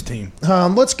Putin's team.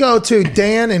 Let's go to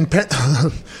Dan and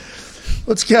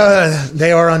let's go.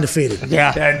 They are undefeated.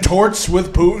 Yeah. And Torts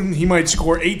with Putin, he might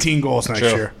score 18 goals next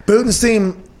year. Putin's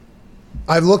team,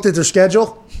 I've looked at their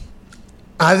schedule.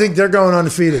 I think they're going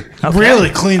undefeated. Okay.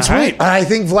 Really clean sweep. I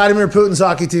think Vladimir Putin's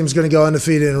hockey team is going to go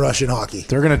undefeated in Russian hockey.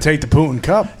 They're going to take the Putin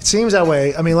Cup. It seems that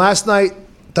way. I mean, last night,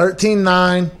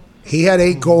 13-9. He had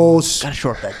 8 goals. Got to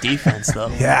short that defense, though.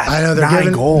 Yeah, I know they're 9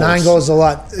 giving goals. 9 goals a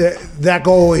lot. That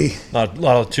goalie, A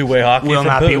lot of two-way hockey. Will for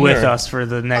not be Putin, with or- us for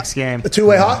the next game. a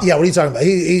two-way hot. Yeah, what are you talking about?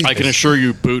 He's I can assure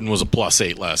you, Putin was a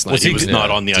 +8 last night. Was He he- was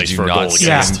not on the Did ice you for a goal not see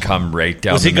against. him come right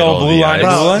down Was the he middle going of blue the line,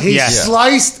 ice? blue line? He Yes.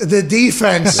 sliced the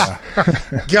defense.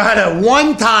 Got a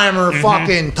one-timer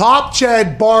fucking top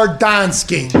Chad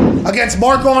Bardansky against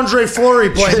Marc-Andre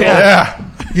Fleury playing. Yeah.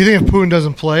 You think if Putin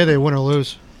doesn't play, they win or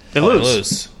lose? They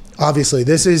lose. Obviously,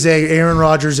 this is a Aaron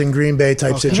Rodgers in Green Bay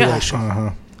type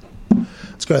situation.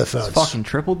 Let's go to the phones. Fucking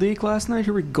triple deke last night.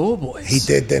 Here we go, boys. He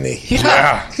did, didn't he?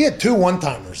 Yeah. He had 2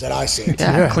 one-timers that I seen.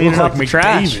 Yeah, cleaning Looked up like the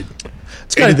trash.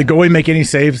 McDavid. Did the goalie make any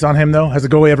saves on him though? Has the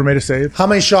goalie ever made a save? How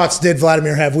many shots did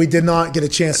Vladimir have? We did not get a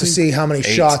chance to see how many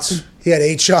shots. He had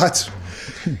 8 shots.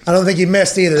 I don't think he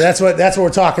missed either. That's what we're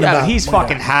talking Yeah, about. he's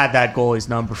fucking had that goalie's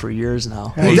number for years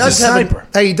now. He does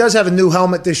have a new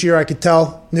helmet this year, I could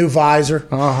tell. New visor.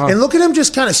 And look at him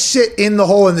just kind of sit in the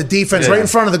hole in the defense, right in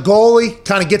front of the goalie,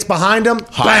 kind of gets behind him.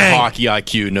 High Bang. hockey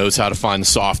IQ, knows how to find the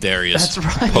soft areas.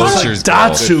 That's right. Posters.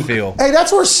 Datsu. Feel. Hey,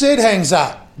 that's where Sid hangs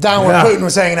out, down where Putin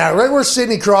was hanging out, right where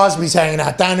Sidney Crosby's hanging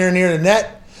out, down there near the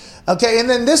net. Okay, and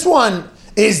then this one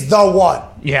is the one.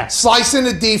 Yeah. Slicing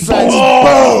the defense.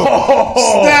 Boom.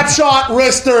 Snapshot,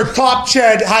 wrister, top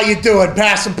Ched. How you doing?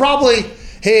 Passing probably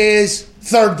his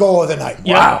third goal of the night.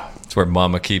 Wow. That's where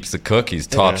Mama keeps the cookies,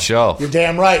 top shelf. You're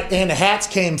damn right. And the hats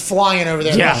came flying over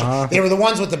there. Yeah. They were the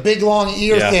ones with the big long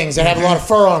ear things that have a lot of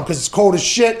fur on them because it's cold as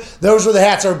shit. Those were the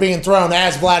hats that were being thrown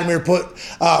as Vladimir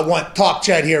went top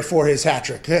Ched here for his hat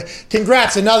trick.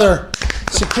 Congrats, another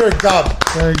secured dub.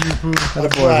 Thank you, Pooh.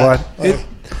 Vlad.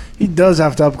 He does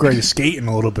have to upgrade his skating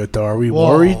a little bit, though. Are we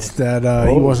worried that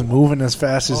he wasn't moving as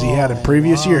fast as he had in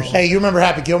previous years? Hey, you remember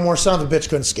Happy Gilmore's son? The bitch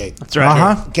couldn't skate. That's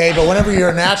right. Okay, but whenever you're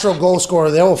a natural goal scorer,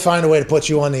 they will find a way to put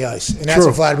you on the ice. And that's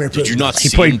what Vladimir Putin Did you not does.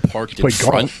 see him parked in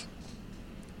front? Golf.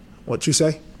 What'd you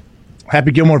say?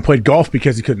 Happy Gilmore played golf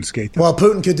because he couldn't skate. Well,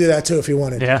 Putin could do that too if he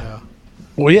wanted. Yeah.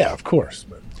 Well, yeah, of course.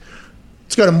 But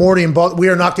Let's go to Morty and Butler. We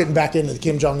are not getting back into the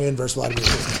Kim Jong-un versus Vladimir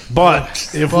Putin. But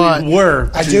if we were,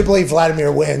 I do believe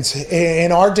Vladimir wins.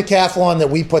 In our decathlon that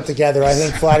we put together, I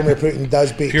think Vladimir Putin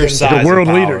does beat Kim Jong-un. the world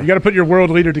leader. You got to put your world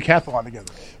leader decathlon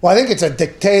together. Well, I think it's a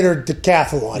dictator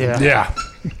decathlon. yeah,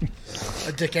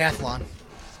 A decathlon.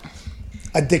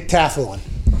 A dictathlon.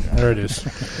 there it is.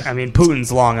 I mean,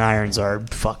 Putin's long irons are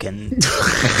fucking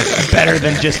better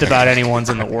than just about anyone's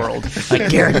in the world. I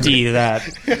guarantee you that.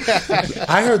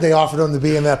 I heard they offered him to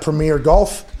be in that Premier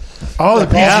Golf. Oh, the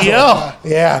PGL.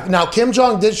 Yeah. Now, Kim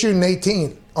Jong did shoot an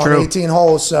 18 on True. 18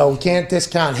 holes, so we can't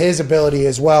discount his ability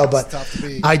as well. But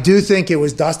I do think it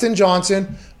was Dustin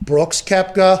Johnson, Brooks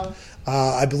Koepka,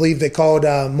 I believe they called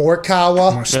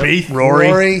Morikawa, Spieth,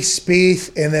 Rory,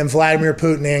 Spieth, and then Vladimir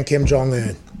Putin and Kim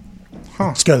Jong-un.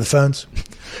 Let's go to the phones.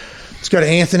 Let's go to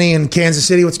Anthony in Kansas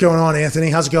City. What's going on, Anthony?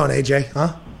 How's it going, AJ?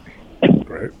 Huh?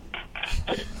 Great.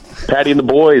 Patty and the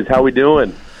boys, how we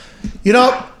doing? You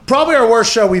know, probably our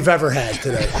worst show we've ever had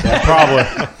today.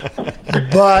 Probably.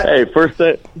 But hey, first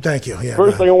thing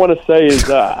I want to say is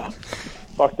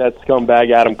fuck that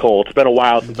scumbag Adam Cole. It's been a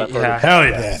while since I've heard of him. Hell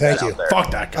yeah. Thank you. Fuck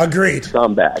that guy. Agreed.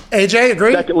 Scumbag. AJ,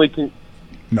 agreed? Secondly,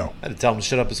 No. I had to tell him to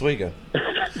shut up this weekend.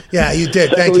 Yeah, you did.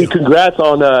 Thank secondly, you. congrats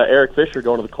on Eric Fisher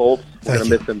going to the Colts. We're Thank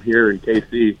going to miss him here in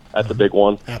KC. That's a big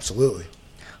one. Absolutely.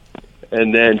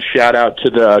 And then shout out to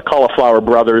the Cauliflower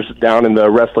Brothers down in the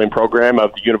wrestling program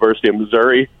of the University of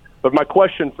Missouri. But my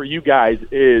question for you guys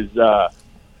is,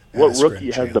 what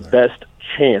rookie has the best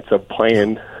chance of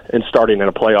playing and starting in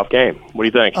a playoff game? What do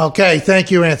you think? Okay, thank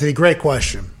you, Anthony. Great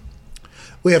question.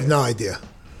 We have no idea.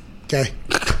 Okay?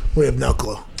 We have no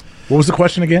clue. What was the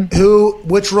question again?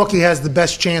 Which rookie has the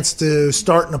best chance to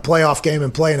start in a playoff game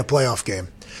and play in a playoff game?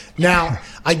 Now,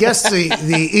 I guess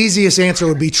the easiest answer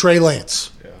would be Trey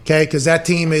Lance. Okay, because that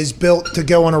team is built to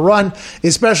go on a run,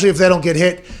 especially if they don't get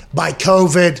hit by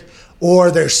COVID or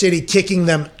their city kicking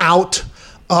them out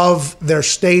of their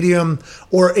stadium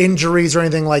or injuries or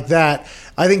anything like that.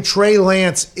 I think Trey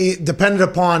Lance, dependent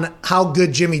upon how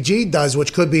good Jimmy G does,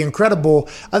 which could be incredible,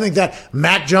 I think that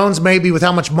Mac Jones maybe with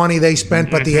how much money they spent,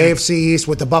 but the AFC East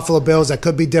with the Buffalo Bills, that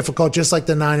could be difficult, just like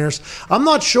the Niners. I'm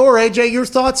not sure, AJ, your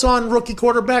thoughts on rookie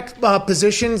quarterback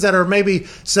positions that are maybe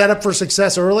set up for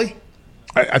success early?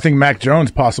 I think Mac Jones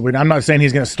possibly. Now, I'm not saying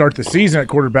he's going to start the season at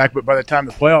quarterback, but by the time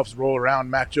the playoffs roll around,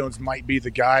 Mac Jones might be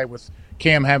the guy with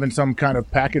Cam having some kind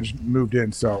of package moved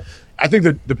in. So I think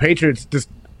the Patriots just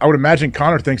 – I would imagine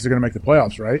Connor thinks they're going to make the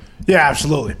playoffs, right? Yeah,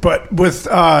 absolutely. But with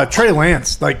Trey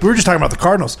Lance, like we were just talking about the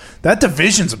Cardinals, that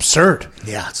division's absurd.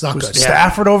 Yeah, it's not good.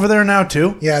 Stafford over there now,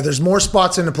 too? Yeah, there's more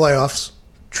spots in the playoffs.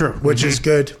 True. Which is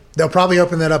good. They'll probably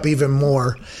open that up even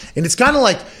more. And it's kind of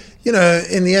like, you know,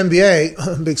 in the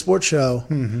NBA, big sports show,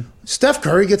 Steph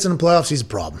Curry gets in the playoffs, he's a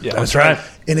problem. Yeah, that's right.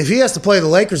 And if he has to play the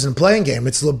Lakers in a playing game,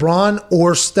 it's LeBron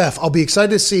or Steph. I'll be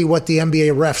excited to see what the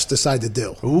NBA refs decide to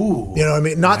do. Ooh. You know what I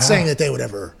mean? Not saying that they would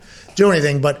ever do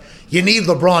anything, but you need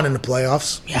LeBron in the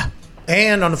playoffs. Yeah.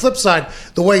 And on the flip side,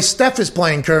 the way Steph is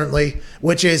playing currently,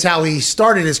 which is how he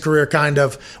started his career kind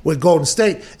of with Golden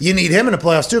State, you need him in the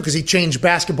playoffs too because he changed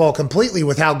basketball completely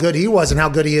with how good he was and how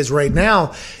good he is right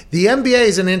now. The NBA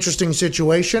is an interesting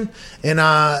situation. And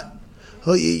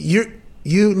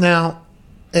you now,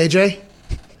 AJ,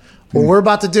 what we're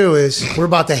about to do is we're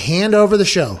about to hand over the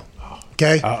show,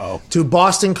 okay, to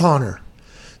Boston Connor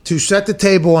to set the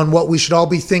table on what we should all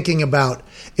be thinking about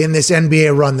in this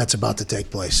NBA run that's about to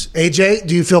take place. AJ,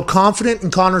 do you feel confident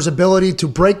in Connor's ability to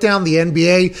break down the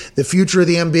NBA, the future of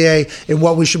the NBA, and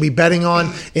what we should be betting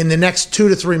on in the next 2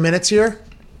 to 3 minutes here?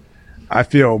 I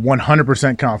feel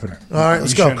 100% confident. All right,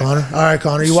 let's go, Connor. All right,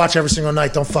 Connor, you watch every single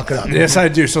night. Don't fuck it up. Yes, I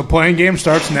do. So playing game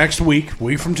starts next week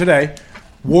from today.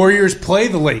 Warriors play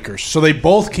the Lakers, so they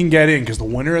both can get in because the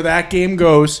winner of that game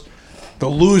goes. The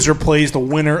loser plays the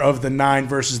winner of the 9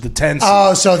 versus the 10 seed.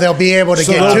 Oh, so they'll be able to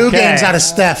get 2 games out of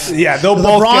Steph. Yeah, they'll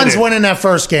both LeBron's get it. winning that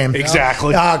first game.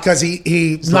 Exactly. Because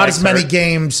he's not as many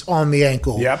games on the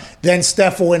ankle. Yep. Then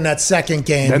Steph will win that second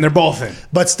game. Then they're both in.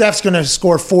 But Steph's going to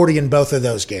score 40 in both of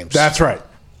those games. That's right.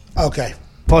 Okay.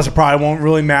 Plus, it probably won't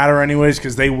really matter anyways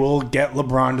because they will get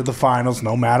LeBron to the finals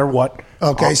no matter what.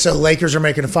 Okay, so Lakers are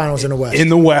making the finals in the West. In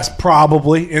the West,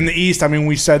 probably. In the East, I mean,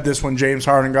 we said this when James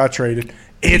Harden got traded.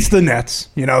 It's the Nets.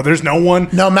 There's no one.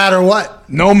 No matter what.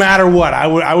 No matter what.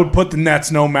 I would put the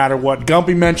Nets no matter what.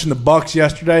 Gumpy mentioned the Bucks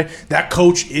yesterday. That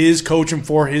coach is coaching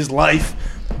for his life.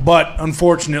 But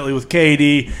unfortunately, with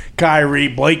KD, Kyrie,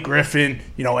 Blake Griffin,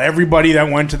 everybody that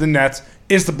went to the Nets,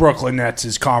 it's the Brooklyn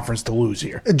Nets' conference to lose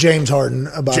here. James Harden,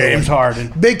 by James the way.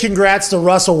 Harden. Big congrats to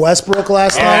Russell Westbrook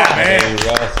last night.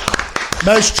 Man.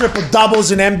 Most triple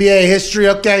doubles in NBA history.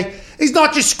 Okay, he's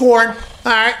not just scoring.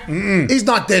 All right, he's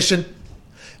not dishing.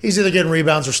 He's either getting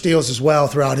rebounds or steals as well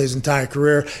throughout his entire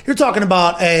career. You're talking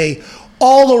about a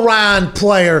all-around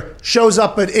player, shows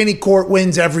up at any court,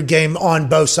 wins every game on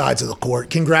both sides of the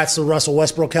court. Congrats to Russell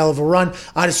Westbrook, hell of a run.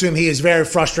 I'd assume he is very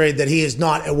frustrated that he is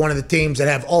not at one of the teams that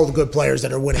have all the good players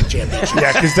that are winning championships.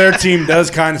 Yeah, because their team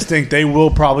does kind of stink. They will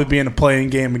probably be in a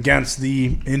playing game against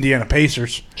the Indiana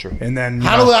Pacers. True. And then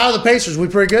How are the Pacers? We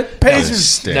pretty good?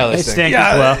 Pacers No, They stink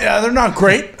as well. Yeah, they're not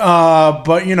great. But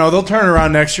they'll turn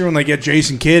around next year when they get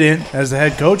Jason Kidd in as the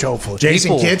head coach. Hopefully,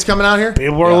 Jason Kidd's coming out here?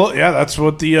 People are, that's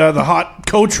what the hot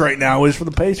coach right now is for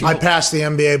the Pacers. I passed the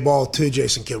NBA ball to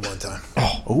Jason Kidd one time.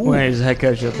 When he was the head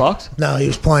coach of the Bucks? No, he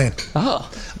was playing.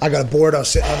 Oh. I got a board. I was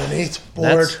sitting underneath.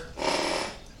 Board.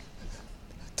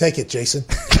 Take it, Jason.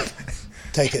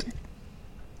 Take it.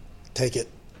 Take it.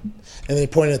 And then he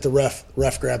pointed at the ref.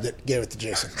 Ref grabbed it, gave it to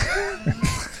Jason.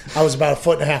 I was about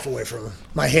 1.5 feet away from him.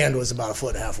 My hand was about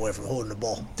 1.5 feet away from him holding the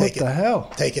ball. Take What the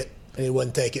hell? Take it. And he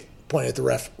wouldn't take it. Pointed at the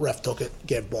ref. Ref took it,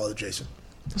 gave the ball to Jason.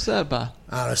 What's that about?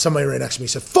 I don't know. Somebody right next to me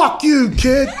said, "Fuck you,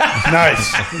 kid."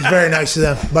 Nice. It was very nice to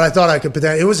them. But I thought I could put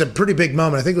that. It was a pretty big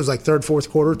moment. I think it was like third,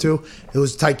 fourth quarter, too. It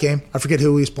was a tight game. I forget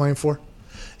who he was playing for.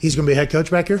 He's going to be a head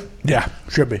coach back here. Yeah,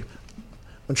 should be. I'm going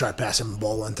to try to pass him the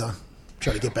ball one time.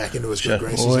 Try to get back into his good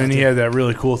graces. Well, and he had that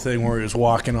really cool thing where he was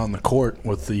walking on the court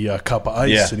with the cup of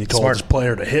ice, and he told his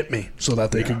player to hit me so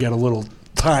that they could get a little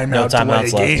timeout to play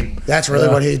a game. That's really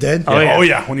what he did? Oh,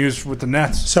 yeah, when he was with the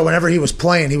Nets. So whenever he was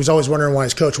playing, he was always wondering why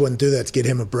his coach wouldn't do that to get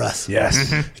him a breath.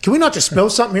 Yes. Can we not just spill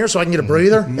something here so I can get a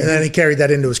breather? And then he carried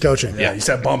that into his coaching. Yeah, he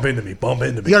said, bump into me. You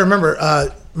got to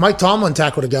remember, Mike Tomlin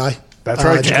tackled a guy. That's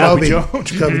right, Jacoby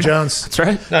Jacoby Jones. That's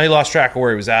right. No, he lost track of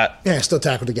where he was at. Yeah, still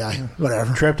tackled the guy.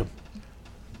 Whatever. Tripped him.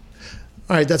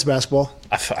 All right, that's basketball.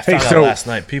 I found out last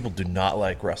night people do not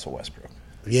like Russell Westbrook.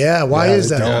 Yeah, why is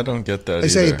that? Yeah, I don't get that. They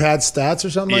say he either. pads stats or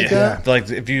something like that. Like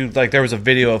there was a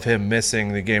video of him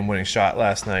missing the game-winning shot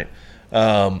last night,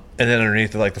 and then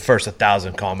underneath, the first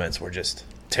 1,000 comments were just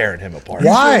tearing him apart.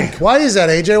 Why? Why is that,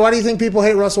 AJ? Why do you think people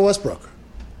hate Russell Westbrook?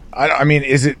 I mean,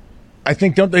 is it? I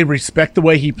think don't they respect the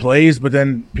way he plays, but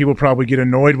then people probably get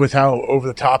annoyed with how over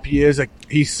the top he is. Like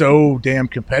he's so damn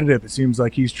competitive. It seems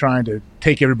like he's trying to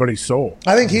take everybody's soul.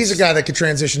 I think he's a guy that could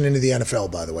transition into the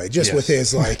NFL, by the way, just with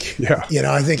his, I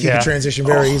think he could transition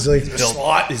very easily. The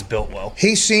slot is built well.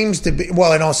 He seems to be,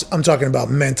 well, and also I'm talking about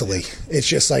mentally. It's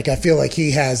just like, I feel like he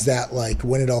has that,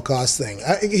 win at all costs thing.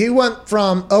 He went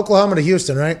from Oklahoma to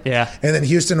Houston, right? Yeah. And then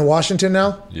Houston to Washington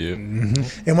now? Yeah.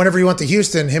 Mm-hmm. And whenever he went to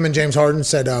Houston, him and James Harden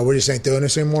said, we just ain't doing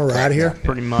this anymore. We're out of here.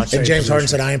 Pretty much. And James Harden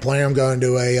said, I ain't playing. I'm going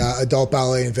to a adult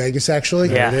ballet in Vegas,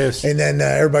 actually. Yeah. It is. And then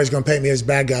everybody's going to paint me as a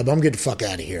bad guy, but I'm getting the fuck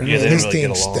out of here. Yeah, they his really team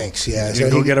get along. stinks. Yeah, So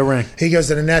go get a ring. He goes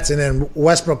to the Nets, and then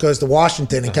Westbrook goes to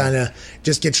Washington and kind of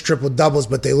just gets triple doubles,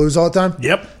 but they lose all the time.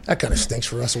 Yep. That kind of stinks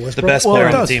for Russell The Westbrook. best Well, player it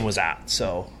on the does. team was out,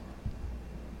 so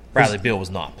Bradley Beal was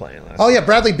not playing last Oh yeah,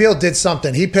 Bradley Beal did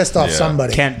something. He pissed off Yeah.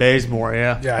 somebody. Kent Bazemore,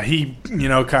 yeah. Yeah, he,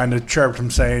 kind of chirped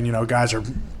him saying, guys are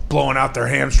blowing out their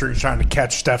hamstrings trying to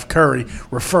catch Steph Curry,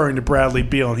 referring to Bradley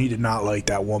Beal, and he did not like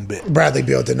that one bit. Bradley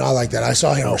Beal did not like that. I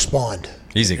saw him respond.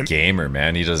 He's a gamer,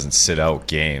 man. He doesn't sit out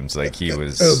games like he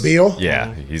was. Oh, Beal?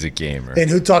 Yeah, he's a gamer. And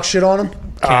who talks shit on him?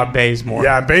 Kent Bazemore.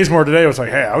 Yeah, and Bazemore today was like,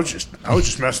 hey, I was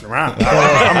just messing around.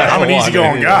 I'm an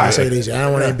easygoing guy. I say it easy. I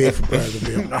don't want any beef for Bradley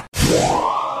Beal.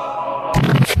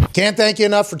 Can't thank you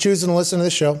enough for choosing to listen to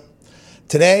this show.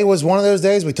 Today was one of those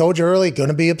days we told you early, going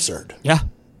to be absurd. Yeah.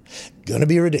 Going to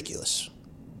be ridiculous.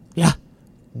 Yeah.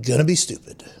 Going to be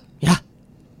stupid. Yeah.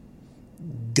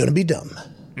 Going to be dumb.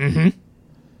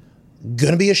 Mm-hmm.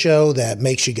 Going to be a show that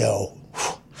makes you go,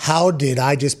 how did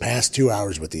I just pass 2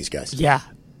 hours with these guys? Yeah.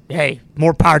 Hey,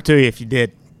 more power to you if you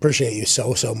did. Appreciate you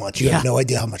so much. You have no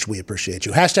idea how much we appreciate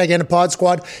you. Hashtag End of Pod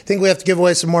Squad. I think we have to give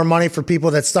away some more money for people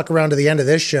that stuck around to the end of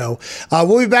this show.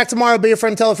 We'll be back tomorrow. Be a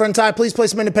friend, tell a friend. Ty, please play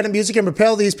some independent music and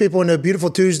propel these people into a beautiful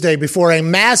Tuesday before a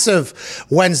massive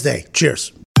Wednesday.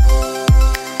 Cheers.